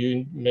 So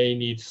you may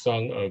need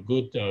some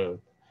good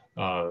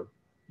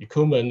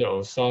equipment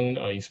or some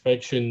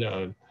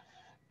inspection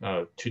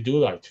to do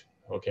that,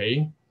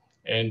 okay?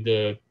 And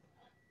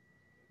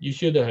you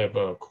should have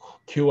a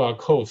QR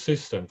code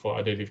system for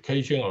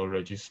identification or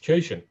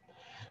registration.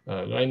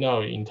 Right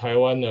now in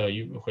Taiwan,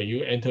 when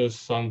you enter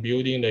some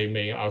building, they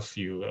may ask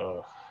you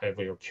have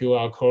your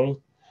QR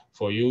code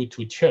for you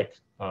to check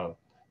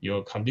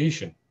your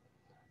condition,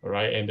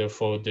 right? And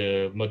for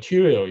the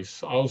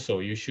materials also,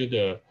 you should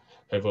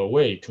have a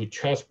way to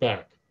trace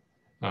back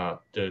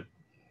the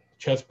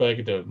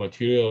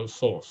material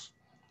source.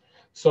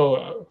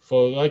 So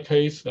for that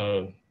case,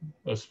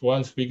 as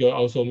one speaker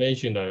also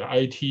mentioned, that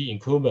IT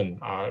equipment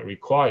are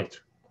required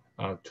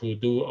to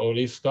do all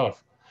this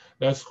stuff.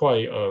 That's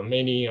why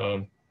many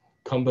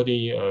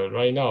company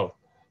right now,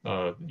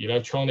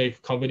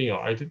 electronic company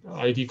or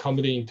IT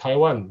company in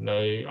Taiwan,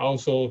 they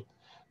also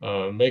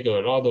make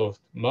a lot of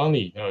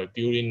money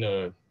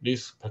during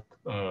this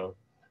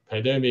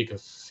pandemic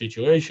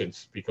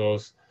situations,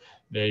 because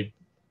they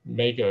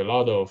make a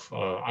lot of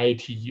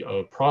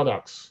IT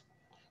products.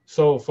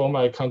 So for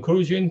my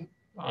conclusion,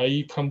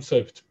 IE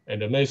concept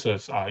and the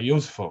methods are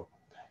useful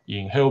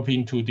in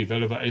helping to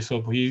develop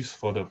SOPs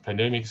for the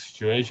pandemic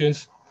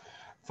situations.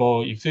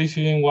 For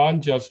existing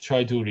one, just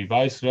try to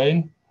revise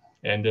them,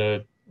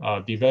 and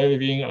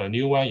developing a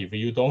new one if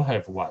you don't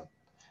have one.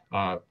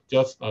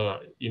 Just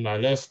in my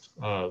last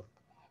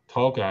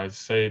talk, I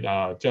said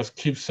just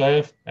keep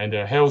safe and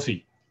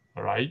healthy.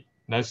 All right,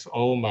 that's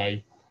all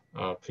my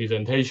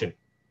presentation.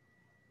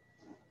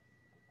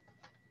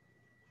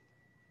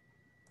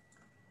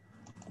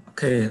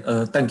 Okay,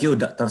 thank you,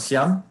 Dr.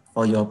 Shiang,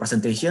 for your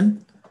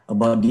presentation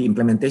about the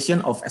implementation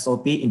of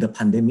SOP in the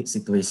pandemic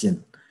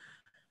situation.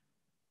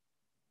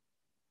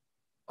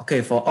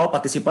 Okay, for all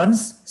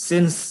participants,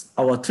 since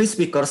our three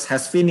speakers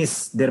has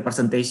finished their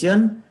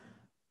presentation,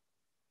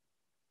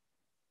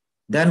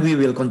 then we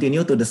will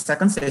continue to the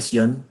second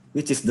session,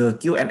 which is the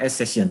Q&A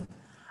session.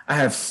 I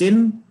have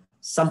seen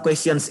some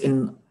questions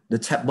in the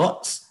chat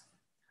box.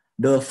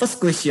 The first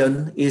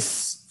question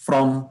is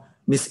from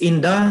Ms.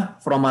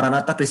 Indah from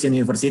Maranatha Christian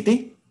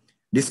University.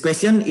 This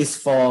question is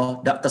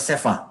for Dr.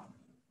 Seva.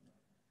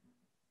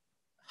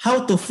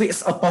 How to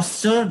fix a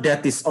posture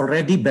that is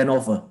already bent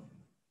over?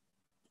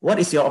 What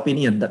is your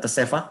opinion, Dr.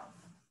 Seva?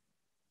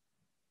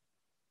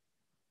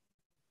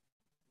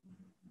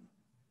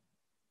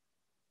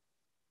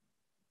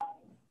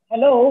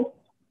 Hello.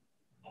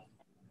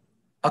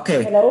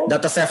 Okay, Hello?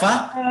 Dr.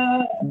 Seva,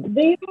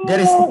 Do you there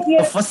is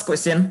hear? the first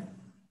question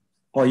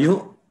for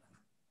you.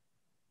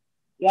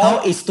 Yes.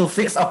 How is to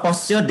fix a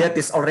posture that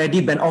is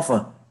already bent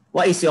over?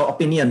 What is your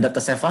opinion,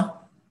 Dr.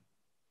 Seva?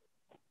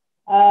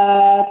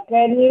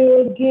 Can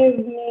you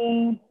give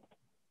me?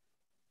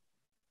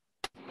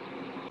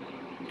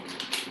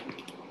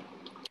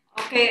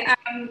 Okay,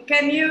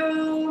 can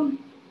you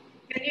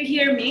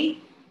hear me?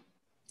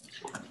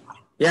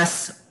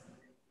 Yes,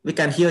 we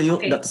can hear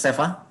you, Okay. Dr.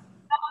 Seva.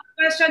 The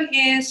question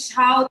is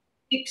how to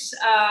fix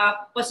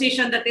a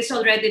position that is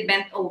already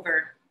bent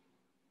over.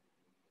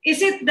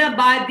 Is it the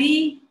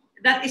body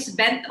that is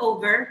bent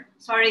over?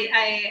 Sorry,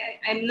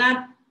 I'm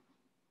not.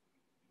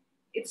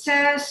 It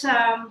says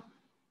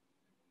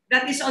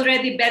that is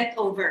already bent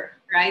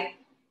over, right?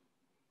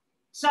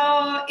 So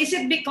is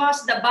it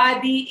because the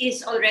body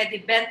is already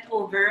bent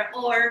over,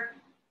 or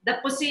the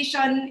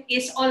position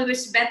is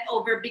always bent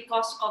over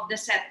because of the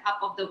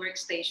setup of the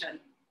workstation?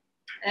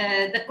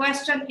 The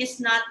question is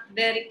not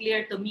very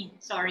clear to me,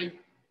 sorry.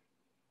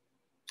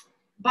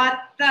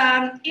 But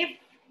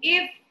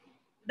if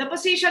the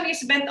position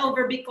is bent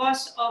over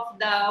because of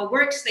the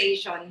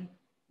workstation,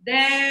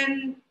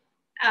 then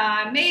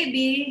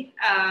maybe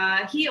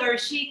he or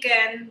she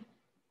can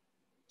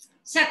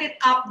set it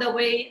up the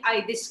way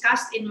I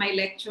discussed in my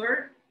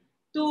lecture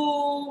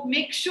to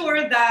make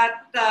sure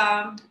that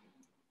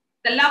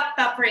the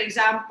laptop, for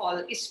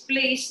example, is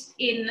placed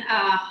in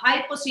a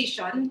high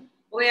position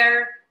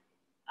where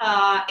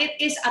it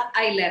is at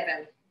eye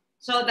level,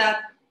 so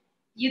that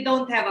you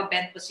don't have a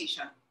bent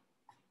position.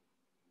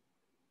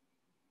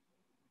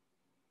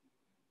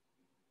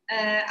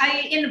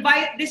 I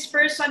invite this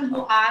person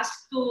who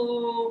asked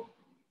to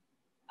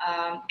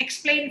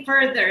explain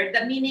further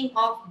the meaning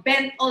of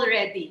bent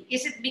already.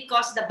 Is it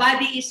because the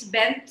body is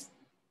bent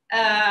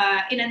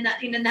in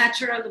a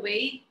natural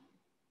way?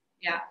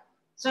 Yeah,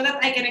 so that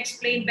I can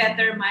explain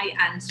better my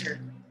answer.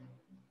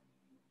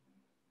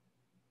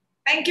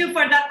 Thank you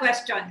for that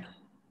question.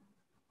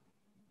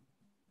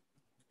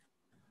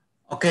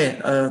 Okay,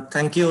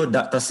 thank you,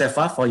 Dr.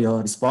 Seva, for your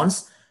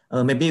response.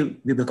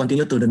 Maybe we will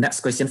continue to the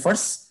next question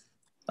first.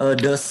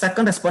 The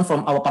second response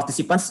from our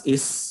participants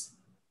is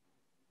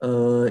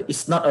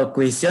it's not a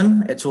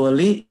question,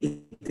 actually,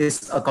 it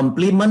is a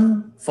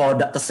compliment for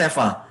Dr.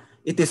 Seva.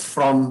 It is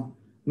from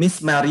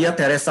Miss Maria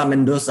Teresa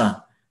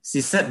Mendoza.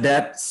 She said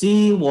that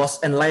she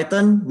was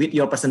enlightened with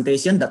your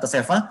presentation, Dr.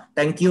 Seva.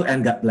 Thank you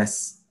and God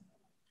bless.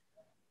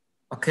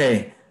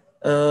 Okay,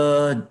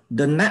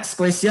 the next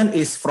question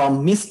is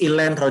from Miss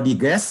Elaine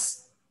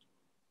Rodriguez.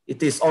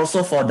 It is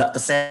also for Dr.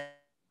 Seva.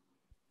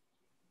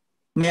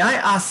 May I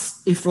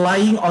ask if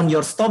lying on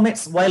your stomach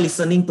while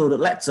listening to the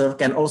lecture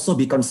can also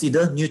be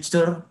considered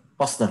neutral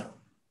posture?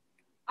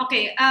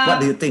 Okay. What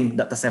do you think,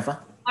 Dr. Seva?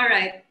 All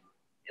right.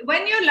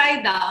 When you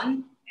lie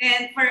down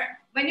and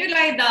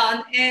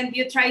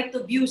you try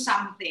to view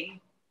something,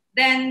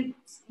 then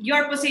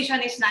your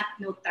position is not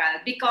neutral,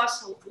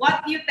 because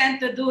what you tend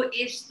to do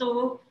is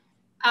to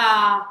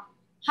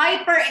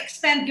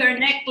hyperextend your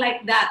neck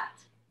like that,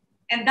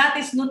 and that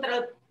is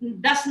neutral.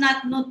 That's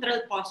not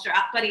neutral posture.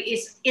 Actually,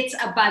 it's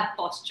a bad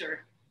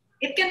posture.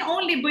 It can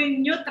only be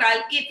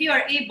neutral if you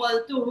are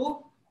able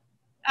to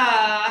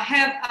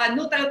have a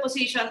neutral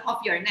position of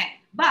your neck.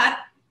 But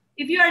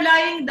if you are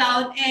lying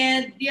down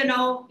and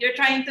you're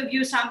trying to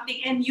view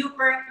something and you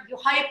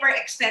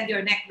hyperextend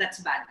your neck, that's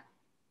bad.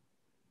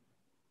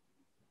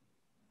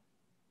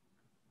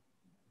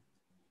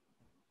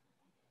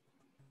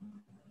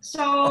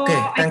 So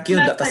okay, thank you,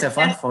 Dr.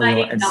 Seva, for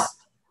your answer.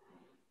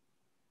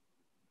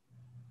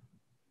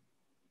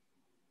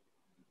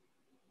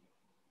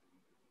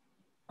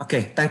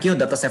 Okay, thank you,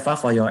 Dr. Seva,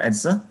 for your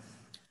answer.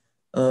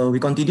 We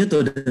continue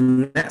to the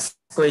next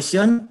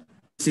question.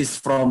 This is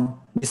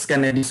from Ms.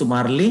 Kennedy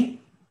Sumarli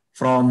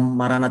from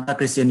Maranatha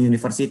Christian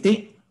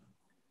University.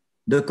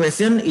 The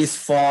question is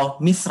for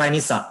Ms.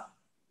 Rainisa.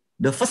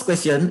 The first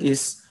question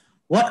is,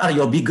 what are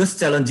your biggest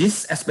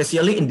challenges,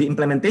 especially in the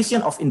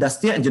implementation of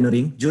industrial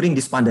engineering during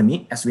this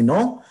pandemic? As we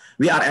know,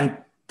 we are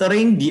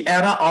entering the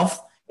era of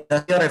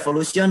Industrial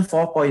Revolution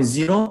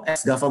 4.0,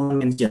 as government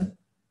mentioned.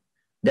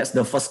 That's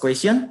the first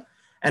question.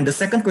 And the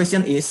second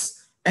question is,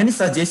 any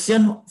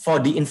suggestion for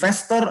the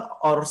investor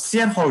or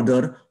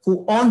shareholder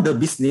who own the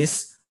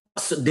business,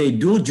 what should they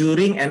do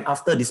during and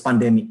after this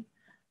pandemic?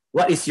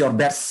 What is your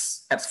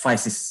best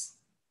advices?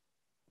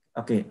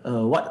 Okay,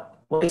 what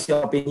is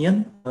your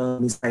opinion,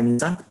 Ms.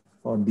 Rainisa,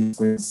 for this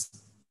question?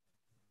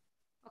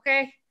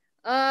 Okay,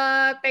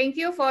 thank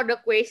you for the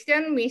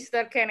question,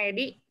 Mr.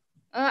 Kennedy.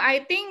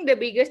 I think the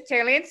biggest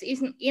challenge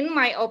is, in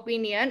my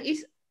opinion,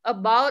 is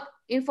about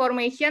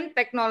information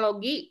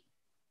technology,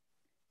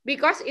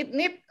 because it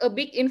needs a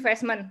big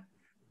investment.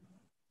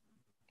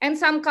 And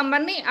some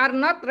companies are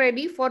not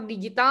ready for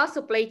digital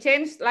supply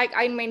chains, like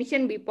I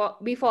mentioned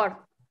before.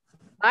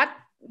 But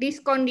this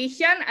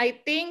condition,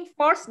 I think,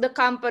 force the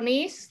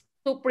companies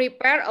to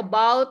prepare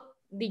about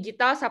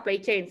digital supply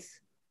chains.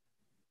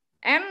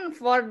 And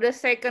for the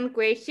second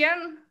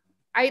question,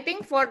 I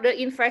think for the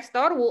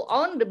investor who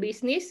own the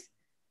business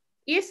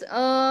is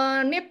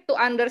need to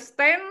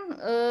understand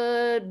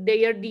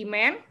their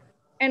demand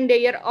and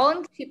their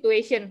own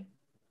situation.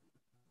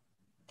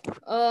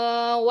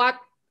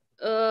 What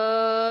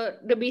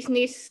the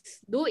business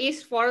do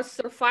is for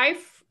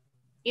survive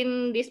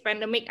in this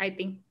pandemic, I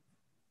think.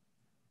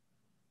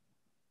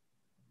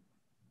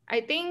 I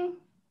think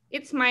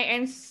it's my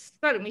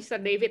answer,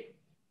 Mr. David.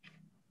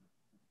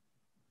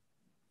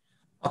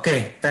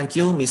 Okay, thank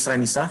you, Ms.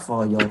 Rainisa,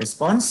 for your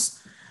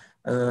response.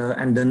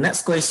 And the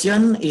next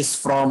question is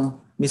from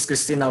Ms.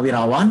 Christina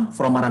Wirawan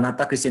from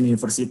Maranatha Christian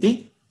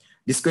University.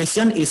 This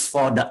question is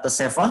for Dr.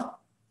 Seva.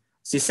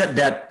 She said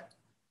that,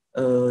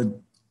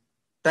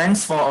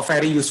 thanks for a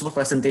very useful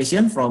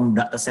presentation from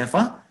Dr.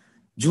 Seva.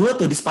 Due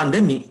to this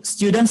pandemic,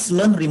 students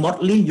learn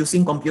remotely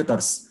using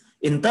computers.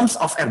 In terms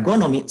of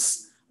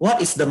ergonomics, what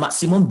is the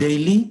maximum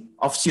daily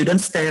of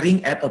students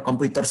staring at a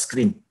computer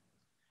screen?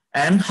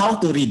 And how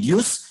to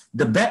reduce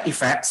the bad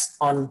effects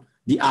on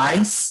the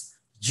eyes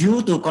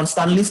due to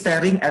constantly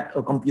staring at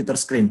a computer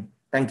screen?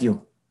 Thank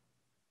you.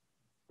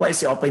 What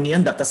is your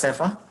opinion, Dr.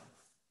 Seva?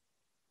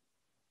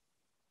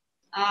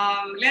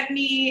 Let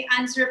me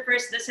answer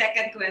first the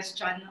second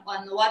question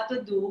on what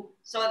to do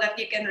so that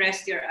you can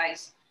rest your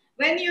eyes.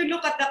 When you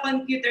look at the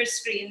computer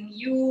screen,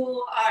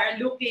 you are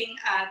looking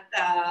at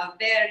a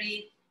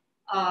very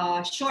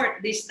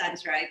short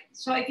distance, right?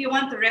 So if you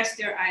want to rest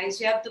your eyes,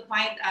 you have to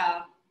find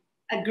a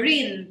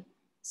green,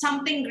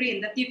 something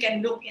green that you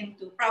can look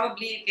into.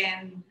 Probably you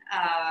can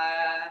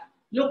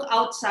look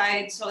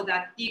outside so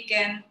that you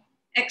can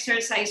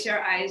exercise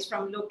your eyes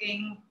from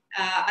looking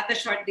at a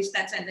short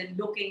distance and then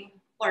looking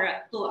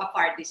to a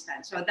far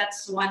distance. So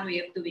that's one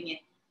way of doing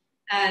it.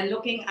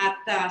 Looking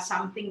at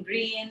something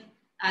green,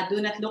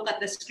 do not look at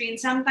the screen.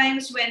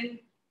 Sometimes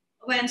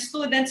when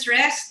students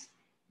rest,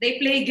 they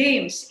play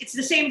games. It's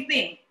the same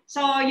thing.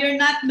 So you're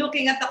not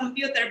looking at the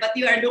computer, but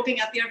you are looking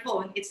at your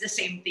phone. It's the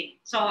same thing.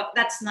 So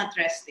that's not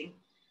resting.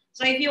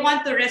 So if you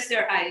want to rest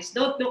your eyes,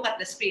 don't look at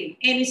the screen,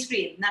 any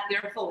screen, not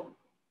your phone.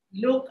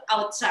 Look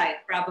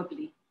outside,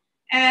 probably.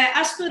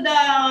 As to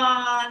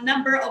the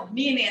number of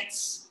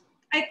minutes,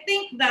 I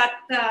think that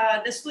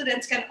the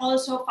students can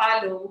also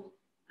follow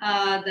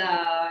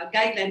the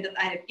guideline that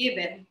I have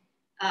given.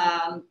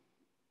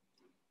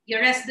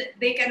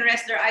 They can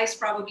rest their eyes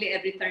probably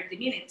every 30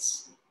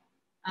 minutes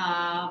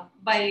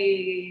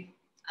by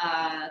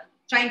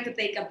trying to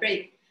take a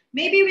break.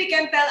 Maybe we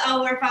can tell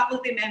our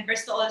faculty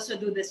members to also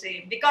do the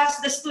same,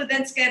 because the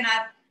students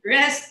cannot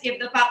rest if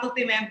the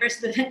faculty members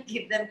do not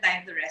give them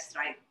time to rest,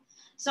 right?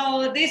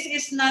 So this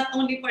is not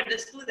only for the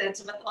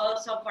students, but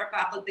also for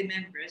faculty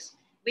members.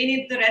 We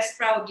need to rest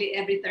probably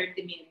every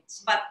 30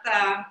 minutes. But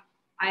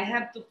I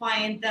have to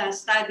find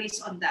studies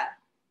on that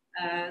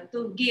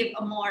to give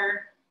a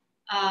more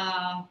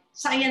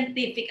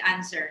scientific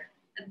answer.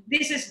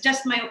 This is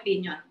just my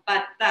opinion,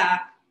 but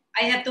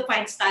I have to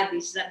find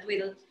studies that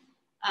will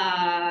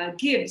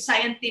give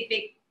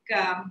scientific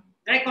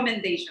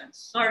recommendations.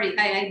 Sorry,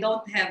 I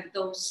don't have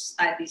those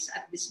studies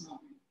at this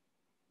moment.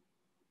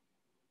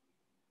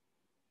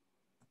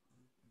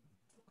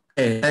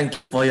 Okay, thank you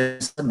for your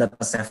answer,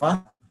 Dr.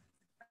 Seva.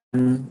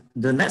 And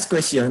the next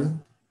question,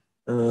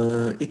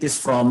 it is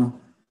from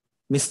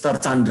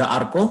Mr. Chandra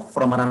Arko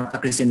from Maranatha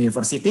Christian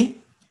University.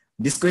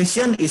 This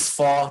question is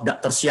for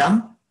Dr.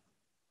 Shiang.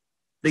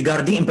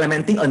 Regarding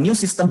implementing a new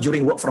system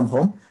during work from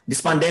home,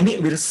 this pandemic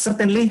will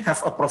certainly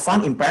have a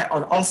profound impact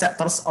on all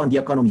sectors on the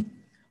economy.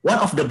 One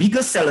of the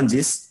biggest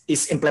challenges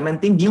is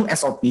implementing new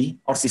SOP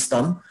or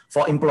system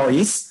for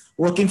employees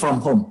working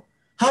from home.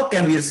 How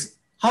can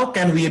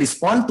we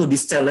respond to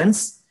this challenge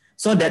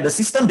so that the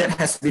system that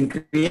has been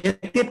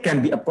created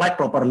can be applied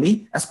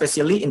properly,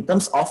 especially in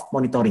terms of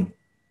monitoring?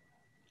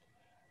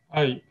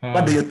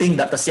 What do you think,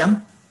 Dr.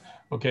 Shiang?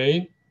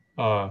 Okay,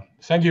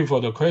 thank you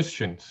for the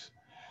questions.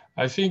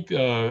 I think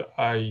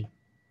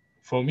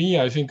for me,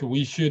 I think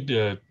we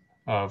should,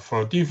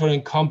 for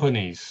different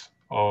companies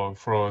or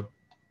for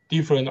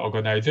different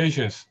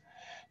organizations,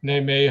 they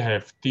may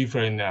have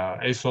different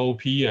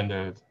SOP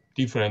and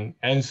different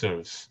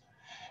answers.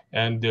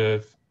 And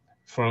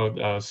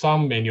for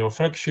some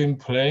manufacturing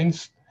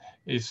plants,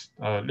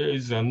 there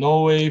is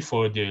no way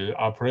for the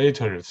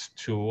operators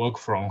to work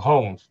from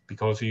home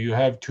because you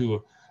have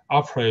to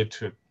operate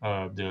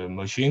the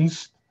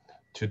machines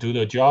to do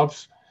the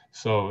jobs.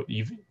 So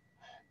if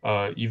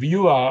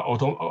you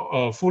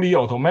are fully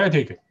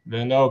automatic,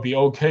 then that'll be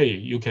okay.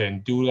 You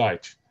can do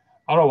that.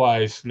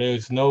 Otherwise,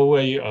 there's no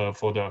way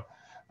for the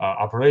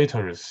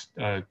operators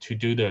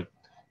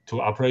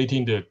to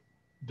operating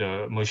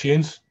the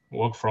machines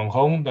work from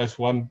home. That's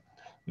one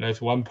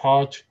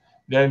part.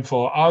 Then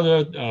for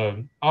other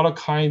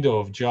kind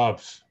of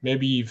jobs,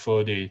 maybe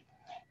for the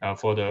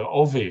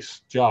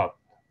office job,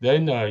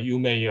 then you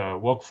may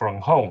work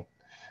from home.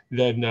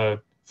 Then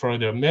for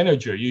the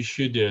manager, you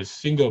should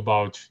think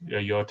about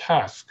your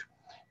task,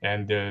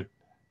 and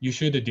you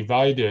should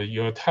divide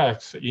your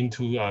tasks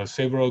into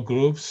several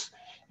groups,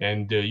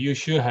 and you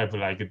should have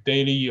like a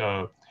daily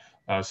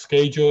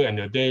schedule and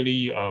a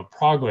daily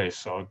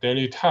progress or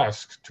daily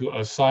task to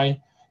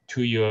assign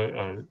to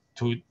your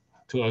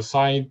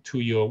to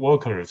your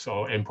workers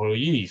or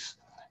employees.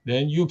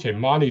 Then you can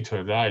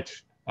monitor that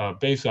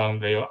based on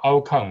their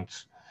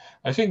outcomes.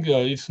 I think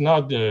it's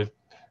not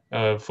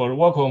for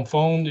work on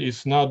phone,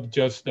 it's not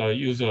just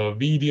use a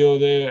video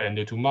there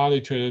and to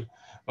monitor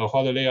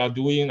what they are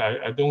doing.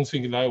 I don't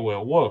think that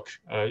will work.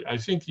 I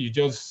think you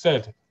just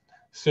set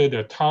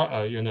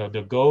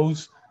the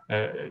goals,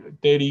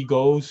 daily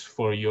goals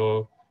for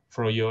your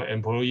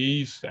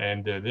employees,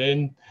 and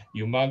then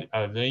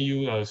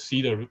you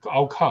see the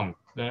outcome.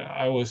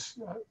 I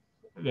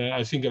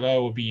think that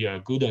will be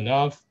good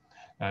enough,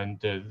 and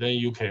then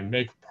you can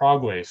make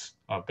progress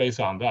based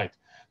on that.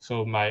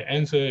 So my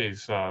answer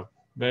is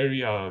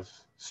very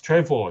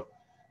straightforward.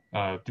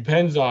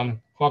 Depends on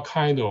what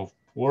kind of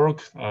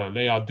work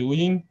they are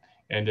doing,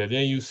 and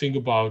then you think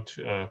about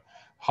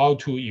how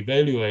to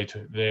evaluate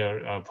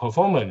their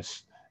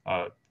performance.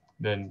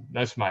 Then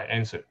that's my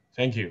answer.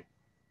 Thank you.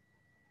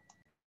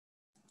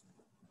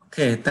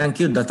 Okay, thank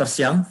you, Dr.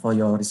 Shiang, for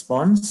your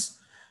response.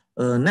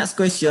 Next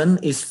question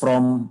is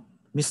from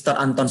Mr.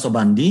 Anton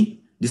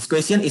Sobandi. This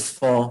question is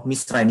for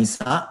Ms.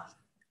 Rainisa.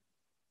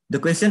 The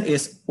question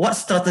is, what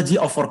strategy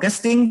of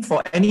forecasting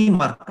for any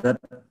market,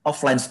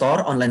 offline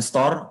store, online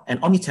store,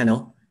 and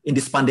omnichannel in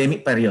this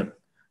pandemic period?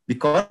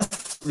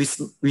 Because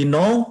we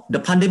know the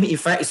pandemic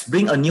effect is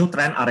bring a new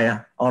trend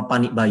area or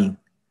panic buying.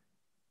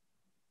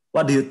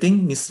 What do you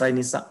think, Ms.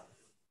 Rainisa?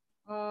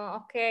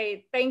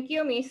 Okay, thank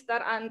you,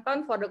 Mr.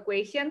 Anton, for the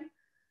question.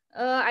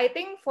 I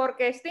think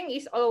forecasting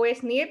is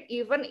always needed,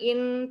 even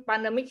in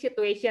pandemic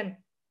situation.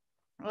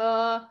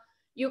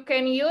 You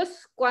can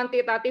use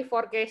quantitative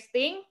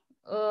forecasting,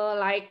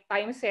 like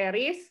time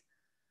series.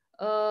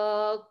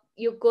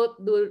 You could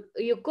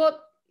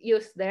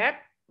use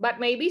that, but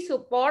maybe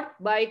support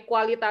by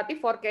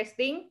qualitative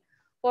forecasting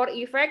for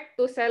effect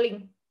to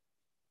selling.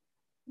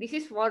 This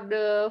is for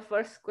the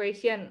first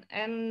question,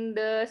 and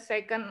the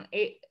second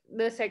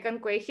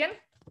question.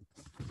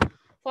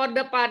 For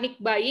the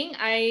panic buying,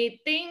 I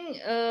think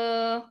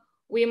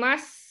we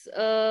must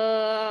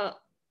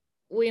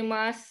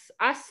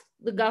ask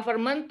the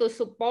government to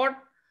support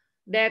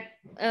that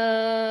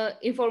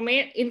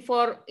informate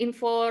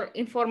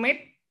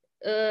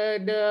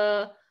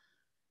the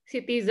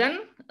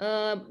citizen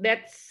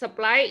that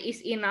supply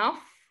is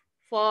enough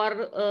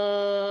for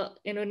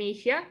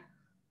Indonesia,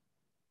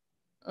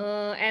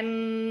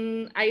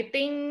 and I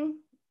think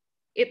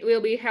it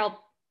will be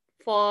help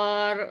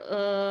for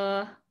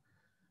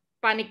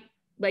panic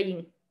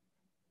buying.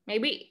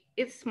 Maybe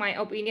it's my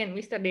opinion,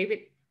 Mr.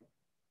 David.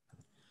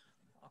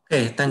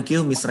 Okay, thank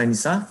you, Ms.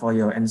 Rainisa, for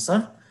your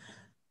answer.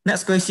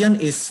 Next question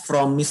is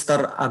from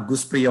Mr.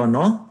 Agus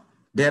Priyono.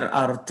 There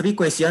are 3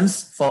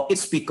 questions for each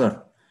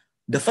speaker.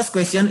 The first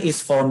question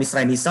is for Ms.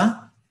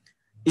 Rainisa.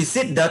 Is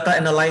it data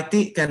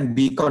analytics can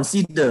be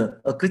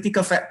considered a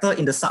critical factor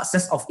in the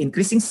success of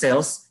increasing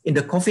sales in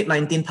the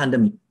COVID-19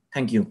 pandemic?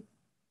 Thank you.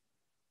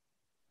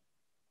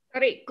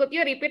 Sorry, could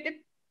you repeat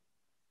it?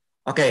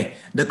 Okay,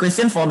 the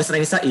question for Ms.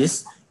 Rainisa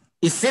is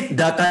it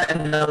data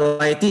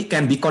analytics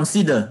can be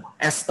considered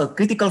as a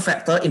critical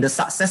factor in the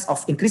success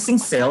of increasing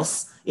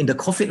sales in the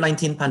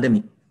COVID-19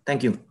 pandemic?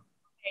 Thank you.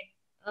 Okay.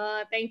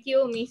 Thank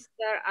you,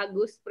 Mr.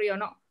 Agus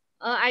Priyono.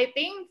 I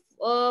think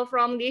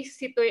from this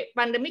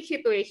pandemic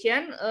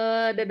situation,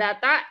 the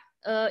data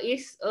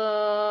is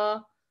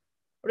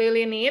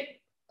really need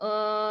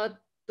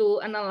to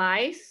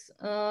analyze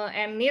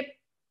and need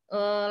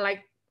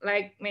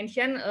like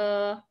mentioned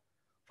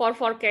for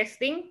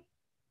forecasting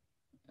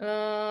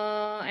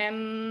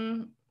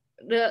and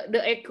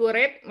the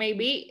accurate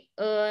maybe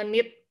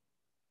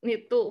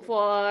need to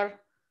for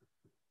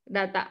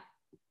data.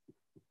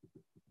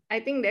 I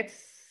think that's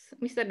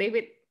Mr.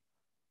 David.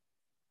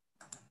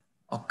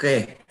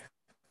 Okay.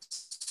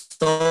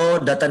 So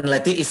data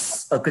analytics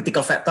is a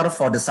critical factor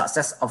for the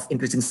success of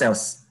increasing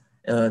sales.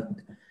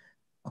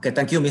 Okay,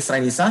 thank you, Ms.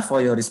 Rainisa,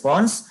 for your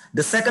response.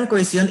 The second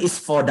question is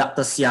for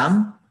Dr.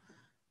 Shiang.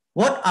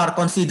 What are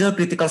considered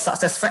critical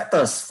success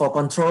factors for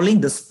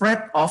controlling the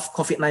spread of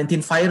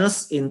COVID-19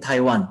 virus in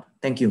Taiwan?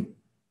 Thank you.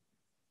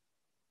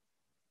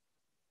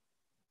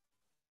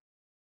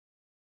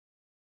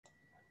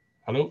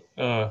 Hello.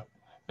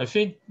 I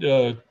think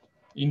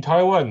in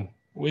Taiwan,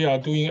 we are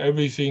doing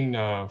everything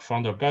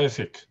from the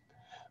basic,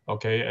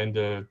 okay,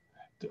 and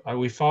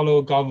we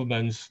follow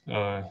government's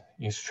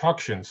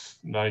instructions.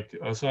 Like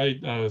as I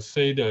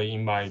said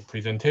in my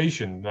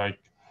presentation, like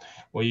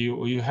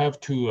we have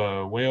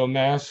to wear a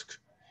mask,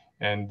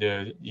 and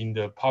in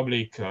the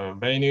public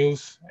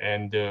venues,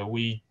 and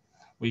we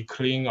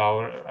clean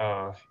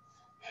our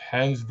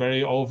hands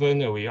very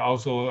often. We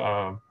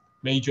also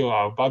measure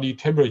our body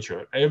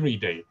temperature every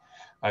day.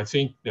 I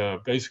think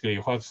basically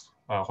that's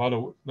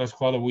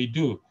what we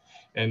do.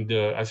 And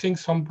I think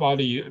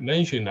somebody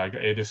mentioned like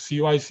at the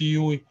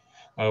CYCU,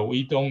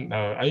 we don't.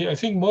 I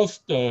think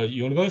most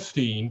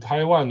university in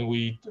Taiwan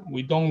we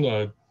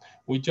don't.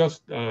 We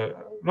just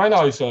right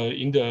now it's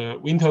in the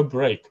winter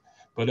break,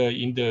 but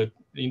in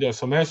the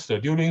semester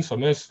during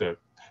semester,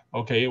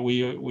 okay,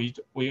 we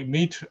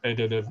meet at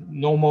the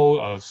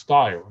normal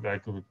style,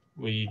 like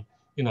we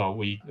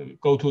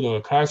go to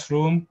the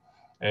classroom,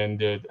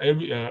 and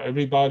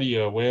everybody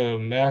wear a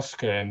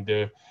mask,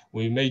 and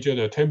we measure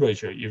the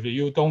temperature. If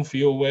you don't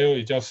feel well,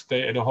 you just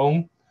stay at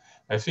home.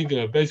 I think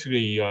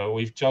basically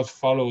we've just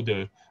followed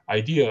the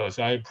idea as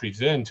I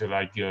present,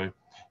 like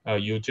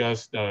you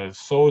just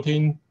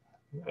sorting,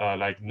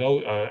 like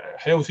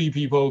healthy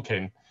people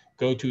can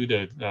go to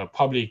the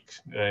public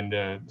and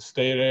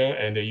stay there,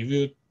 and if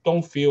you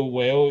don't feel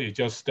well, you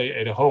just stay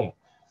at home.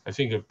 I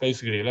think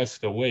basically that's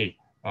the way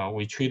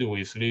we treat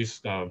with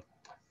this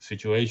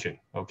situation.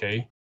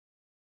 Okay.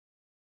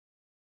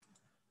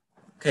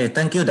 Okay,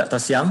 thank you, Dr.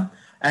 Shiang.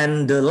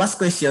 And the last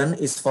question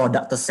is for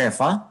Dr.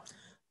 Seva.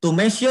 To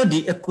measure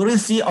the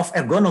accuracy of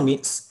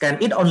ergonomics,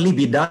 can it only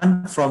be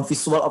done from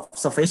visual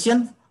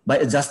observation by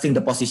adjusting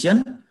the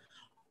position?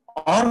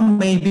 Or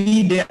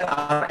maybe there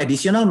are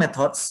additional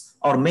methods,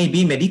 or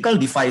maybe medical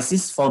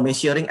devices for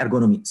measuring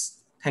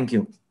ergonomics? Thank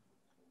you.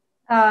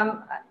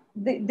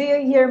 Do you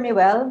hear me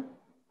well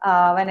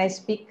when I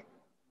speak?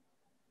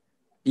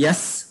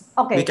 Yes,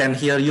 okay. We can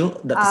hear you.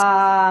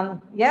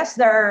 Yes,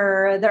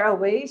 there are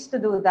ways to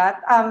do that.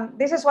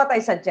 This is what I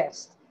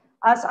suggest.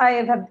 As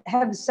I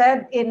have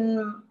said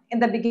in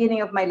the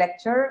beginning of my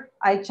lecture,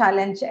 I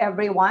challenge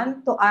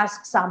everyone to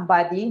ask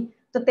somebody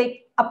to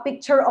take a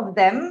picture of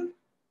them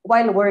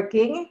while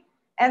working.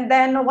 And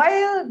then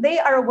while they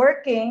are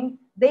working,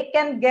 they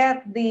can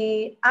get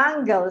the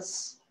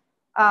angles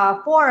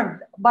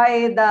formed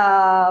by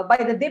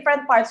the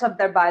different parts of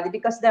their body,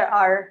 because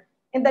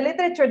in the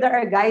literature, there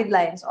are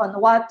guidelines on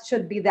what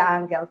should be the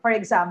angle. For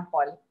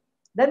example,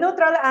 the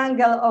neutral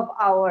angle of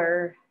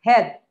our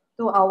head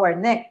to our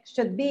neck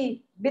should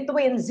be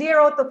between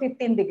 0 to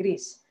 15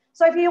 degrees.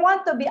 So if you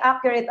want to be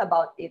accurate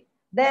about it,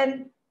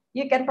 then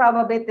you can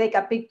probably take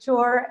a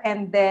picture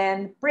and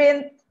then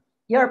print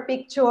your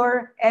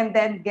picture and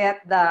then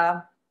get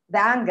the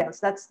angles.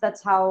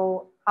 That's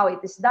how it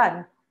is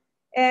done.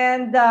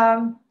 And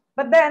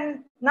but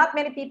then not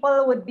many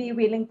people would be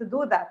willing to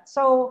do that.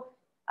 So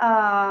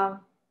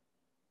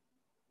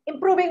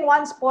improving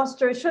one's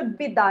posture should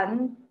be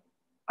done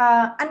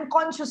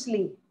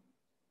unconsciously.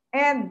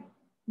 And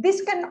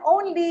this can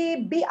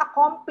only be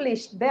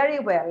accomplished very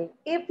well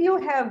if you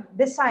have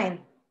designed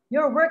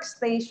your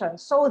workstation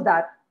so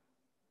that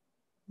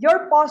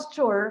your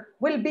posture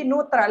will be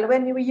neutral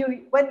when you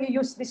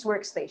use this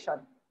workstation.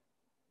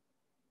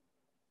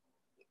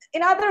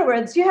 In other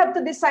words, you have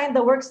to design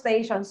the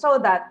workstation so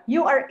that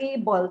you are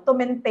able to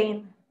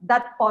maintain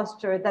that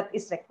posture that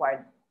is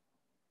required.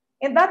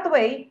 In that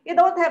way, you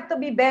don't have to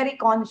be very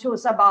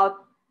conscious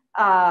about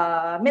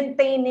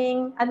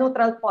maintaining a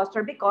neutral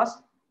posture,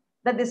 because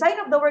the design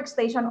of the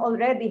workstation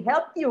already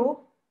helped you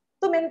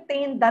to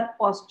maintain that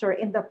posture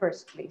in the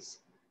first place.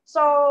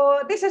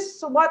 So this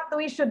is what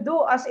we should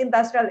do as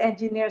industrial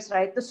engineers,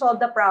 right? To solve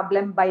the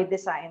problem by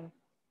design.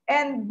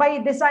 And by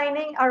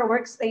designing our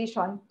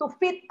workstation to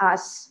fit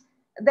us,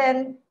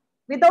 then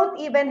we don't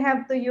even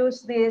have to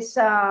use this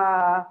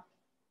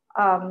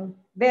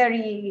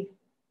very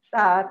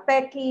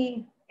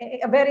techy,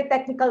 a very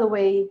technical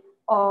way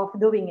of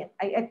doing it.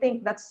 I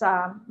think that's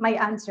my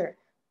answer,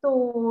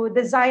 to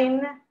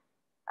design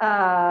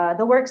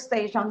the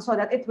workstation so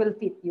that it will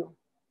fit you.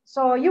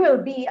 So you will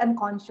be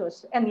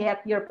unconscious and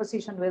yet your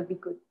position will be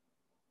good.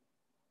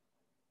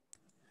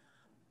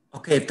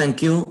 Okay,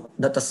 thank you,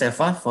 Dr.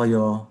 Seva, for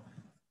your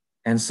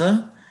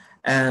answer.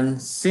 And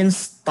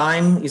since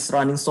time is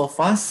running so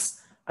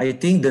fast, I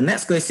think the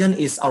next question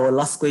is our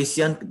last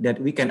question that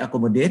we can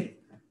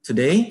accommodate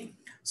today.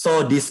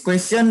 So this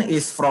question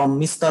is from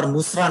Mr.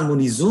 Musran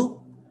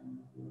Munizu.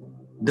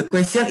 The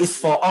question is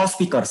for all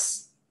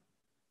speakers.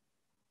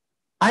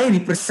 I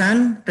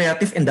represent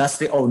creative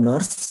industry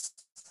owners.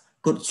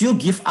 Could you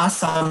give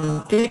us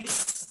some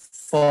tips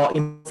for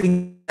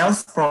improving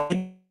sales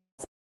profit?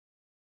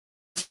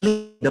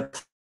 The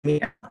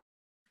Mr.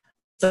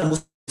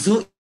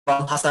 Munizu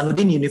from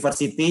Hasanuddin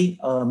University,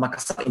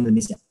 Makassar,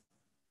 Indonesia.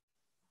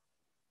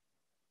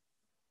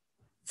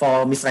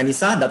 For Ms.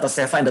 Rainisa, Dr.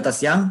 Seva, and Dr.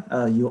 Shiang,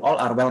 you all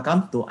are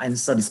welcome to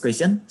answer this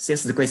question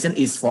since the question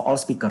is for all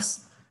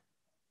speakers.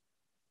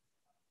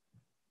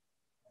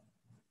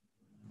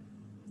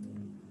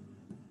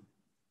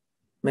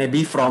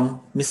 Maybe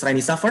from Ms.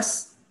 Rainisa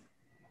first.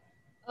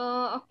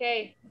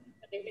 Okay,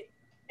 David.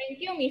 Thank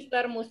you,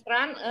 Mr.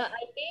 Musran.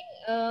 I think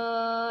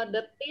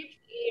the tip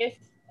is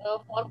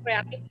for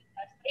creative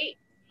industry.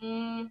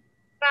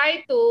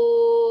 Try to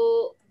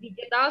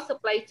digital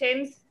supply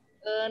chains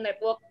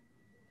network,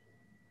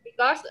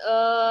 because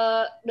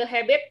the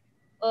habit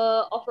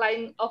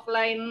offline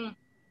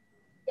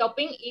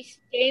shopping is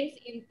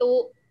changed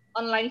into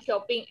online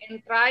shopping, and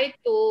try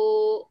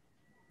to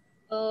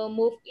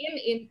move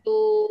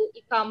into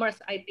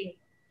e-commerce. I think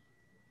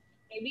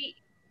maybe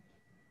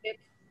that's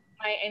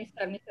my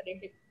answer, Mr.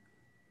 David.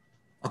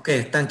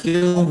 Okay, thank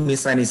you,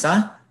 Ms.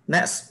 Rainisa.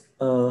 Next,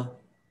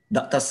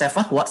 Dr.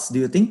 Seva, what do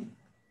you think?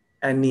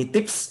 Any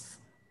tips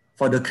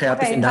for the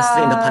creative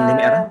industry in the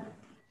pandemic era?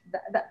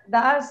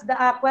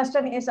 The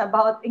question is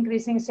about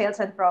increasing sales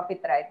and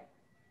profit, right?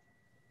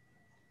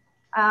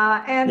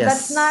 And yes,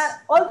 that's not,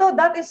 although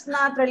that is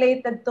not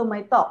related to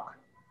my talk,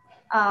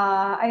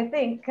 I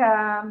think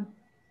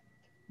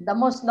the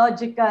most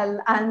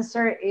logical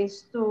answer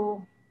is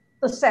to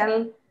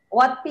sell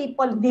what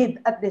people need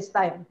at this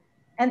time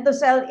and to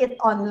sell it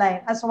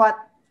online, as what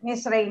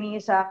Ms.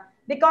 Rainisa,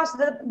 because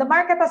the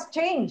market has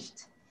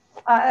changed.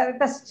 It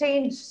has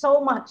changed so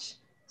much.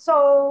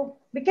 So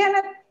we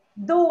cannot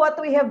do what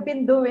we have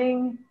been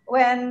doing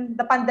when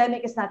the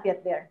pandemic is not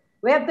yet there.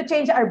 We have to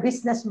change our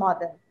business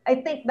model. I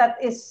think that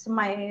is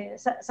my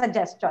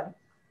suggestion,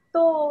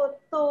 to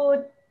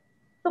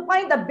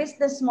find a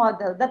business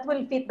model that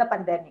will fit the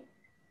pandemic.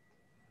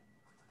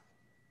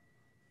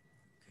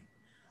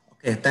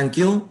 Okay, thank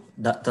you,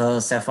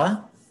 Dr.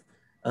 Seva.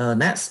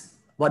 Next,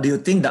 what do you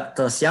think,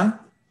 Dr. Shiang?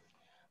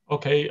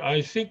 Okay,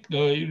 I think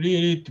it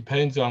really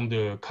depends on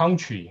the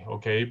country,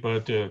 okay?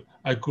 But I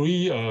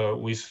agree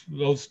with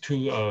those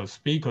two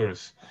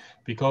speakers,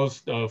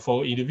 because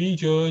for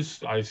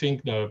individuals, I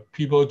think the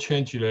people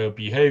change their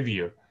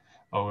behavior,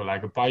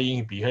 like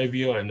buying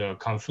behavior and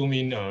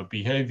consuming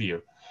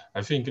behavior.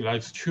 I think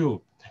that's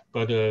true,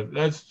 but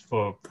that's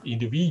for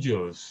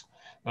individuals.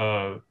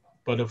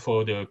 But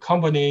for the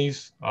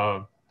companies,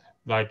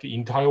 like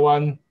in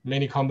Taiwan,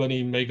 many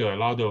companies make a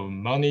lot of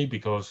money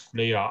because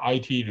they are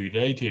IT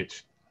related.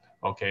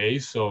 Okay,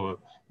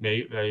 so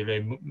they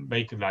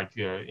make like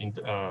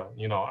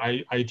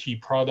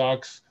IT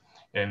products,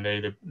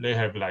 and they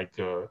have like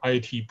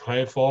IT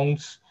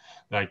platforms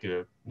like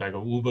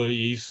Uber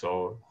Eats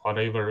or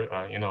whatever,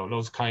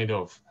 those kind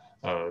of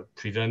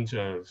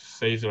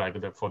says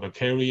like for the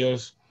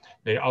carriers.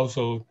 They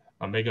also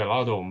make a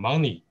lot of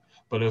money,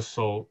 but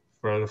also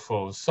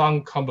for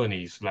some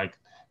companies, like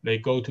they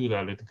go to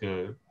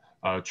the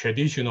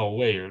traditional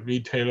way,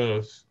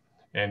 retailers,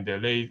 and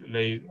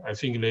I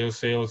think their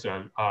sales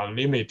are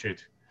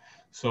limited.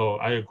 So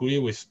I agree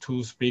with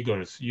two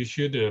speakers. You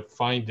should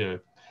find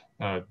the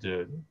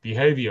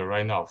behavior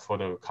right now for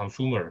the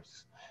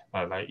consumers,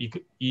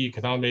 like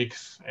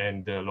economics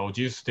and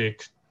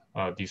logistics,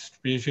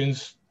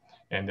 distributions,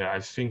 and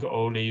I think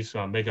all these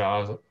make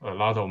a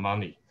lot of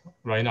money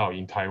right now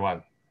in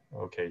Taiwan.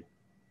 Okay.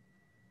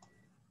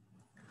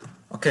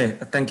 Okay,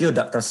 thank you,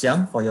 Dr.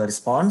 Shiang, for your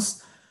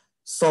response.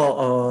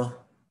 So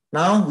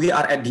now we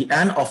are at the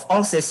end of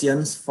all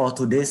sessions for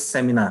today's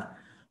seminar.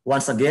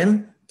 Once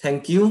again,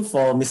 thank you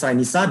for Ms.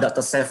 Rainisa, Dr.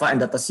 Seva, and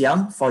Dr.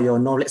 Shiang for your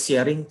knowledge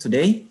sharing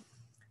today.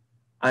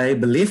 I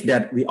believe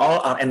that we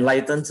all are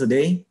enlightened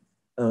today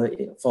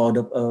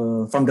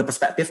from the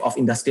perspective of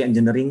industry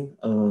engineering,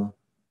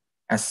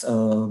 as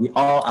we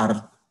all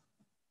are.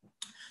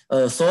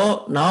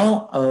 So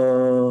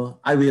now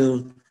I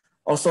will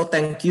also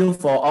thank you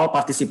for all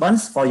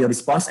participants for your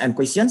response and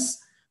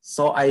questions.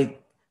 So I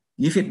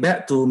give it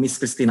back to Ms.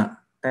 Christina.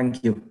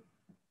 Thank you.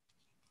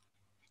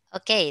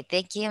 Okay,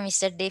 thank you,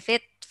 Mr.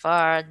 David,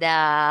 for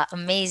the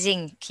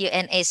amazing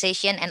Q&A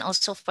session and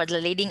also for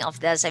the leading of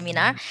the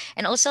seminar.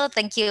 And also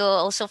thank you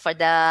also for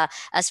the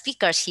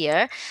speakers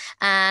here.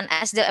 And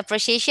as the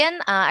appreciation,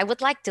 I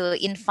would like to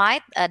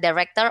invite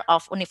Director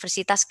of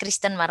Universitas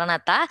Kristen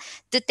Maranatha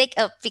to take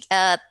a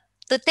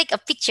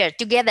picture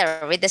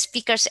together with the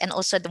speakers and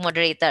also the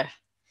moderator.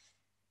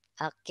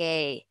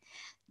 Okay,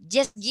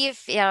 just give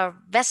your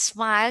best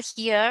smile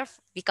here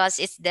because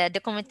it's the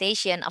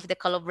documentation of the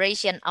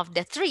collaboration of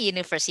the three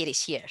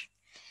universities here.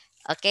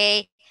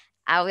 Okay,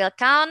 I will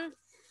count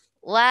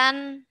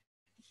 1,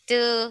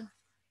 2,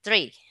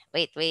 3.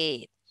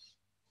 Wait.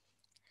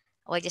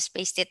 I just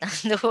paste it on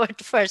the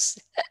word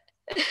first.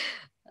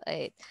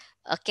 Wait.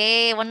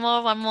 Okay, one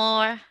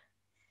more.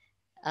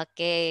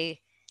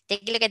 Okay,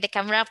 take a look at the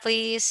camera,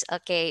 please.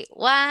 Okay,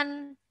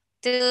 1,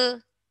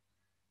 2,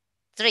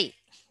 3.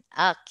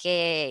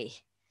 Okay.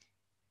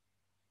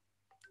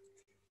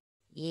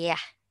 Yeah.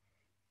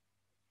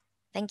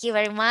 Thank you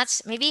very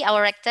much. Maybe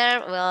our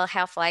rector will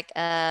have like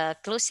a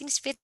closing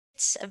speech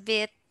a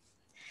bit.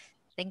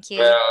 Thank you.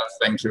 Well,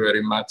 thank you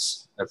very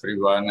much,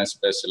 everyone,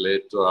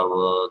 especially to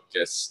our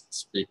guest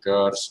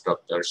speakers,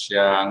 Dr.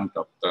 Shiang,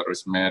 Dr.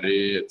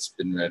 Rosemary. It's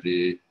been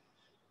very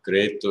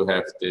great to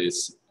have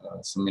this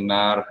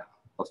seminar.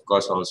 Of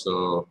course,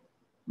 also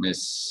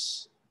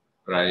Miss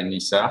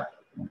Rainisa.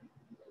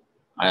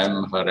 I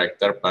am her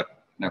rector, but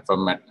never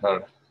met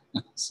her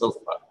so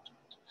far.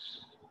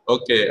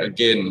 Okay,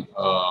 again,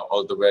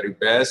 all the very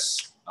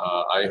best.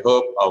 I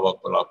hope our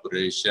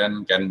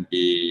collaboration can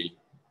be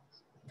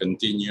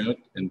continued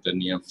in the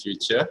near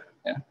future.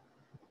 Yeah.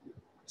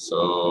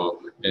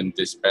 So in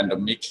this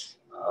pandemic,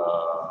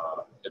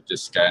 it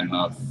is kind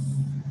of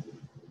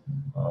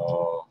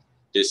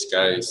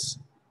disguise.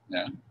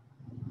 Yeah.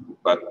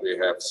 But we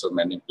have so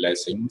many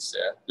blessings,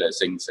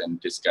 blessings in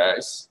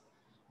disguise.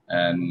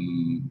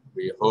 And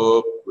we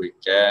hope we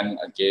can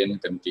again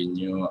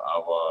continue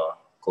our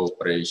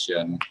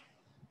cooperation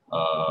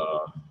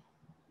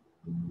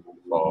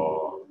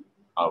for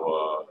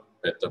our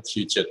better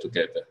future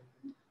together.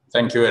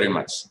 Thank you very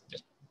much.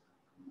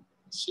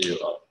 See you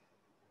all.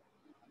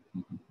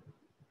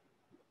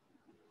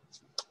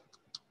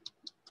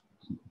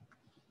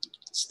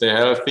 Stay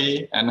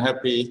healthy and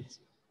happy.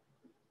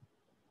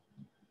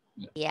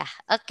 Yeah,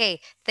 okay.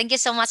 Thank you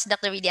so much,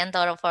 Dr.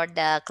 Widiantoro, for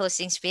the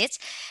closing speech.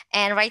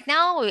 And right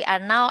now, we are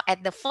now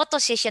at the photo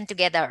session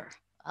together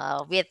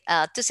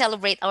to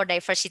celebrate our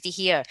diversity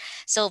here.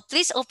 So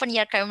please open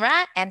your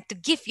camera and to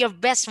give your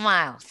best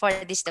smile for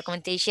this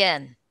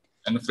documentation.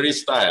 And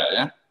freestyle,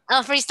 yeah?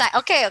 Oh, freestyle.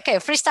 Okay,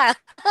 freestyle.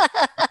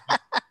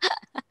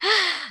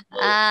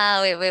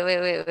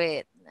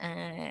 Wait.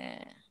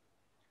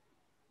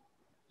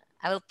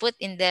 I will put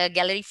in the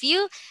gallery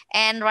view.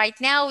 And right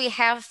now we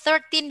have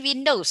 13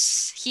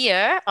 windows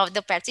here of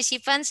the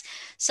participants.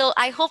 So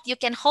I hope you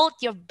can hold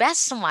your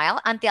best smile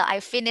until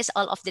I finish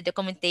all of the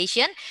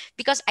documentation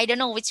because I don't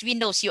know which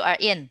windows you are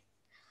in.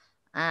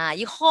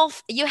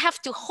 You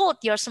have to hold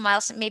your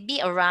smiles maybe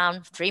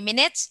around 3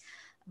 minutes,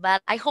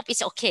 but I hope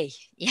it's okay.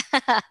 Yeah.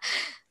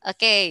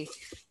 Okay.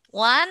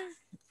 One.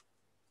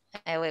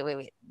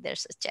 Wait.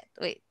 There's a chat.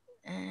 Wait.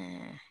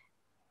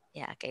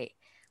 Yeah, okay.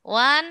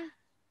 1,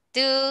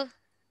 2,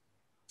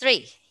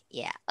 3.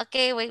 Yeah.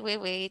 Okay. Wait.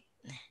 Wait.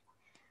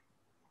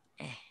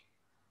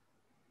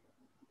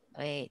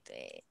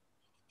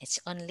 It's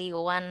only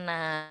one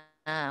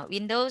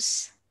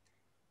Windows.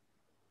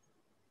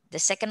 The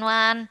second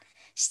one.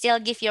 Still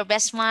give your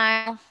best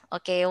smile.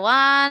 Okay.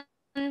 1,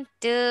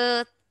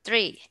 2,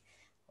 3.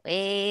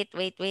 Wait.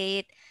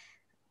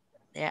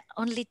 There are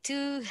only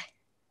 2.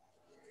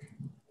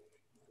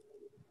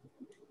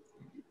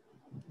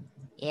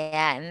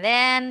 Yeah. And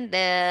then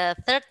the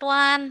third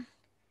one.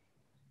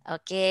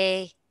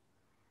 Okay.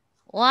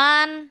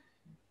 1,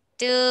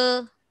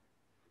 2.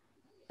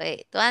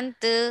 Wait. 1,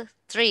 2,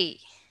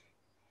 3.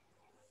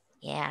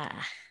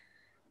 Yeah.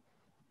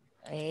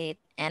 Wait.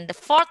 And the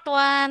fourth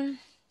one.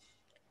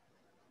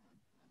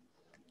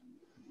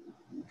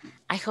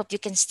 I hope you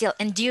can still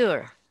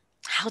endure.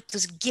 How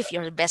to give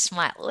your best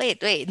smile.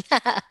 Wait.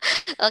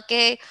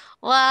 Okay.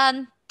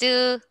 1,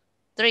 2,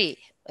 3.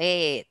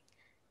 Wait.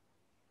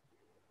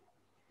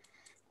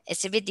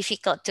 It's a bit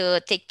difficult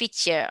to take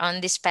picture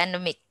on this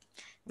pandemic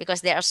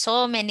because there are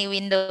so many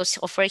windows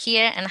over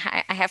here and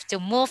I have to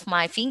move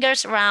my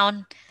fingers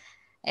around.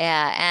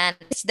 Yeah. And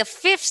it's the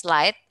fifth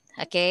slide.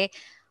 Okay.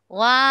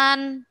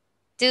 1,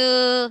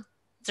 2,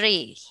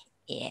 3.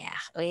 Yeah.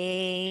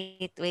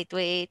 Wait.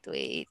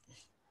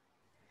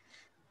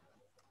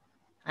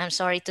 I'm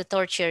sorry to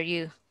torture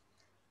you.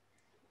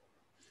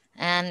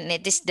 And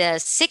it is the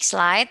sixth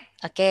slide.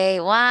 Okay,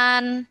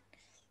 1,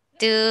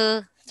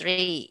 2,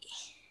 3.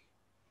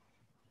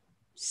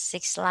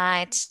 6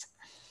 slides.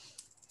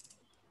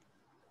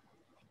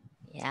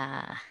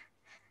 Yeah.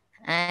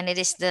 And it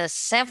is the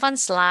seventh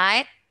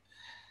slide.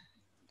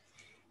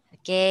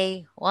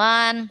 Okay,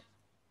 1,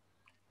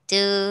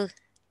 2,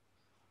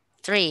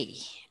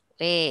 3.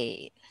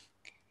 Wait.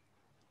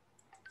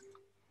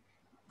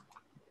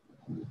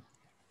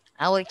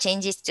 I will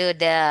change it to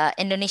the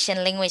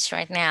Indonesian language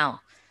right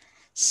now.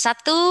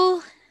 Satu,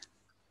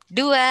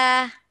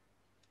 dua,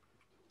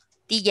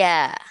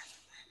 tiga.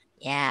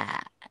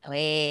 Yeah,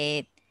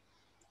 wait.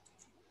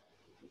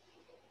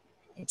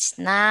 It's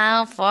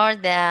now for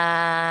the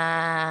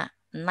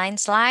 9th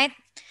slide.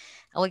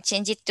 I will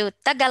change it to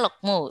Tagalog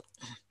mode.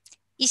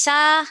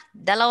 Isa,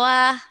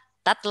 dalawa,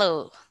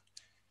 tatlo.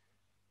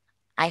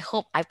 I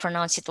hope I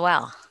pronounce it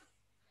well.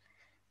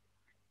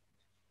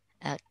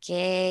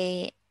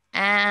 Okay,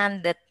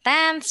 and the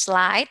 10th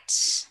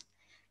slides,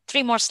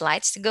 3 more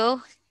slides to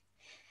go.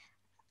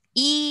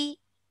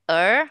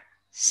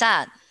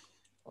 Sad.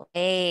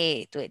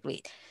 Wait.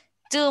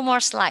 2 more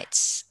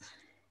slides.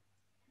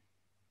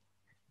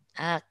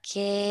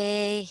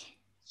 Okay.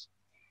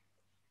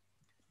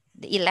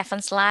 The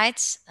 11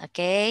 slides.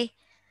 Okay.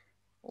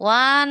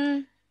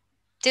 1,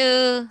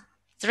 2,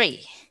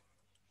 3.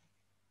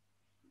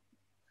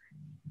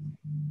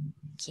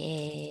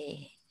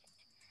 Okay.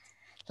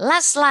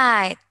 Last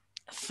slide.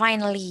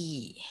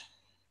 Finally.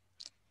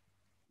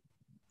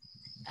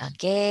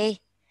 Okay.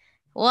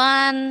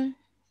 1,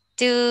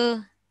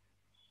 2,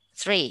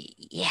 3.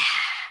 Yeah.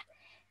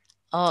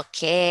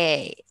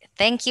 Okay.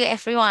 Thank you,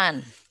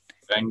 everyone.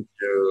 Thank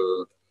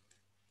you.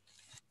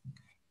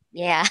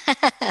 Yeah.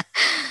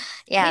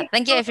 Yeah.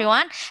 Thank you,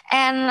 everyone.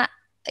 And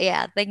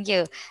yeah, thank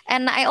you.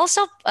 And I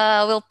also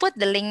will put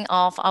the link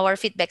of our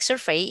feedback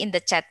survey in the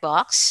chat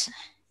box.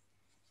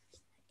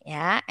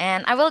 Yeah,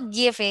 and I will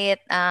give it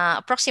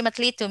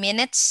approximately 2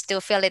 minutes to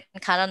fill it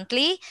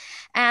currently.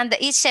 And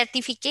each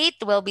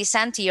certificate will be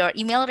sent to your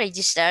email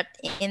registered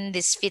in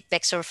this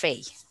feedback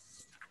survey.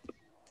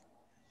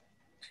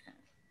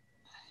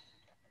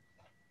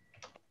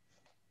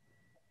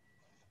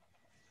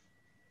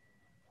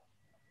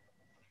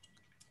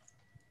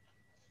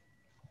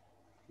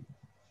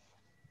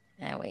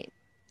 Wait.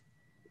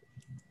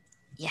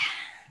 Yeah.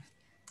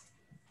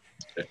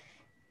 Okay.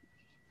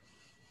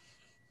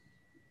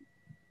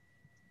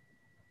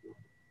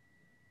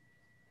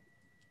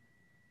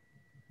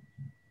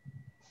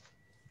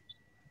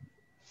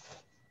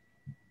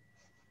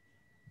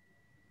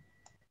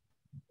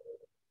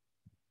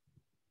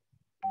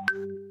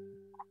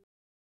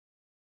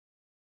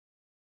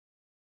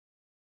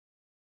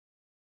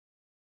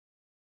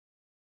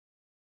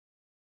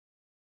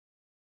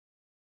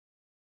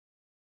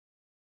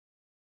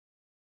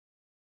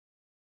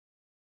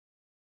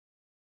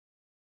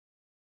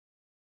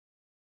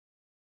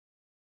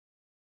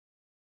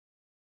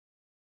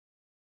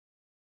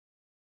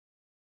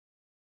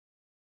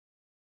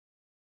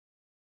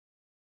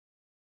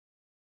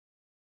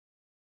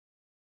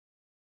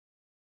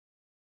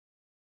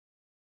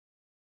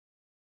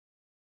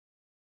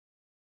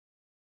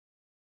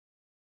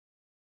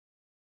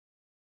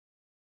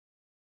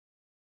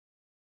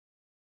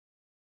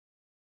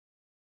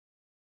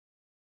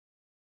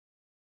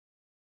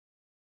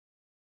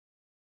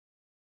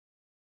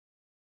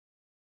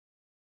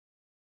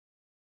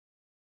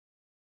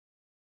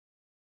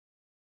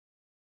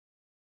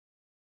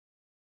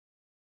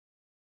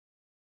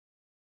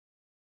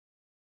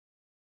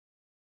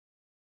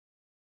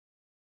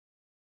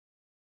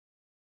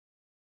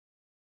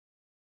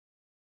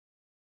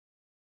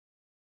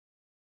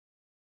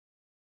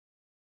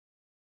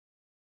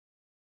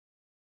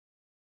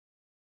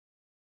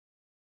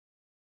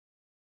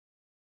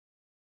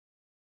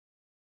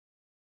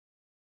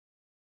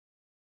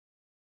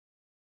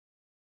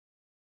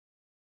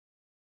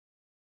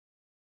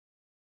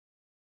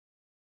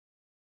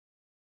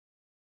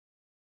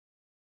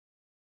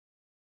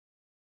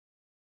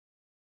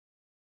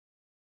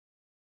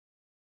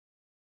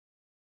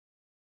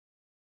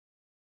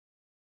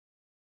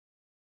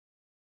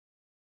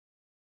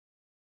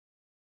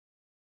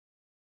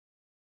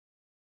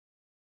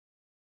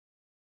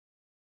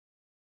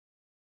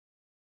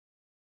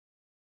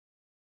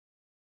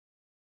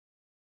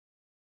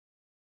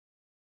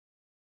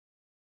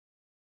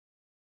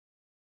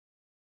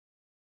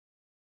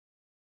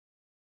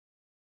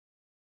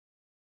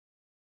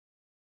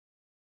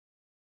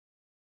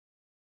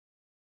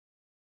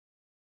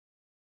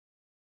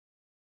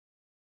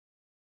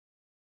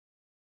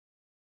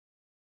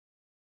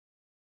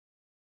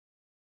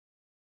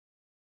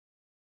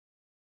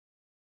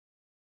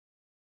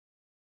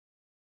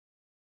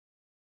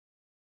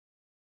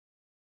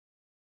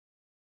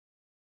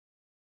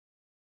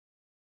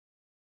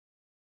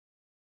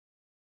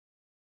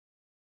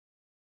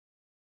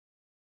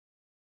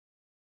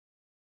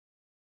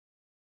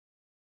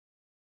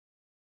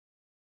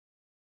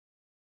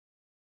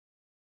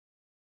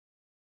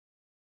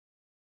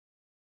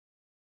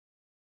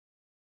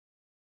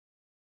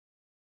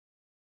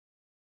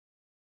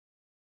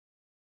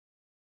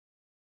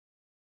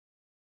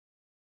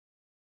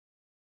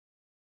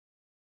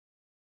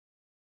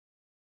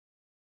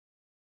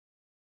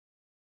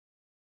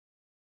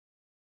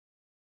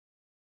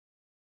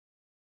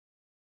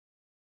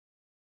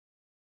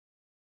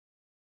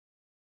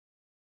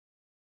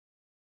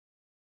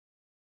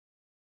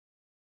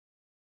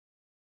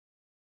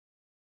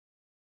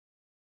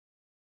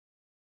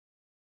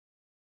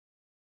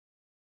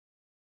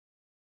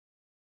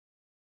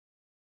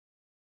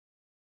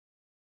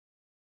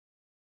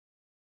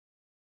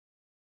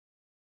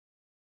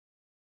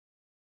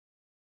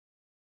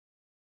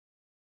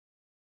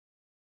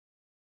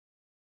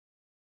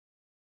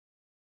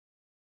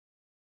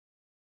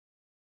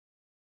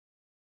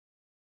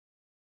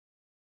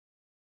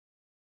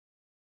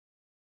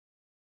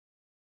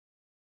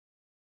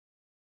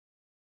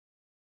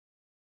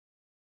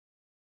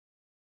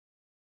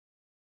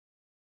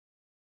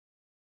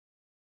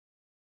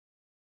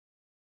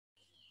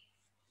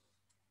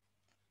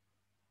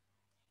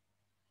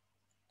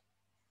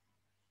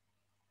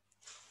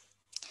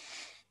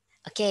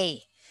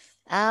 Okay.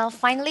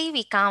 Finally,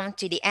 we come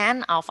to the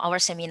end of our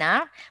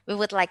seminar. We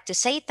would like to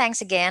say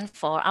thanks again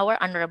for our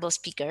honorable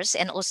speakers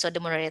and also the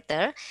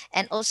moderator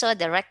and also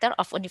the rector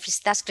of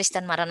Universitas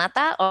Kristen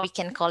Maranatha, or we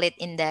can call it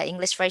in the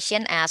English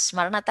version as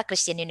Maranatha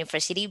Christian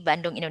University,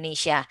 Bandung,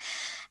 Indonesia.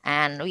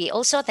 And we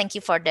also thank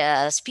you for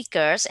the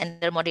speakers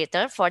and the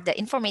moderator for the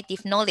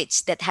informative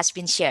knowledge that has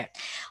been shared.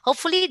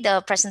 Hopefully,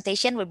 the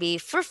presentation will be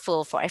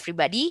fruitful for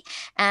everybody.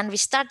 And we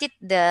started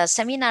the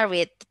seminar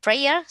with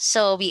prayer.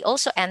 So we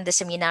also end the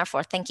seminar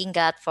for thanking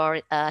God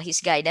for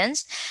his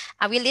guidance.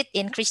 I will lead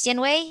in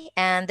Christian way,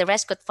 and the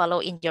rest could follow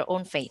in your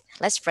own faith.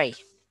 Let's pray.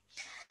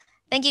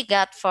 Thank you,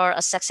 God, for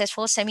a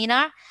successful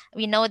seminar.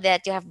 We know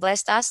that you have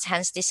blessed us,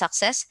 hence this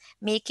success.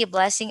 May you keep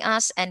blessing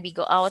us and we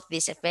go out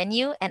this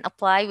venue and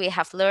apply we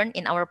have learned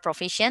in our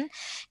profession.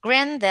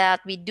 Grant that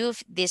we do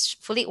this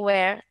fully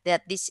aware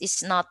that this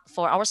is not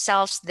for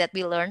ourselves that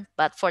we learn,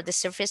 but for the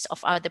service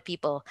of other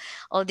people.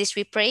 All this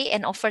we pray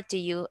and offer to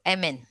you.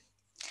 Amen.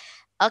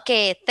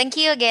 Okay, thank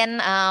you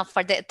again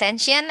for the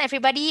attention,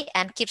 everybody,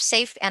 and keep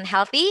safe and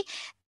healthy.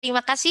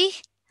 Terima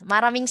kasih.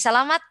 Maraming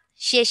salamat.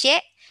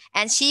 Xie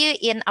and see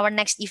you in our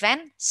next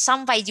event.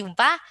 Sampai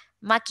jumpa.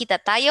 Makita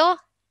tayo.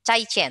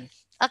 Chai Chen.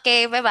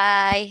 Okay,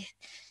 bye-bye.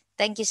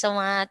 Thank you so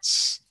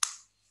much.